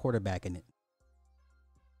Monday night quarterback in it.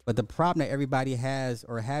 But the problem that everybody has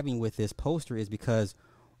or having with this poster is because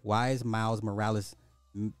why is Miles Morales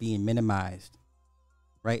being minimized?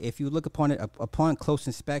 Right? If you look upon it, upon close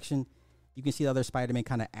inspection, you can see the other Spider-Man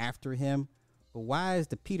kind of after him. But why is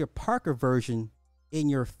the Peter Parker version in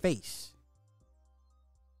your face?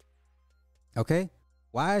 Okay?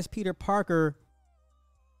 Why is Peter Parker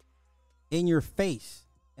in your face?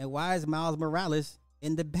 And why is Miles Morales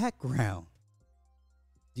in the background?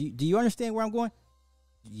 Do you understand where I'm going?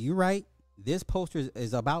 You're right. This poster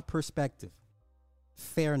is about perspective.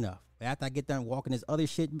 Fair enough. But after I get done walking this other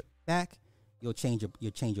shit back, you'll change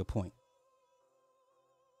your point.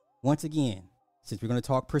 Once again, since we're going to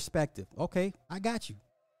talk perspective, okay, I got you.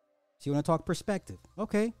 So you want to talk perspective?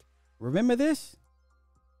 Okay. Remember this?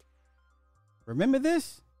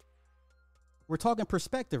 We're talking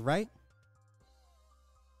perspective, right?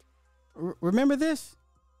 Remember this?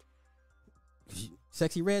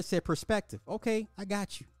 Sexy Red said perspective. Okay, I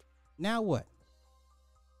got you. Now what?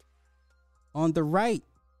 On the right,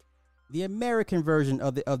 the American version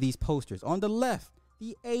of these posters. On the left,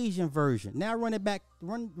 the Asian version. Now run it back.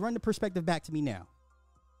 Run the perspective back to me now.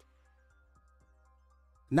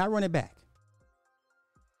 Now run it back.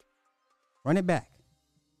 Run it back.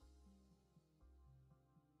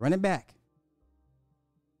 Run it back.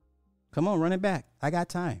 Come on, run it back. I got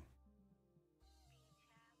time.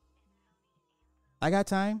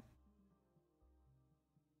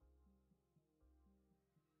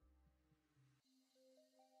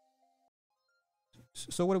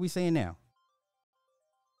 So what are we saying now?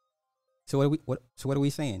 So what are we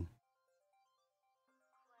saying?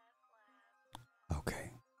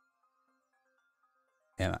 Okay.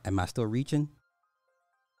 Am I still reaching?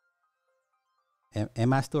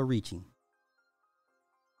 Am I still reaching?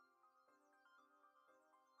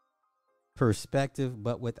 Perspective,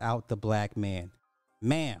 but without the black man.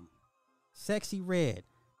 Ma'am, Sexy Red,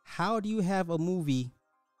 how do you have a movie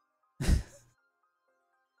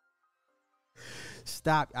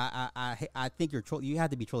Stop. I think you're trolling. You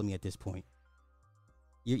have to be trolling me at this point.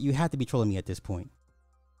 You have to be trolling me at this point.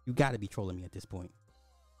 You got to be trolling me at this point.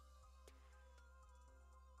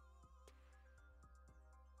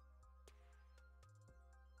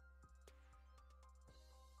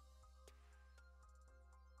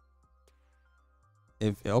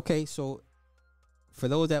 Okay, so for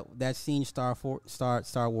those that seen Star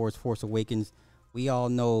Wars Force Awakens, we all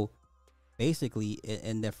know basically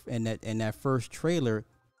in that first trailer,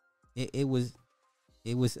 it was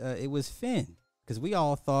Finn, because we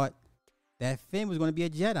all thought that Finn was going to be a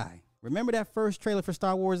Jedi. Remember that first trailer for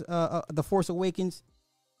Star Wars, The Force Awakens?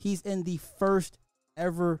 He's in the first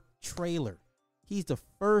ever trailer. He's the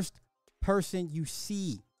first person you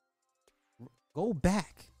see. Go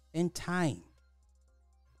back in time.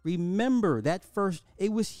 Remember that first,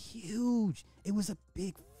 it was huge. It was a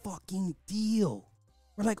big fucking deal.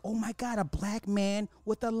 We're like, oh my God, a black man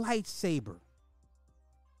with a lightsaber.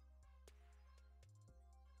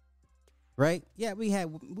 Right? Yeah, we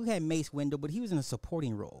had Mace Windu, but he was in a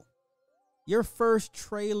supporting role. Your first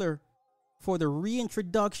trailer for the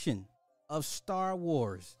reintroduction of Star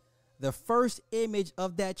Wars, the first image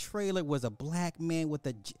of that trailer was a black man with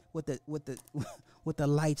a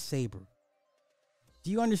lightsaber. Do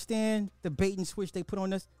you understand the bait and switch they put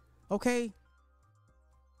on us? Okay.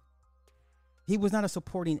 He was not a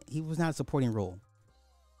supporting role.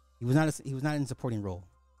 He was not in a supporting role.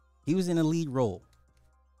 He was in a lead role.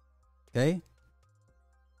 Okay?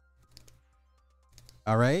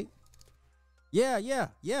 All right? Yeah.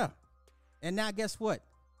 And now guess what?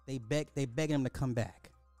 They begging him to come back.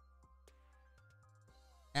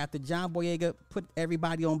 After John Boyega put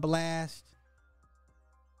everybody on blast,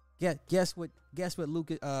 guess what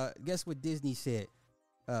Disney said?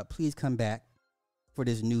 Please come back for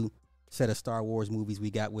this new set of Star Wars movies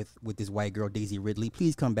we got with this white girl Daisy Ridley.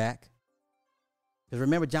 Please come back. Because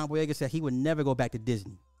remember, John Boyega said he would never go back to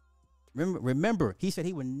Disney. Remember, he said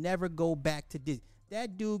he would never go back to Disney.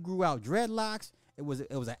 That dude grew out dreadlocks. It was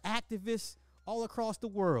an activist all across the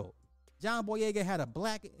world. John Boyega had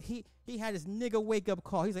he had his nigga wake up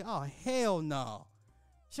call. He's like, oh hell no.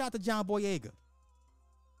 Shout out to John Boyega.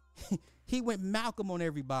 He went Malcolm on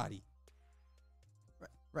everybody.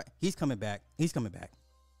 Right. He's coming back, bro. He's coming back.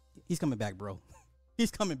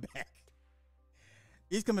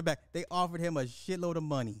 He's coming back. They offered him a shitload of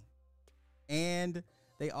money. And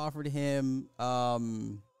they offered him so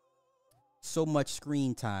much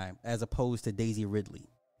screen time as opposed to Daisy Ridley.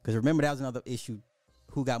 Because remember, that was another issue,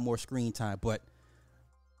 who got more screen time. But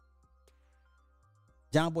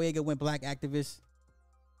John Boyega went black activist.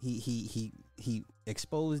 He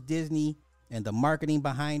exposed Disney and the marketing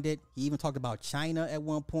behind it. He even talked about China at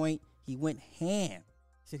one point. He went ham.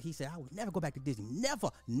 He said, I would never go back to Disney. Never.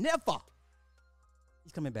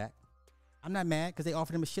 He's coming back. I'm not mad because they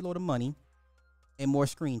offered him a shitload of money and more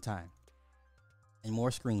screen time.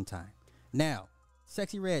 Now,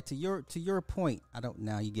 Sexy Red, to your point,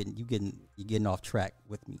 you getting off track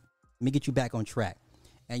with me. Let me get you back on track.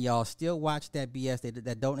 And y'all still watch that BS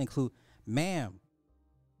that don't include, ma'am.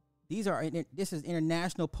 This is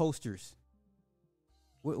international posters.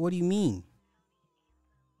 What do you mean?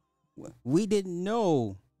 We didn't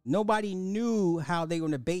know. Nobody knew how they were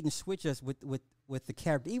going to bait and switch us with the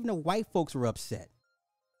character. Even the white folks were upset.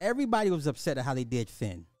 Everybody was upset at how they did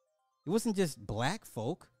Finn. It wasn't just black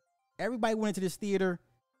folk. Everybody went into this theater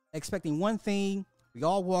expecting one thing. We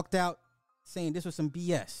all walked out saying this was some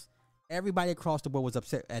BS. Everybody across the board was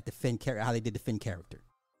upset at the Finn character, how they did the Finn character.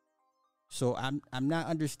 So I'm not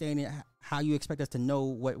understanding how you expect us to know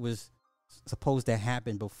what was supposed to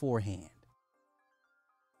happen beforehand.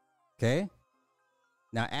 Okay?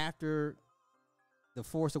 Now, after the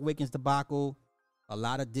Force Awakens debacle, a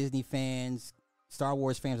lot of Disney fans, Star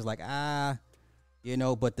Wars fans was like, but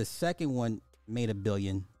the second one made $1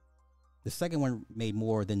 billion. The second one made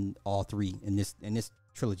more than all three in this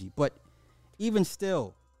trilogy. But even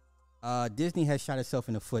still, Disney has shot itself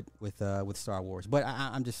in the foot with Star Wars. But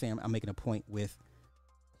I'm just saying, I'm making a point with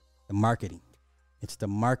the marketing. It's the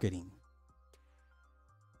marketing.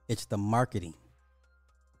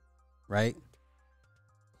 Right?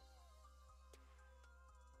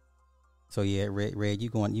 So yeah, Red, you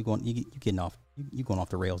getting off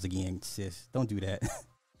the rails again, sis. Don't do that.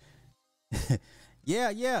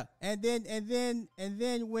 Yeah. And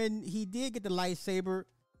then when he did get the lightsaber,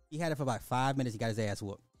 he had it for about 5 minutes. He got his ass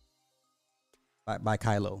whooped by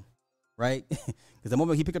Kylo, right? Because the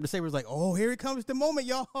moment he picked up the saber, it was like, oh, here it comes the moment,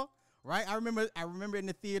 y'all. Right? I remember in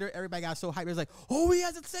the theater, everybody got so hyped. It was like, oh, he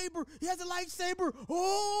has a saber. He has a lightsaber.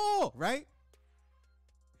 Oh, right?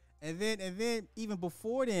 And then even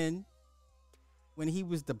before then, when he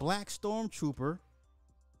was the black stormtrooper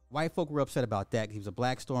white folk were upset about that. He was a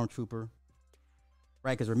black stormtrooper,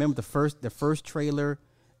 right? Because remember the first trailer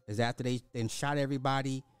is after they then shot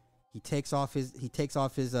everybody. He takes off his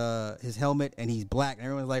helmet and he's black, and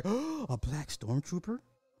everyone's like, oh, a black stormtrooper,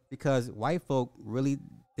 because white folk really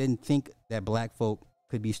didn't think that black folk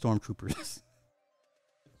could be stormtroopers.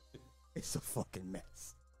 It's a fucking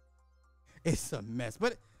mess. It's a mess.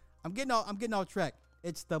 But I'm getting off track.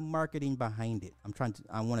 It's the marketing behind it.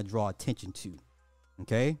 I want to draw attention to.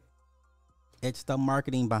 Okay? It's the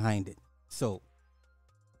marketing behind it. So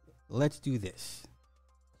let's do this.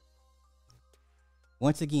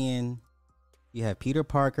 Once again, you have Peter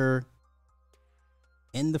Parker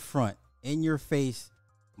in the front, in your face,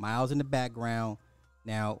 Miles in the background.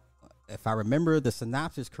 Now, if I remember the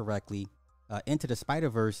synopsis correctly, Into the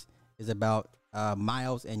Spider-Verse is about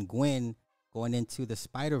Miles and Gwen going into the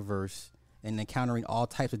Spider-Verse and encountering all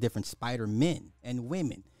types of different Spider-Men and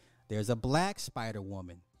women. There's a black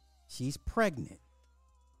Spider-Woman. She's pregnant.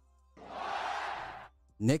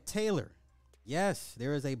 Nick Taylor. Yes,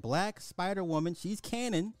 there is a black Spider-Woman. She's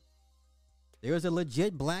canon. There is a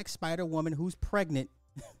legit black Spider-Woman who's pregnant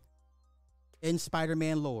in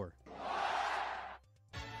Spider-Man lore.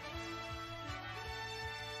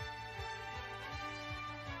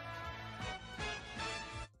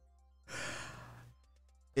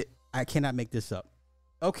 I cannot make this up.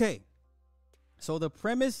 Okay. So the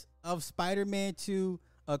premise of Spider-Man 2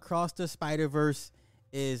 Across the Spider-Verse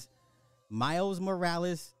is Miles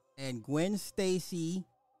Morales and Gwen Stacy.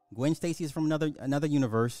 Gwen Stacy is from another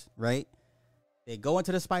universe, right? They go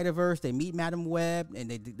into the Spider-Verse, they meet Madam Web, and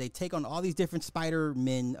they take on all these different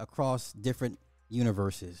Spider-Men across different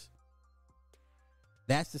universes.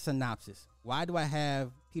 That's the synopsis. Why do I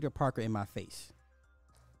have Peter Parker in my face?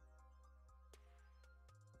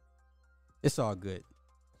 It's all good.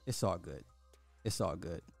 It's all good. It's all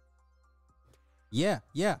good. Yeah.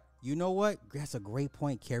 You know what? That's a great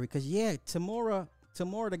point, Carrie. Because, yeah, Tamora,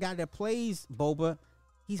 the guy that plays Boba,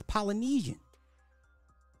 he's Polynesian.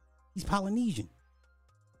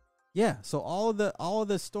 Yeah, so all the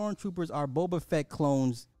stormtroopers are Boba Fett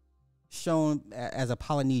clones shown as a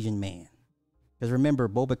Polynesian man. Because remember,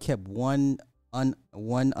 Boba kept one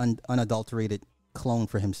unadulterated clone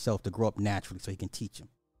for himself to grow up naturally so he can teach him.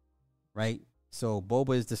 Right? So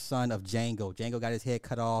Boba is the son of Jango. Jango got his head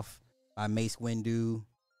cut off by Mace Windu.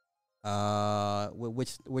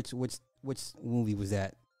 Which movie was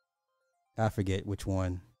that? I forget which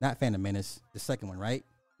one. Not Phantom Menace. The second one, right?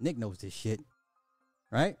 Nick knows this shit.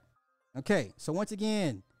 Right? Okay. So once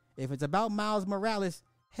again, if it's about Miles Morales,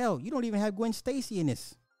 hell, you don't even have Gwen Stacy in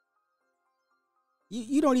this.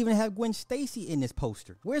 You don't even have Gwen Stacy in this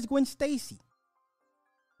poster. Where's Gwen Stacy?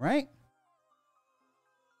 Right?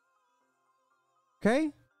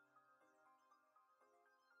 Okay.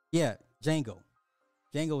 Yeah, Jango.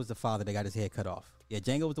 Jango was the father that got his head cut off. Yeah,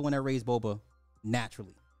 Jango was the one that raised Boba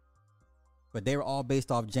naturally. But they were all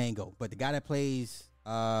based off Jango. But the guy that plays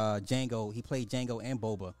Jango, he played Jango and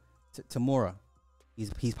Boba. Tamora.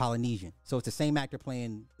 He's Polynesian. So it's the same actor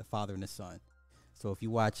playing the father and the son. So if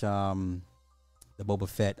you watch the Boba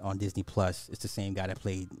Fett on Disney Plus, it's the same guy that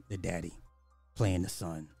played the daddy playing the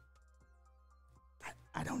son.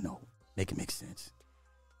 I don't know. Make it make sense.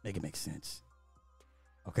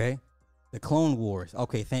 Okay? The Clone Wars.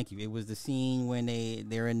 Okay, thank you. It was the scene when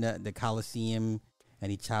they're in the Coliseum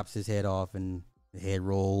and he chops his head off and the head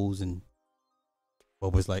rolls and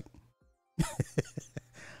Boba's like,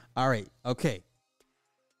 all right, okay.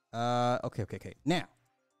 Okay. Now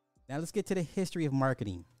let's get to the history of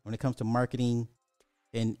marketing when it comes to marketing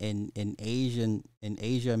in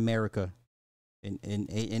Asia, America,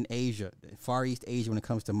 in Asia, Far East Asia, when it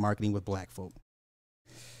comes to marketing with black folk.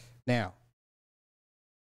 Now,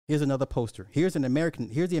 here's another poster. Here's the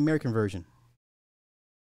American version.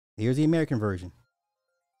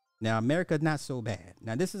 Now, America's not so bad.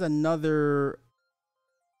 Now, this is an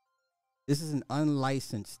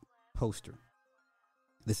unlicensed poster.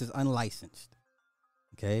 This is unlicensed.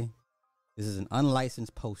 Okay? This is an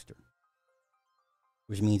unlicensed poster,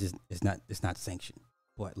 which means it's not sanctioned.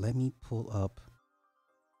 But let me pull up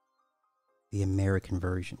the American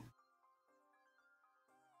version.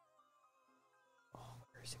 Oh,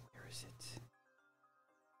 where is it?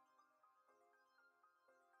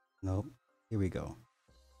 Nope. Here we go.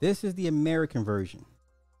 This is the American version.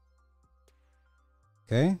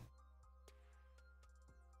 Okay?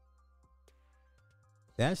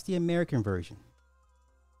 That's the American version.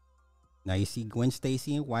 Now you see Gwen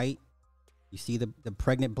Stacy in white. You see the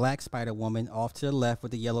pregnant black Spider-Woman off to the left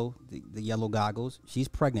with the yellow goggles. She's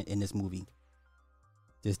pregnant in this movie.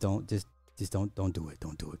 Just don't do it.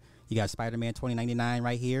 Don't do it. You got Spider-Man 2099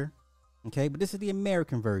 right here. Okay, but this is the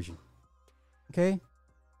American version. Okay,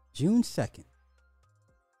 June 2nd.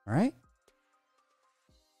 All right.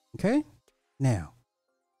 Okay, now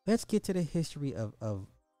let's get to the history of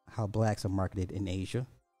how blacks are marketed in Asia.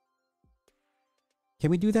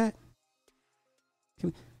 Can we do that?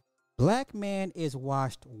 Black man is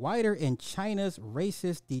washed whiter in China's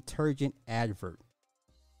racist detergent advert.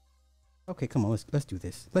 Okay, come on, let's do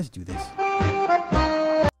this. Let's do this.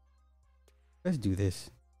 Let's do this.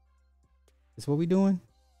 This what we doing?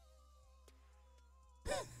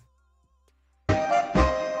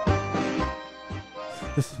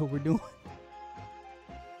 This is what we're doing.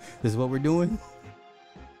 This is what we're doing.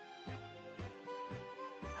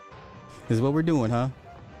 This is what we're doing, huh?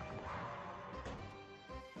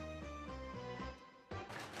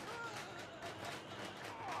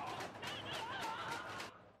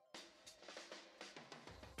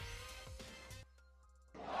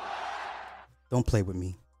 Don't play with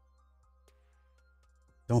me.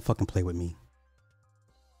 Don't fucking play with me.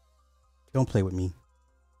 Don't play with me.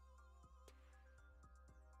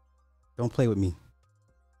 Don't play with me.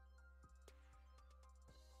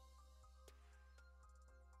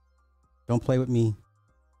 Don't play with me.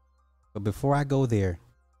 But before I go there,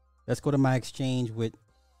 let's go to my exchange with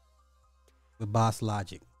Boss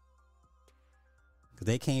Logic. Because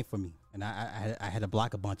they came for me. And I had to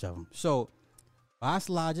block a bunch of them. So, Boss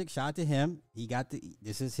Logic, shout out to him. He got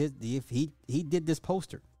this is his, he did this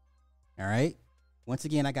poster. All right. Once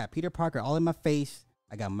again, I got Peter Parker all in my face.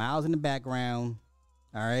 I got Miles in the background.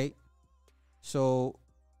 All right. So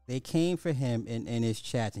they came for him in his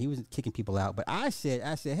chats and he was kicking people out. But I said,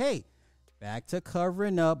 hey, back to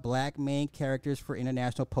covering up black main characters for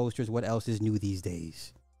international posters. What else is new these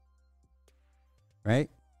days?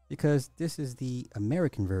 Right? Because this is the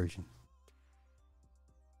American version.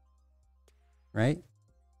 Right?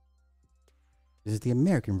 This is the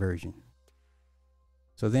American version.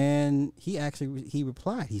 So then he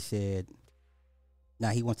replied. He said,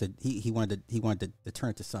 "Now he wanted to turn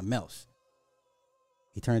it to something else."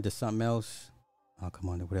 He turned it to something else. Oh, come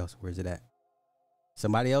on, what else? Where's it at?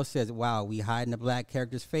 Somebody else says, "Wow, we hiding the black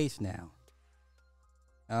character's face now."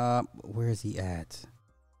 Where is he at?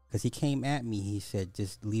 Because he came at me. He said,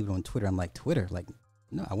 "Just leave it on Twitter." I'm like, Twitter? Like,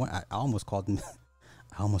 no, I almost called him.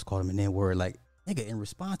 I almost called him an N-word. Like, nigga, in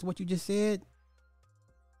response to what you just said,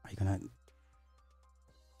 are you gonna?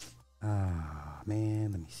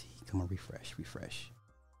 Man, let me see. Come on, refresh.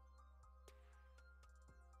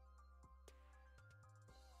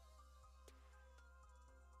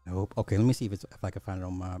 Nope. Okay, let me see if I can find it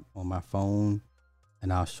on my phone,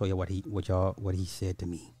 and I'll show you what he said to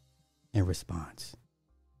me in response.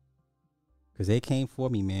 Because they came for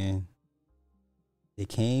me, man. They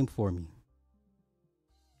came for me.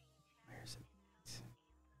 Where's it?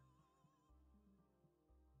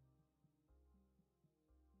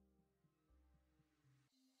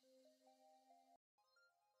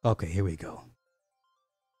 Okay, here we go.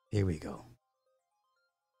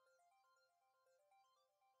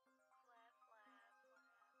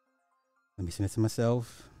 Let me send it to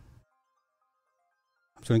myself.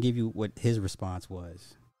 I'm just going to give you what his response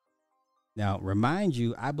was. Now, remind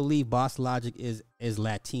you, I believe Boss Logic is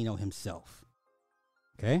Latino himself.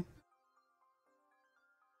 Okay?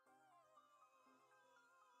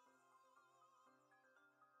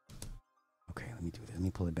 Okay, let me do this. Let me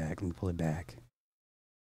pull it back.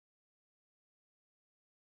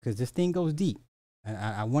 Because this thing goes deep. And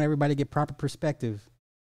I want everybody to get proper perspective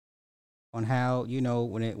on how, you know,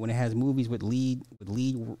 when it has movies with lead,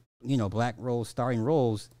 you know, black roles, starring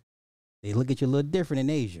roles, they look at you a little different in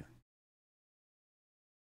Asia.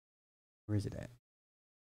 Where is it at?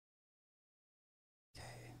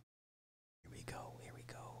 Okay. Here we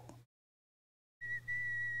go.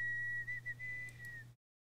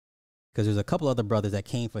 Because there's a couple other brothers that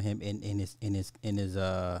came for him in his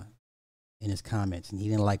comments, and he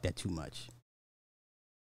didn't like that too much.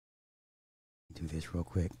 Do this real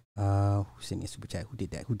quick. Who sent me a super chat? Who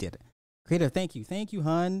did that? Creator, thank you,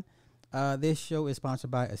 hun. This show is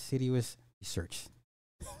sponsored by Assiduous Research.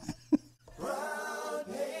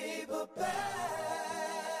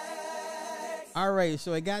 All right,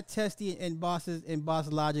 so it got testy in Boss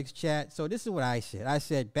Logic's chat. So this is what I said. I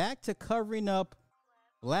said, back to covering up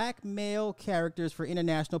black male characters for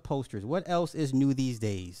international posters. What else is new these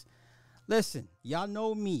days? Listen, y'all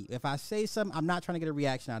know me. If I say something, I'm not trying to get a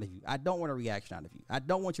reaction out of you. I don't want a reaction out of you. I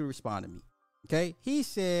don't want you to respond to me. Okay? He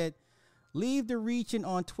said, leave the reaching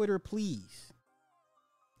on Twitter, please.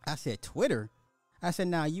 I said, Twitter? I said,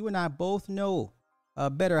 now, you and I both know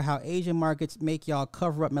better how Asian markets make y'all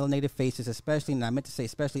cover up melanated faces, especially, and I meant to say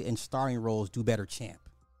especially in starring roles, do better, champ.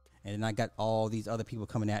 And then I got all these other people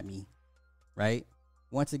coming at me right?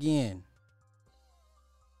 Once again,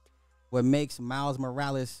 what makes Miles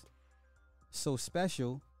Morales so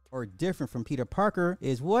special or different from Peter Parker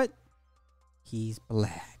is what? He's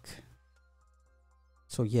black.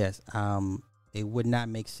 So yes, it would not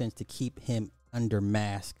make sense to keep him under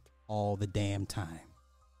mask all the damn time.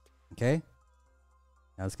 Okay?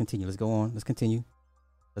 Now let's continue. Let's go on. Let's continue.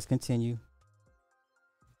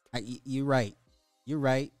 You're right.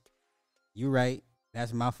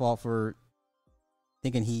 That's my fault for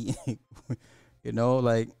thinking he,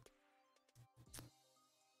 like.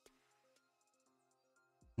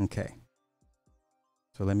 Okay.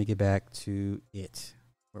 So let me get back to it.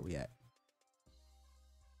 Where we at?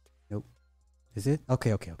 Nope. Is it?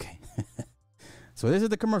 Okay. So this is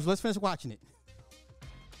the commercial. Let's finish watching it.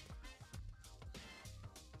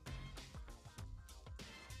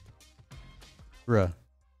 Bruh.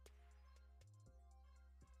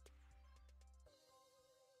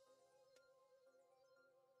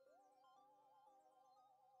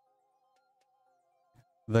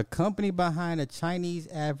 The company behind a Chinese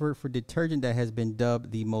advert for detergent that has been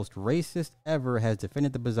dubbed the most racist ever has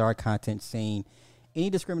defended the bizarre content, saying any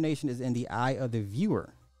discrimination is in the eye of the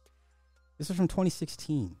viewer. This is from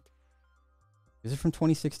 2016.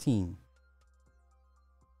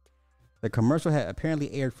 The commercial had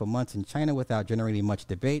apparently aired for months in China without generating much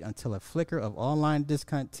debate until a flicker of online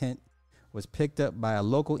discontent was picked up by a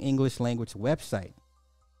local English language website.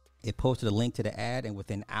 It posted a link to the ad, and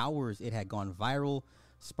within hours it had gone viral,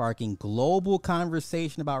 sparking global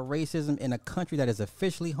conversation about racism in a country that is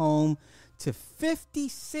officially home to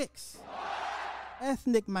 56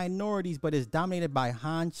 ethnic minorities, but is dominated by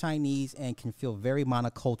Han Chinese and can feel very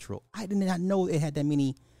monocultural. I did not know it had that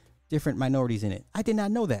many different minorities in it. I did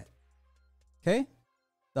not know that. Okay?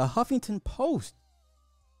 The Huffington Post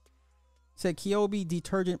said Kyobi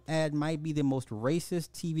detergent ad might be the most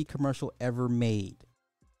racist TV commercial ever made.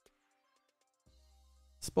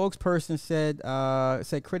 Spokesperson said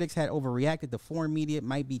critics had overreacted. The foreign media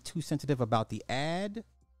might be too sensitive about the ad.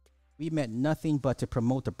 We meant nothing but to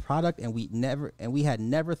promote the product, and we had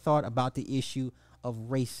never thought about the issue of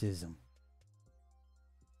racism.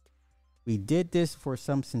 We did this for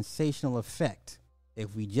some sensational effect.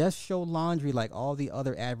 If we just show laundry like all the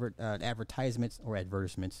other advertisements or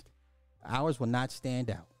advertisements, ours will not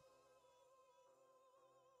stand out.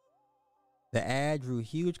 The ad drew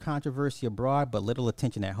huge controversy abroad, but little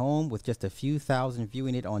attention at home, with just a few thousand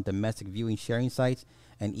viewing it on domestic viewing sharing sites.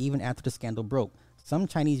 And even after the scandal broke, some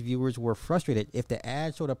Chinese viewers were frustrated. If the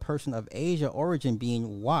ad showed a person of Asia origin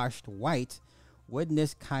being washed white, wouldn't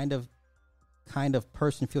this kind of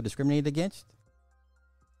person feel discriminated against?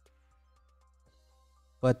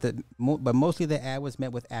 But mostly the ad was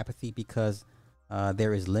met with apathy because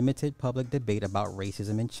there is limited public debate about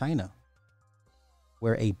racism in China,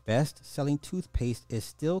 where a best-selling toothpaste is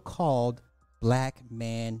still called Black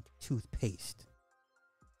Man toothpaste.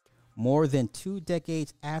 More than 2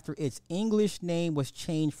 decades after its English name was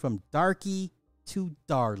changed from Darky to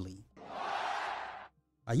Darlie.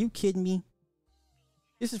 Are you kidding me?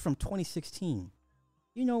 This is from 2016.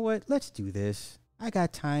 You know what? Let's do this. I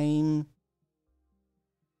got time.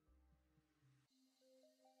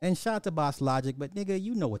 And shout out to Boss Logic, but nigga,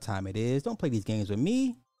 you know what time it is. Don't play these games with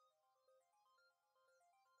me.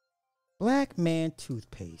 Black Man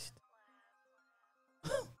toothpaste.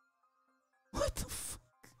 What the fuck?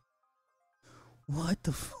 What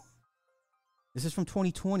the fuck? This is from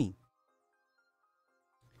 2020.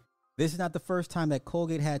 This is not the first time that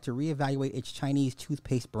Colgate had to reevaluate its Chinese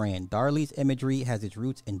toothpaste brand. Darlie's imagery has its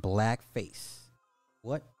roots in blackface.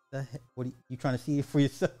 What the heck? What are you trying to see it for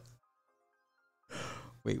yourself?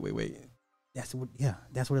 Wait. That's what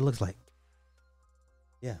it looks like.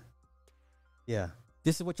 Yeah.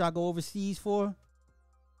 This is what y'all go overseas for?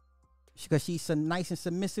 Because she's so nice and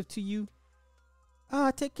submissive to you?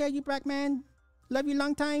 Take care of you, black man. Love you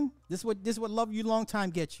long time. This is what love you long time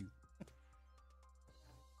gets you.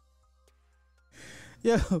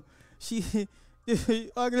 Yo,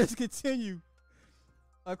 let's continue.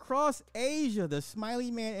 Across Asia, the smiley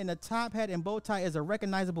man in a top hat and bow tie is a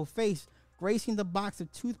recognizable face, gracing the box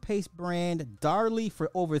of toothpaste brand Darlie for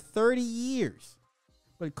over 30 years.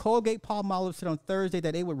 But Colgate-Palmolive said on Thursday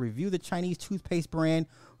that they would review the Chinese toothpaste brand,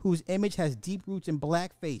 whose image has deep roots in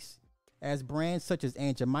blackface, as brands such as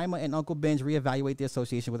Aunt Jemima and Uncle Ben's reevaluate their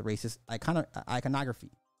association with racist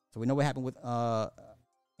iconography. So we know what happened with Aunt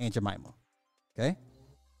Jemima. Okay?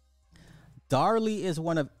 Darlie is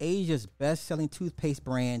one of Asia's best-selling toothpaste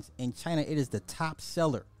brands. In China, it is the top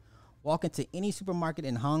seller. Walk into any supermarket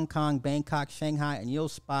in Hong Kong, Bangkok, Shanghai, and you'll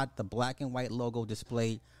spot the black and white logo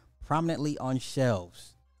displayed prominently on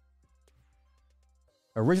shelves.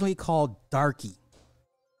 Originally called Darky.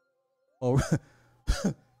 Oh,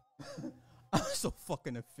 I'm so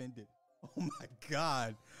fucking offended. Oh my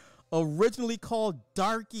God. Originally called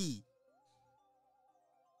Darky.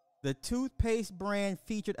 The toothpaste brand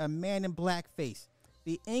featured a man in blackface.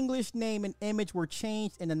 The English name and image were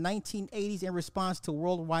changed in the 1980s in response to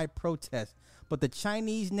worldwide protests, but the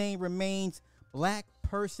Chinese name remains Black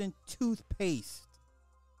Person Toothpaste.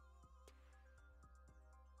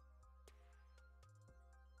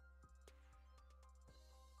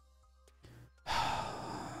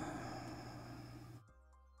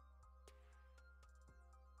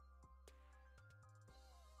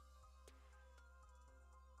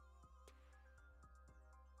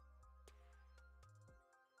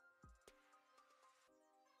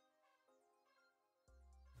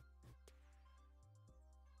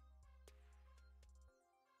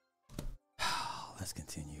 Let's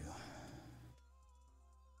continue.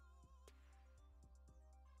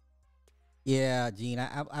 Yeah, Gene,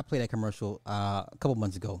 I played that commercial a couple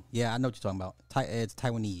months ago. Yeah, I know what you're talking about. It's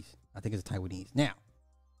Taiwanese. I think it's Taiwanese. Now,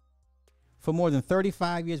 for more than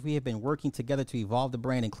 35 years, we have been working together to evolve the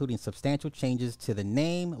brand, including substantial changes to the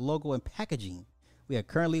name, logo, and packaging. We are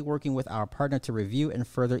currently working with our partner to review and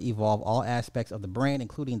further evolve all aspects of the brand,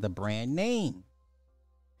 including the brand name.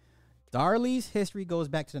 Darlie's history goes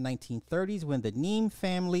back to the 1930s when the Neem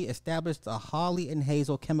family established a Holly and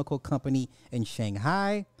Hazel chemical company in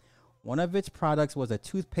Shanghai. One of its products was a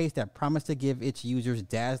toothpaste that promised to give its users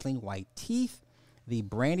dazzling white teeth. The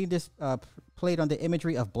branding played on the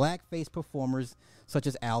imagery of blackface performers such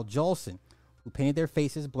as Al Jolson, who painted their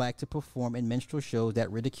faces black to perform in minstrel shows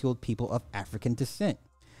that ridiculed people of African descent.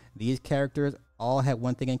 These characters all had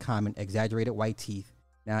one thing in common: exaggerated white teeth.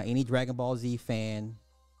 Now, any Dragon Ball Z fan,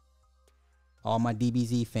 all my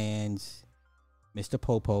DBZ fans, Mr.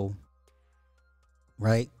 Popo,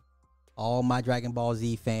 right? All my Dragon Ball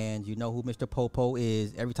Z fans, you know who Mr. Popo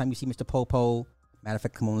is. Every time you see Mr. Popo, matter of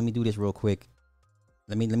fact, come on, let me do this real quick.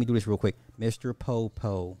 Let me do this real quick. Mr.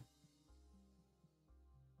 Popo.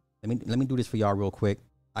 Let me do this for y'all real quick.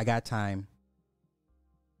 I got time.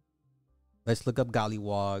 Let's look up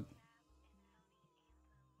Gollywog.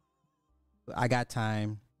 I got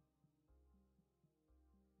time.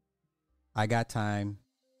 I got time.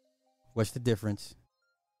 What's the difference?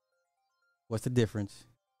 What's the difference?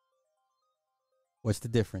 What's the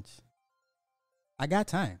difference? I got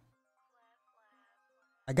time.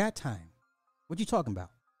 I got time. What you talking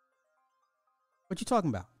about? What you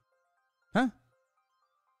talking about? Huh?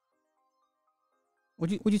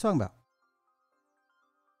 What you talking about?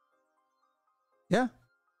 Yeah?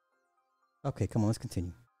 Okay, come on, let's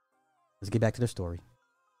continue. Let's get back to the story.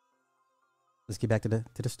 Let's get back to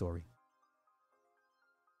the story.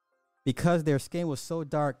 Because their skin was so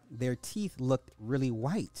dark, their teeth looked really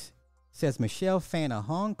white, says Michelle Fan, a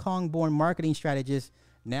Hong Kong-born marketing strategist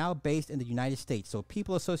now based in the United States. So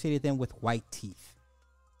people associated them with white teeth.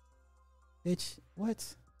 Bitch,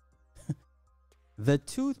 what? The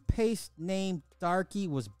toothpaste name Darky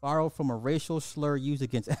was borrowed from a racial slur used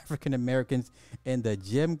against African Americans in the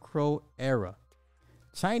Jim Crow era.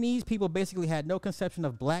 Chinese people basically had no conception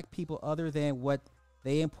of black people other than what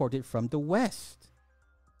they imported from the West.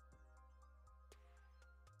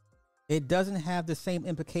 It doesn't have the same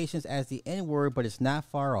implications as the N-word, but it's not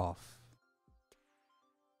far off.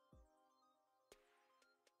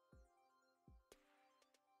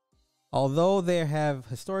 Although there have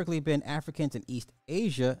historically been Africans in East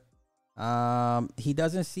Asia, he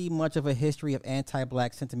doesn't see much of a history of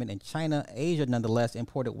anti-black sentiment in China. Asia, nonetheless,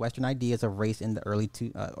 imported Western ideas of race in the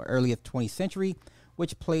earliest 20th century,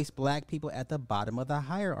 which placed black people at the bottom of the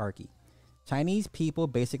hierarchy. Chinese people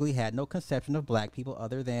basically had no conception of black people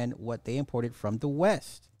other than what they imported from the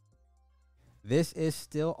West. This is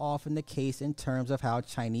still often the case in terms of how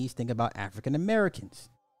Chinese think about African Americans.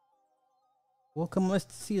 Well, come,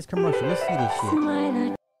 let's see this commercial. Let's see this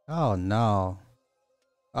shit. Oh, no.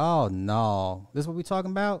 Oh, no. This is what we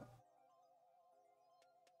talking about?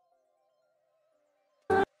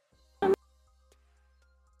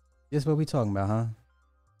 This is what we talking about, huh?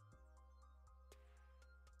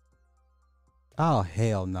 Oh,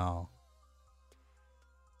 hell no.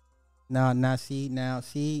 See,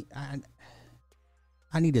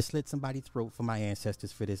 I need to slit somebody's throat for my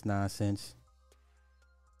ancestors for this nonsense.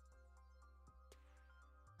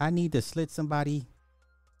 I need to slit somebody's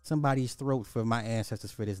throat for my ancestors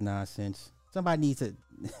for this nonsense. Somebody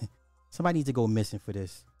needs to go missing for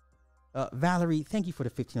this. Valerie, thank you for the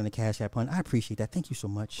 15 on the Cash App, hon. I appreciate that. Thank you so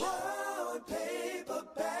much.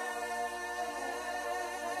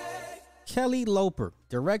 Kelly Loper,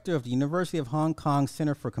 director of the University of Hong Kong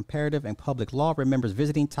Center for Comparative and Public Law, remembers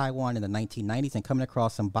visiting Taiwan in the 1990s and coming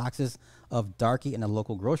across some boxes of Darky in a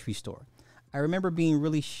local grocery store. I remember being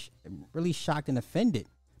really shocked and offended,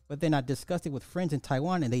 but then I discussed it with friends in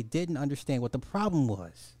Taiwan and they didn't understand what the problem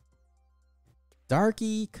was.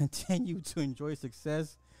 Darky continued to enjoy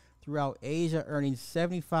success throughout Asia, earning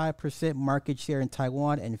 75% market share in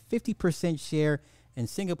Taiwan and 50% share in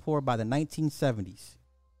Singapore by the 1970s.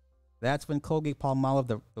 That's when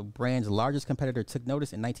Colgate-Palmolive, the brand's largest competitor, took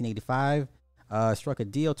notice in 1985, struck a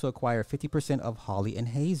deal to acquire 50% of Hawley &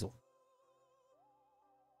 Hazel.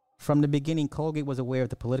 From the beginning, Colgate was aware of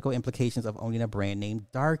the political implications of owning a brand named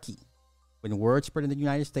Darky. When word spread in the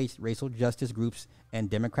United States, racial justice groups and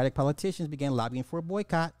Democratic politicians began lobbying for a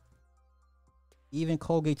boycott. Even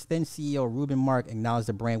Colgate's then CEO, Reuben Mark, acknowledged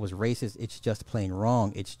the brand was racist. It's just plain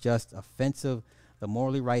wrong. It's just offensive. The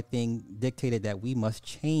morally right thing dictated that we must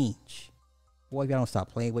change. Boy, if y'all don't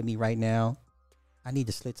stop playing with me right now, I need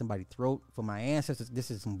to slit somebody's throat for my ancestors.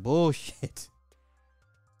 This is some bullshit.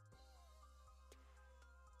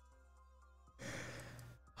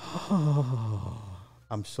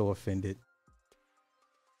 I'm so offended.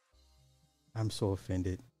 I'm so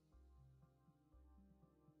offended.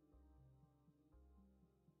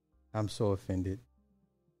 I'm so offended.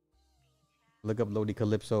 Look up Lodi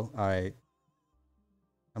Calypso. All right.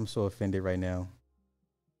 I'm so offended right now.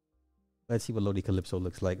 Let's see what Lodi Calypso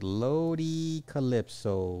looks like. Lodi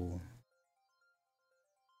Calypso.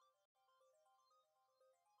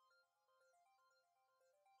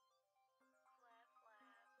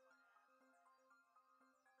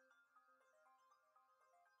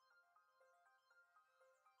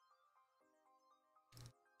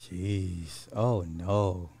 Jeez. Oh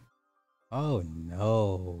no. Oh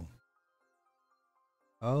no.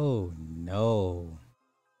 Oh no.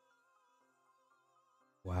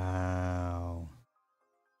 Wow.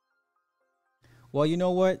 Well, you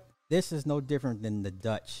know what? This is no different than the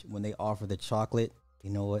Dutch when they offer the chocolate.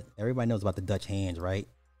 You know what? Everybody knows about the Dutch hands, right?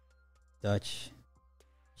 Dutch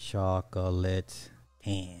chocolate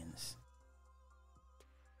hands.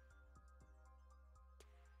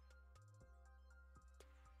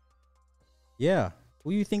 Yeah.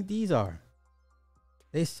 Who do you think these are?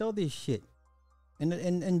 They sell this shit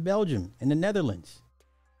in Belgium, in the Netherlands.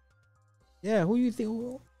 Yeah, who do you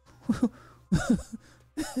think?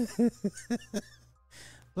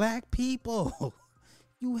 Black people,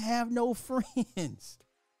 you have no friends.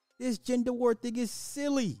 This gender war thing is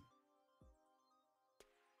silly.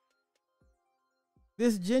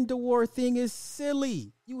 This gender war thing is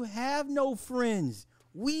silly. You have no friends.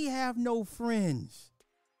 We have no friends.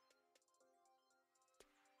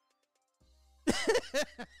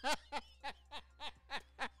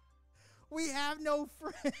 We have no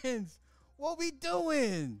friends. What we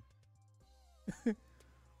doing?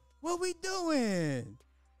 What we doing?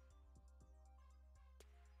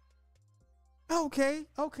 Okay,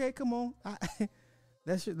 come on.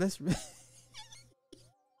 Let's let's run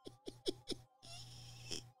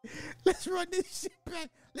this shit back.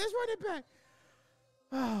 Let's run it back.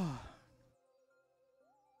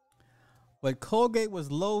 But Colgate was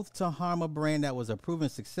loath to harm a brand that was a proven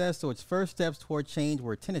success, so its first steps toward change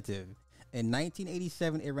were tentative. In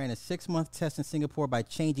 1987, it ran a 6-month test in Singapore by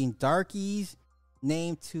changing Darky's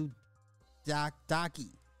name to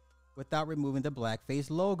Darky without removing the blackface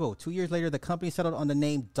logo. 2 years later, the company settled on the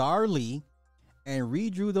name Darlie and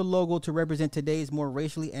redrew the logo to represent today's more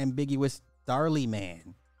racially ambiguous Darlie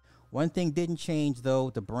Man. One thing didn't change,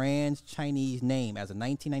 though, the brand's Chinese name. As a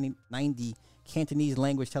 1990 Cantonese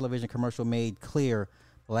language television commercial made clear,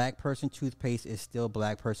 black person toothpaste is still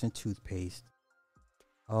black person toothpaste.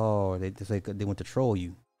 Oh, they went to troll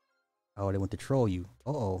you. Oh, they went to troll you.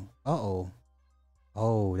 Uh-oh.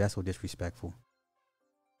 Oh, that's so disrespectful.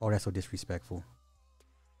 Oh, that's so disrespectful.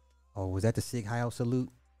 Oh, was that the Sig Heil salute?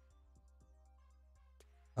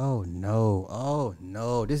 Oh, no. Oh,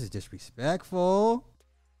 no. This is disrespectful.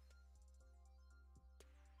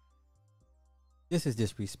 This is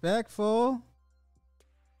disrespectful.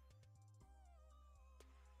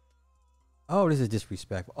 Oh, this is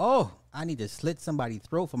disrespectful. Oh, I need to slit somebody's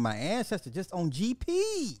throat for my ancestor just on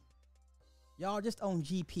GP. Y'all, just on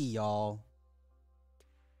GP, y'all.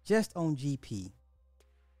 Just on GP.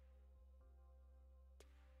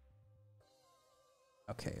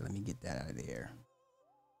 Okay, let me get that out of there.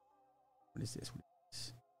 What is this?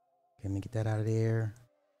 Okay, let me get that out of there.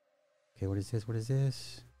 Okay, what is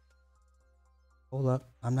this? Hold up.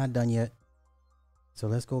 I'm not done yet. So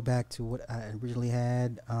let's go back to what I originally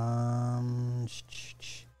had. Here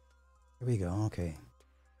we go. Okay.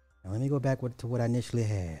 Now let me go back to what I initially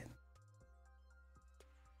had.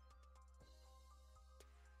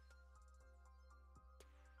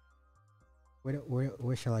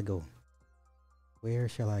 Where shall I go? Where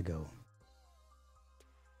shall I go?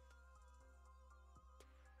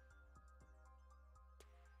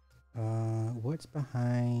 What's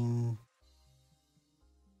behind?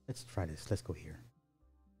 Let's try this. Let's go here.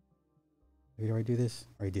 Did we already do this?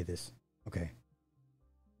 Already did this. Okay.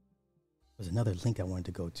 There's another link I wanted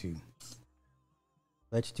to go to.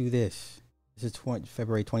 Let's do this. This is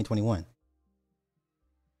February 2021.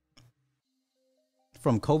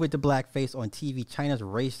 From COVID to blackface on TV, China's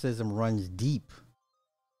racism runs deep.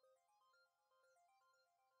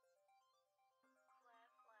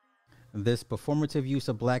 This performative use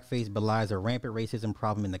of blackface belies a rampant racism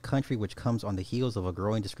problem in the country, which comes on the heels of a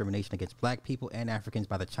growing discrimination against black people and Africans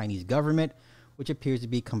by the Chinese government, which appears to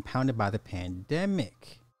be compounded by the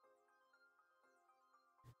pandemic.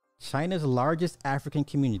 China's largest African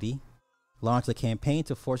community launched a campaign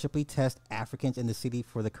to forcibly test Africans in the city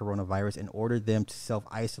for the coronavirus and ordered them to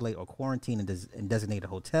self-isolate or quarantine in designated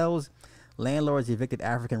hotels. Landlords evicted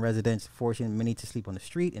African residents, forcing many to sleep on the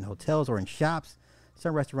street, in hotels, or in shops.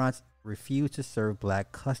 Some restaurants refused to serve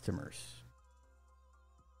black customers.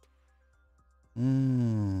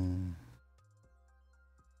 Chinese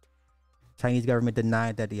government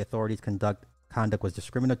denied that the authorities' conduct was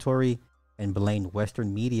discriminatory and blamed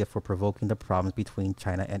Western media for provoking the problems between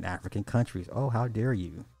China and African countries. Oh, how dare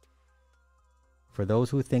you. For those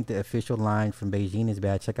who think the official line from Beijing is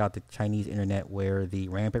bad, check out the Chinese internet, where the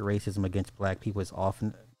rampant racism against black people is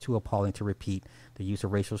often too appalling to repeat. The use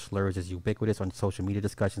of racial slurs is ubiquitous on social media.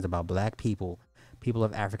 Discussions about black people. People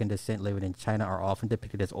of African descent living in China are often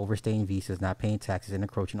depicted as overstaying visas, not paying taxes, and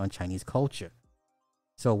encroaching on Chinese culture.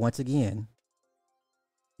 So once again,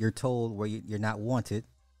 you're told where you're not wanted,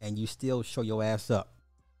 and you still show your ass up.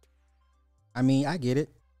 I mean, I get it.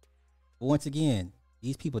 But once again,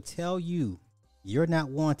 these people tell you you're not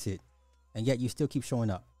wanted, and yet you still keep showing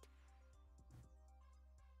up.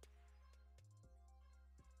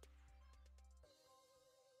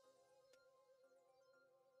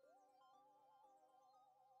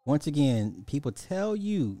 Once again, people tell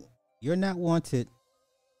you you're not wanted.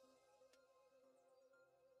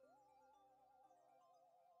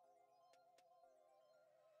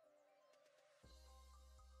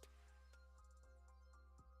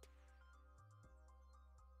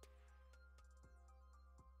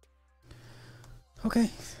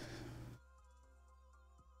 Okay.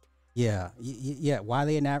 Yeah. Why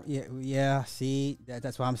they not? Yeah. See,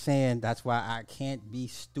 that's what I'm saying. That's why I can't be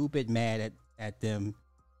stupid mad at them.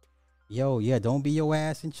 Yo, yeah. Don't be your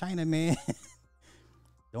ass in China, man.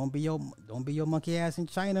 Don't be your monkey ass in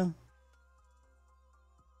China.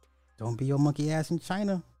 Don't be your monkey ass in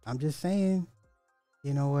China. I'm just saying.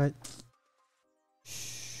 You know what?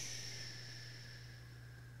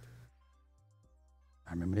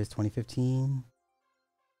 I remember this 2015.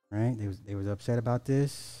 Right? They was upset about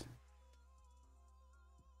this.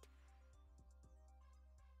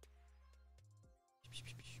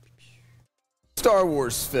 Star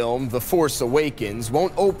Wars film The Force Awakens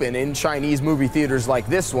won't open in Chinese movie theaters like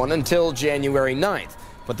this one until January 9th,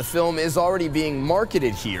 but the film is already being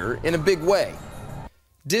marketed here in a big way.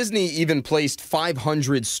 Disney even placed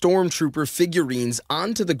 500 Stormtrooper figurines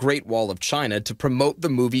onto the Great Wall of China to promote the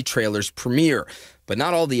movie trailer's premiere, but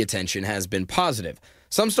not all the attention has been positive.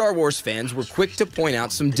 Some Star Wars fans were quick to point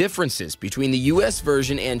out some differences between the U.S.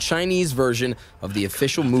 version and Chinese version of the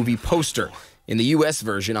official movie poster. In the U.S.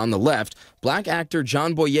 version, on the left, black actor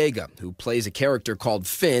John Boyega, who plays a character called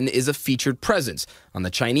Finn, is a featured presence. On the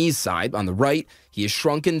Chinese side, on the right, he is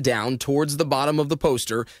shrunken down towards the bottom of the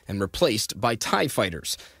poster and replaced by TIE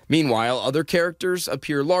fighters. Meanwhile, other characters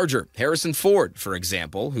appear larger. Harrison Ford, for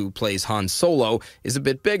example, who plays Han Solo, is a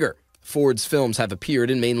bit bigger. Ford's films have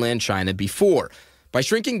appeared in mainland China before. By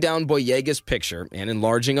shrinking down Boyega's picture and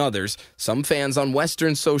enlarging others, some fans on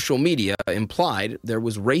Western social media implied there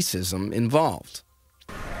was racism involved.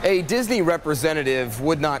 A Disney representative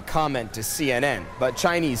would not comment to CNN, but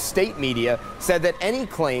Chinese state media said that any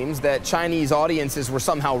claims that Chinese audiences were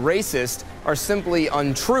somehow racist are simply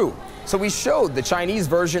untrue. So we showed the Chinese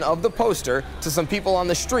version of the poster to some people on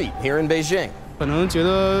the street here in Beijing. I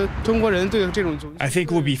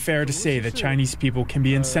think it would be fair to say that Chinese people can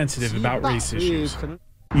be insensitive about race issues.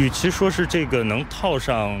 It's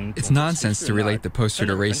nonsense to relate the poster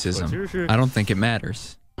to racism. I don't think it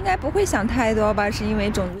matters. I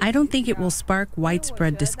don't think it will spark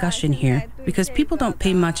widespread discussion here because people don't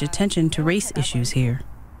pay much attention to race issues here.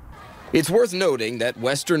 It's worth noting that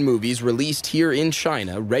Western movies released here in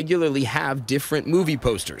China regularly have different movie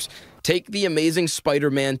posters. Take The Amazing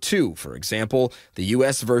Spider-Man 2, for example, the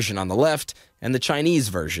U.S. version on the left and the Chinese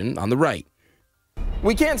version on the right.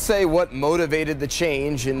 We can't say what motivated the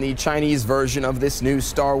change in the Chinese version of this new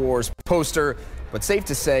Star Wars poster, but safe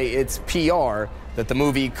to say it's PR that the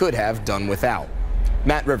movie could have done without.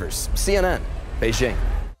 Matt Rivers, CNN, Beijing.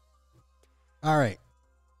 All right.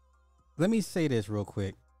 Let me say this real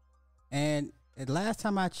quick. And last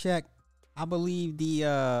time I checked, I believe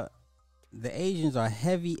the Asians are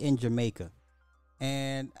heavy in Jamaica.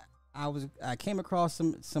 And I came across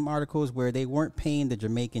some articles where they weren't paying the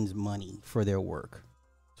Jamaicans money for their work.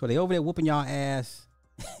 So they over there whooping y'all ass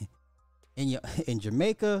in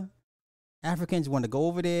Jamaica. Africans want to go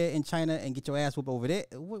over there in China and get your ass whooped over there.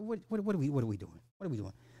 What are we doing? What are we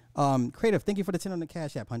doing? Creative, thank you for the 10 on the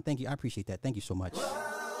Cash App, hon. Thank you. I appreciate that. Thank you so much.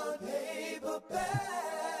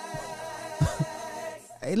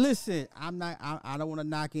 Hey, listen, I don't want to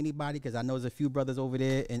knock anybody because I know there's a few brothers over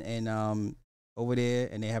there and over there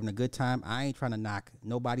and they're having a good time. I ain't trying to knock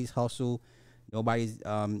nobody's hustle. Nobody's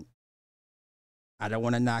I don't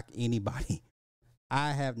want to knock anybody.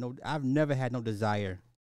 I've never had no desire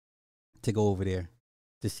to go over there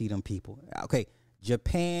to see them people. Okay,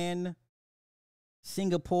 Japan,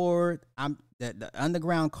 Singapore, the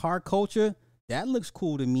underground car culture, that looks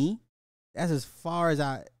cool to me. That's as far as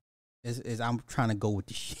I'm trying to go with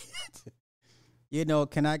the shit. You know,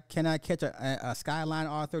 can I catch a Skyline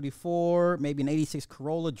R34, maybe an 86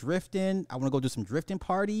 Corolla drifting? I want to go do some drifting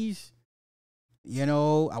parties. You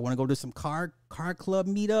know, I want to go to some car club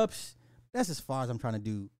meetups. That's as far as I'm trying to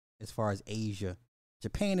do as far as Asia.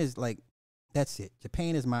 Japan is like, that's it.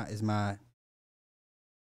 Japan is my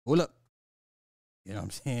well, look, you know what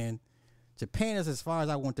I'm saying? Japan is as far as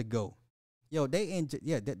I want to go. Yo, they in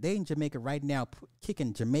Jamaica right now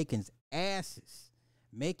kicking Jamaicans' asses.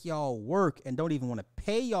 Make y'all work and don't even want to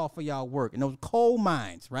pay y'all for y'all work. And those coal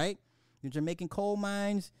mines, right? The Jamaican coal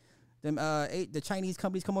mines, them the Chinese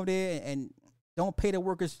companies come over there and don't pay the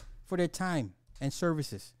workers for their time and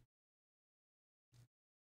services.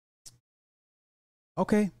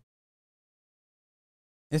 Okay.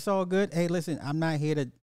 It's all good. Hey, listen, I'm not here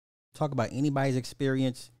to talk about anybody's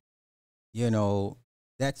experience. You know,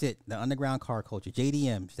 that's it. The underground car culture,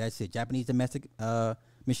 JDMs, that's it. Japanese domestic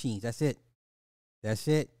machines, that's it. That's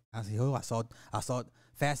it. I say, oh, I saw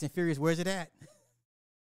Fast and Furious. Where's it at?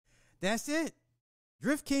 That's it.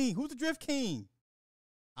 Drift King. Who's the Drift King?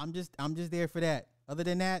 I'm just there for that. Other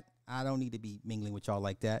than that, I don't need to be mingling with y'all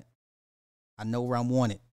like that. I know where I'm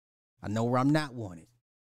wanted. I know where I'm not wanted.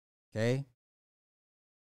 Okay?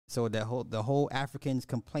 So the whole Africans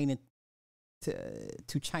complaining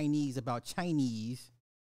to Chinese about Chinese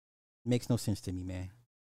makes no sense to me, man.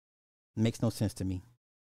 Makes no sense to me.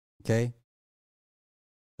 Okay?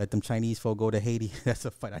 Let them Chinese folk go to Haiti. That's a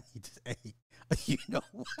fight I need to say. You know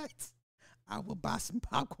what? I will buy some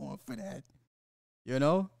popcorn for that. You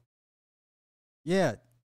know? Yeah.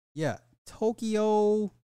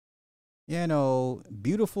 Tokyo, you know,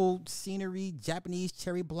 beautiful scenery, Japanese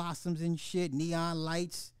cherry blossoms and shit, neon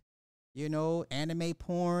lights, you know, anime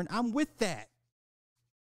porn. I'm with that.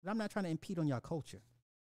 But I'm not trying to impede on y'all culture.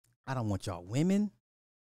 I don't want y'all women.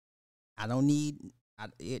 I don't need...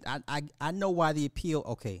 I know why the appeal.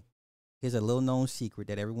 Okay, here's a little known secret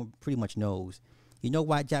that everyone pretty much knows. You know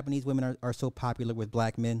why Japanese women are so popular with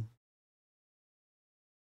black men?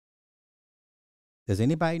 Does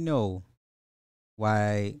anybody know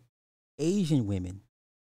why Asian women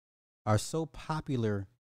are so popular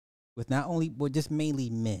with not only, but just mainly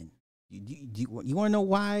men? You want to know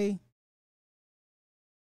why?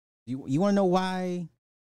 You want to know why?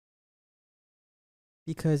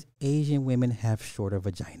 Because Asian women have shorter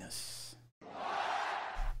vaginas.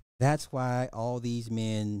 That's why all these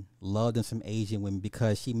men love them some Asian women,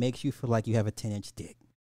 because she makes you feel like you have a 10-inch dick.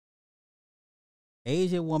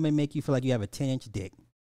 Asian woman make you feel like you have a 10-inch dick.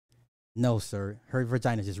 No, sir. Her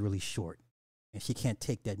vagina is just really short, and she can't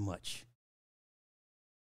take that much.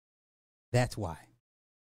 That's why.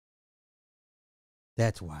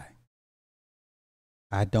 That's why.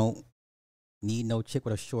 I don't need no chick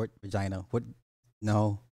with a short vagina. What?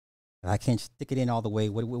 No, I can't stick it in all the way.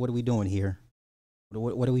 What are we doing here?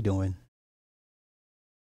 What are we doing?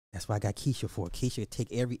 That's why I got Keisha for. Keisha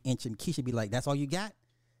take every inch, and Keisha be like, "That's all you got?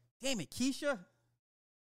 Damn it, Keisha!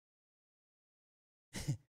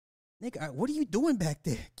 Nigga, what are you doing back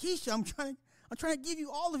there, Keisha? I'm trying to give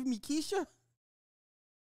you all of me, Keisha."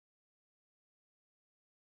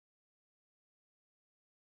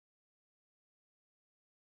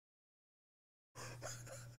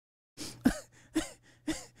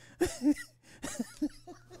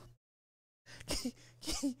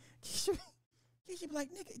 Keisha be like,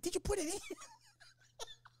 "Nigga, did you put it in?"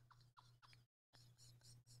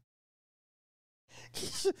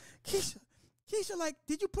 Keisha, like,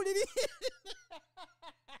 did you put it in?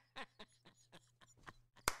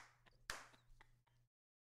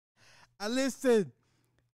 I listen.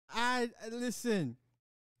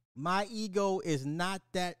 My ego is not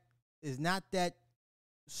that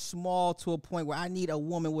small to a point where I need a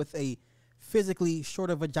woman with a physically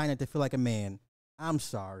shorter vagina to feel like a man. I'm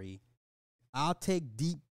sorry. I'll take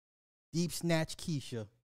deep snatch Keisha.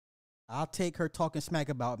 I'll take her talking smack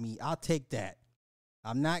about me. I'll take that.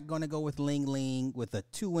 I'm not gonna go with Ling Ling with a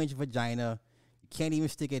 2-inch vagina. You can't even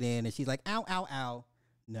stick it in, and she's like, ow, ow, ow.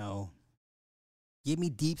 No. Give me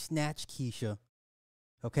deep snatch Keisha.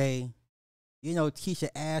 Okay? You know, Keisha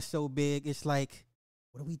ass so big, it's like,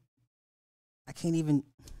 you can't even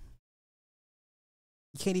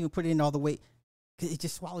put it in all the way, because it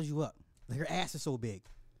just swallows you up. Like, her ass is so big.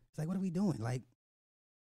 It's like, what are we doing? Like,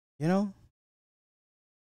 you know?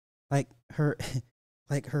 Like her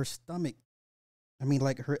stomach,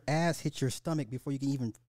 like her ass hits your stomach before you can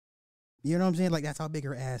even, you know what I'm saying? Like, that's how big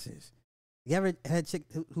her ass is. You ever had a chick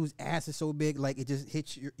whose ass is so big, like it just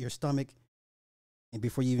hits your stomach, and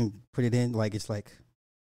before you even put it in, like, it's like,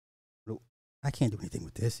 I can't do anything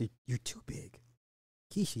with this. You're too big.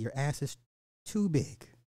 Keisha, your ass is too big.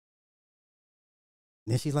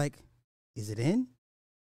 And then she's like, is it in?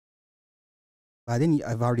 By then,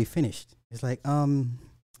 I've already finished. It's like,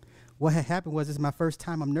 what had happened was, this is my first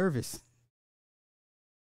time. I'm nervous.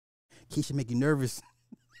 Keisha make you nervous.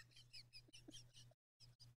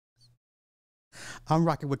 I'm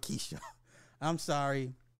rocking with Keisha. I'm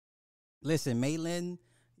sorry. Listen, Maylin,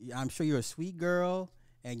 I'm sure you're a sweet girl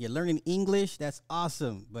and you're learning English. That's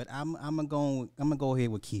awesome. But I'm gonna go ahead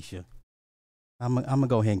with Keisha. I'm gonna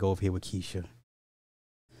go ahead and go over here with Keisha.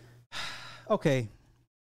 Okay.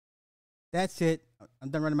 That's it. I'm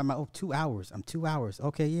done running my mouth. 2 hours. I'm 2 hours.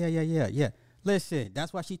 Okay, yeah. Listen,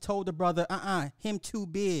 that's why she told the brother, him too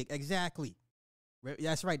big. Exactly.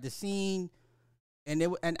 That's right. The scene, you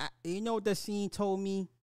know what the scene told me,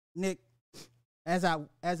 Nick? As I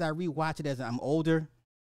rewatch it as I'm older,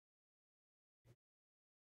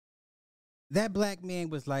 that black man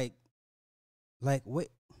was like, what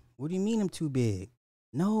do you mean I'm too big?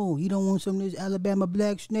 No, you don't want some of this Alabama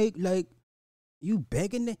black snake? Like, you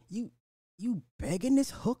begging this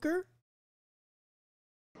hooker?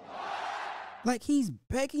 Like, he's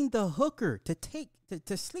begging the hooker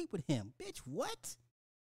to sleep with him. Bitch, what?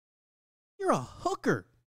 You're a hooker.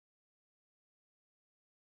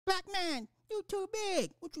 Black man, you too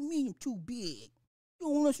big. What you mean I'm too big? You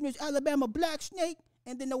don't want to this Alabama black snake?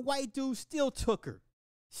 And then the white dude still took her.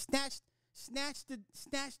 Snatched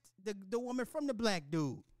the woman from the black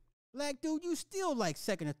dude. Black dude, you still like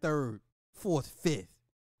second or third, fourth, fifth.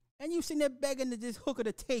 And you sitting there begging this hooker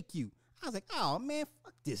to take you. I was like, oh, man,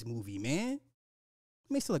 fuck this movie, man.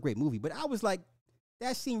 I mean, it's still a great movie, but I was like,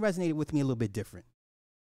 that scene resonated with me a little bit different.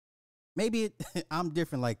 Maybe I'm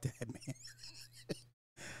different like that, man.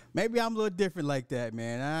 Maybe I'm a little different like that,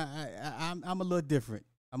 man. I'm a little different.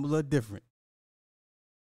 I'm a little different.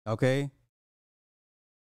 Okay?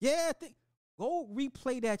 Yeah, go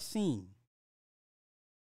replay that scene.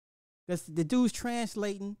 Because the dude's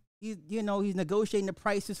translating. He's negotiating the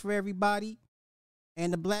prices for everybody.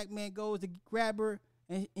 And the black man goes to grab her,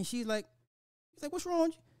 and she's like, what's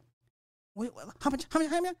wrong? How much?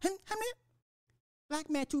 Black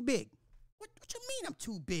man too big. What you mean I'm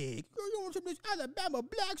too big? Girl, you want some of this Alabama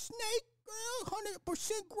black snake? Girl,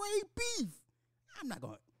 100% grade beef. I'm not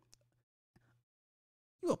going.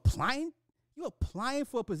 You applying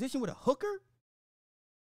for a position with a hooker?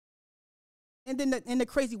 And then the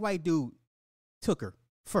crazy white dude took her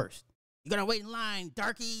first. You gotta wait in line,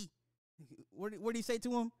 darky. What did he say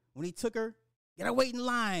to him when he took her? You gotta wait in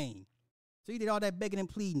line. So he did all that begging and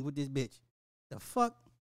pleading with this bitch. The fuck?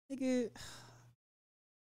 Nigga.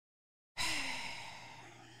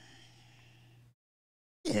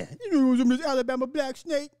 Yeah, you know some of this Alabama black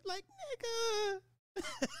snake. Like, nigga.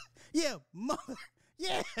 Yeah, mother.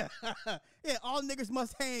 Yeah. Yeah, all niggas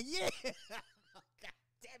must hang. Yeah. God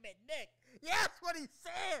damn it, Nick. Yeah, that's what he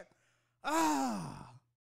said.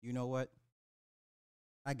 You know what?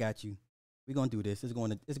 I got you. We're going to do this. It's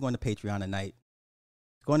going to Patreon tonight.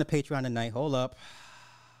 It's going to Patreon tonight. Hold up.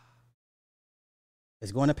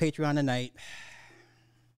 It's going to Patreon tonight.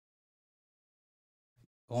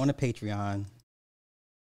 Going to Patreon.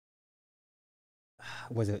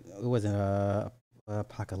 It wasn't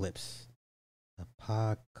Apocalypse.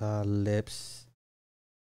 Apocalypse.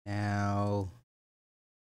 Now.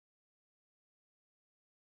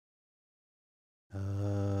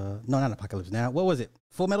 No, not Apocalypse Now. What was it?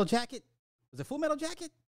 Full Metal Jacket? Was it Full Metal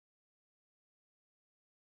Jacket?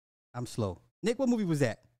 I'm slow. Nick, what movie was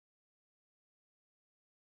that?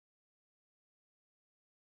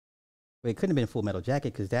 Wait, it couldn't have been Full Metal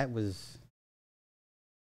Jacket because that was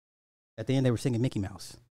at the end they were singing Mickey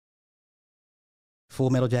Mouse. Full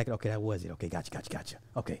Metal Jacket. Okay, that was it. Okay, gotcha.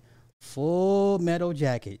 Okay, Full Metal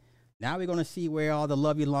Jacket. Now we're gonna see where all the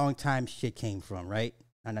love you long time shit came from, right?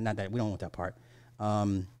 Not that we don't want that part.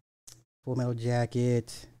 Full Metal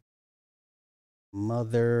Jacket.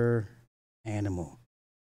 Mother Animal.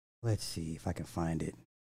 Let's see if I can find it.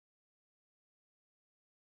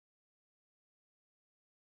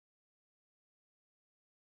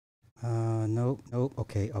 Nope.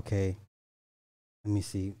 Okay. Let me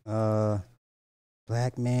see.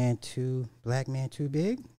 Black Man Too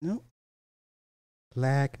Big? Nope.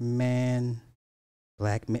 Black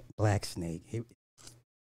Snake.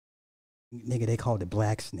 Nigga, they called it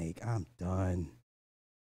Black Snake. I'm done.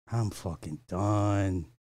 I'm fucking done.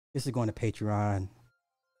 This is going to Patreon.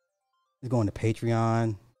 It's going to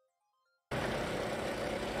Patreon.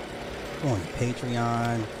 Going to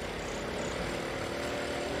Patreon.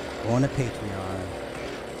 Going to Patreon.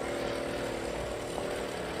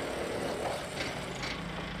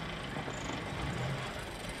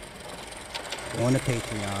 Going to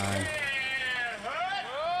Patreon.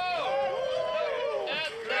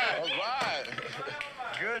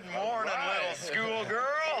 Good morning, little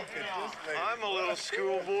schoolgirl. I'm a little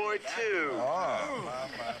schoolboy, too.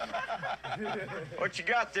 What you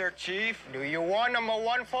got there, Chief? Do you want number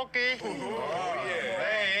one, Funky?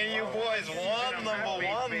 Hey, you boys want number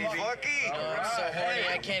one, Funky? I'm so horny,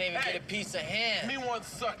 I can't even get a piece of ham. Me want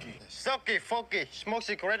Sucky. Sucky, Funky, smoke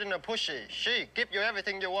cigarette in a pushy. She give you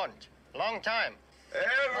everything you want. Long time.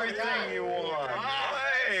 Everything you want.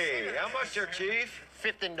 Hey, how much are, Chief?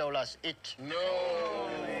 $15 each. No,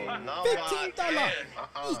 $15.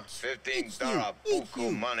 $15,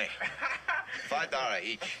 buku money. $5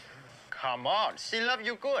 each. Come on, she love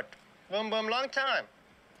you good. Boom, long time.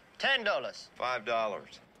 $10.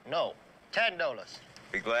 $5. No, $10.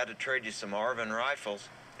 Be glad to trade you some Arvin rifles.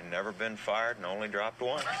 And never been fired and only dropped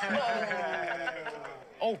once.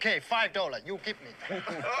 Okay, $5. You give me.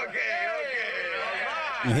 Okay.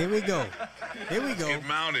 Here we go. Get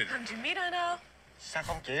mounted. Sao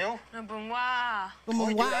không chịu? Buồn quá. Ủa,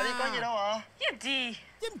 chịu lại đi, có gì đâu à?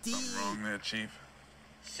 Something wrong there, Chief.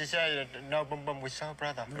 She said, no, boom, with soul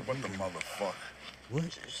brother. What the motherfucker?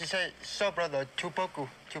 What? She said, soul brother, chupoku.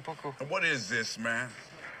 What is this, man?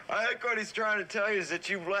 I think what he's trying to tell you is that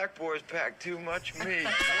you black boys pack too much meat.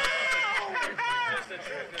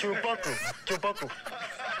 Chupoku.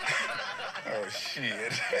 Oh,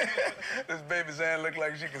 shit. This baby's hand look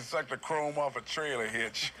like she can suck the chrome off a trailer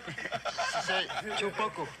hitch. She said,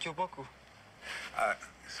 chupoku.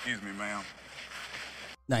 Excuse me, ma'am.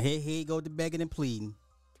 Now here you go with the begging and pleading.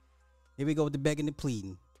 Here we go with the begging and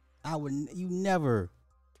pleading. You never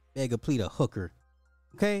beg or plead a hooker,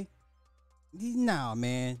 okay? Now,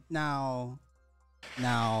 man, now.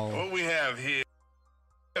 What we have here,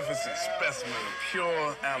 magnificent specimen of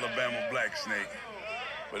pure Alabama black snake,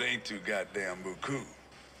 but ain't too goddamn buku.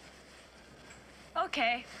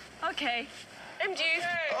 Okay. MG. Okay,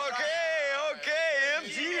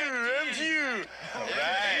 MGU. All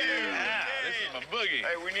right. This is my boogie.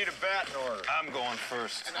 Hey, we need a bat in order. I'm going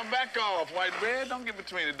first. Now back off, white bread. Don't get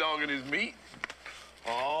between the dog and his meat.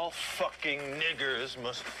 All fucking niggers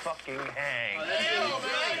must fucking hang. Hey,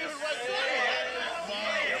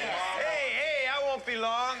 I won't be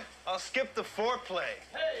long. I'll skip the foreplay.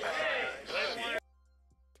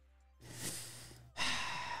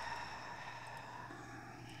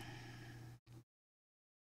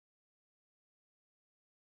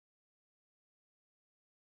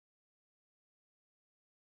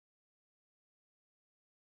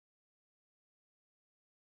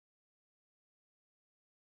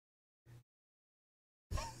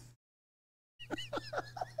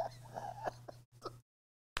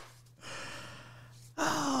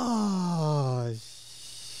 Oh,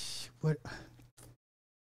 what?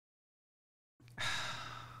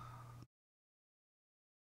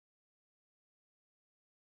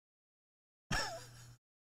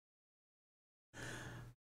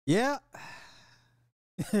 Yeah.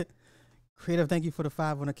 Creative, thank you for the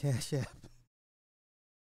 5 on the Cash App.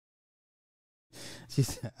 She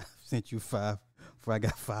said, I sent you 5 before I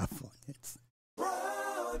got 5 on it.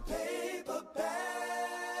 Brown paper bag.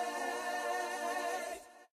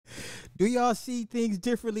 Do y'all see things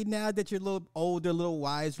differently now that you're a little older, a little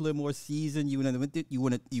wiser, a little more seasoned?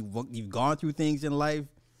 You've gone through things in life.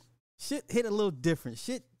 Shit hit a little different.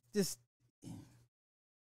 Shit just.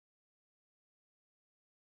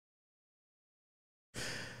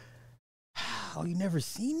 Oh, you never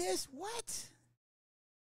seen this? What?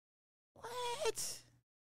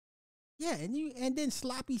 Yeah, and then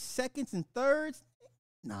sloppy seconds and thirds.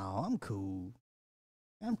 No, I'm cool.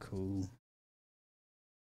 I'm cool.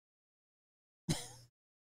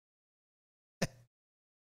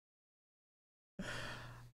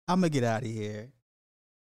 I'm gonna get out of here.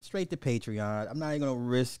 Straight to Patreon. I'm not even gonna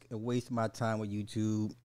risk and waste my time with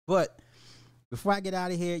YouTube. But before I get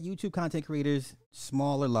out of here, YouTube content creators,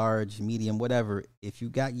 small or large, medium, whatever, if you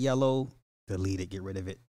got yellow, delete it, get rid of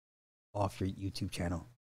it off your YouTube channel.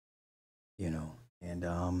 You know,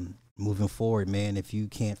 and moving forward, man, if you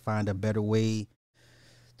can't find a better way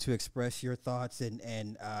to express your thoughts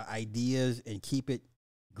and ideas and keep it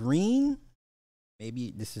green,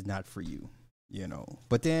 maybe this is not for you, you know.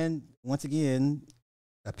 But then, once again,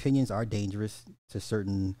 opinions are dangerous to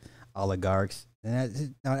certain oligarchs.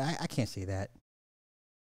 And I can't say that.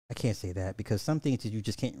 I can't say that because some things that you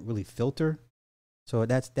just can't really filter. So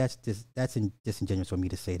that's disingenuous for me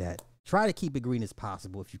to say that. Try to keep it green as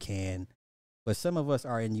possible if you can. But some of us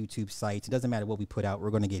are in YouTube sites. It doesn't matter what we put out.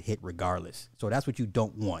 We're going to get hit regardless. So that's what you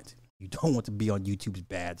don't want. You don't want to be on YouTube's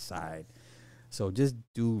bad side. So just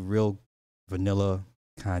do real vanilla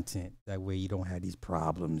content. That way you don't have these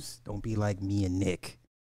problems. Don't be like me and Nick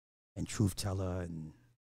and Truth Teller and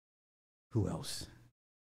who else?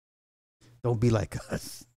 Don't be like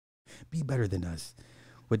us. Be better than us.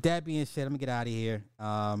 With that being said, I'm going to get out of here.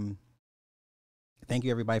 Thank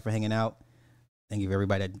you, everybody, for hanging out. Thank you for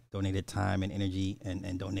everybody that donated time and energy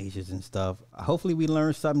and donations and stuff. Hopefully we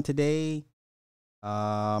learned something today.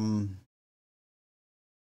 Yeah.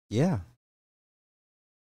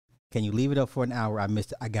 Can you leave it up for an hour? I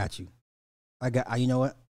missed it. I got you. You know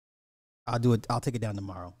what? I'll do it. I'll take it down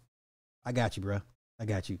tomorrow. I got you, bro. I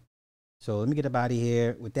got you. So let me get up out of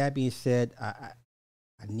here. With that being said, I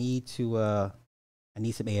need to I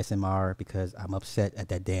need some ASMR because I'm upset at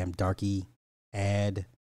that damn Darky ad.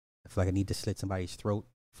 I feel like I need to slit somebody's throat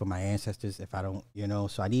for my ancestors if I don't, you know.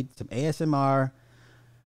 So I need some ASMR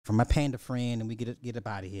from my panda friend, and we get up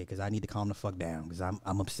out of here because I need to calm the fuck down because I'm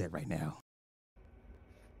upset right now.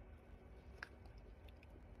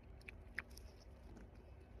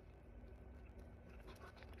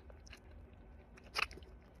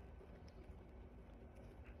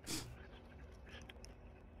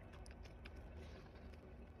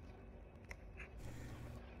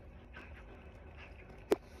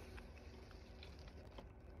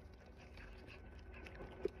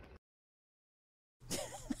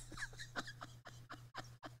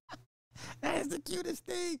 That is the cutest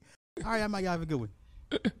thing. All right, I might have a good one.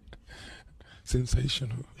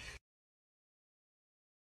 Sensational.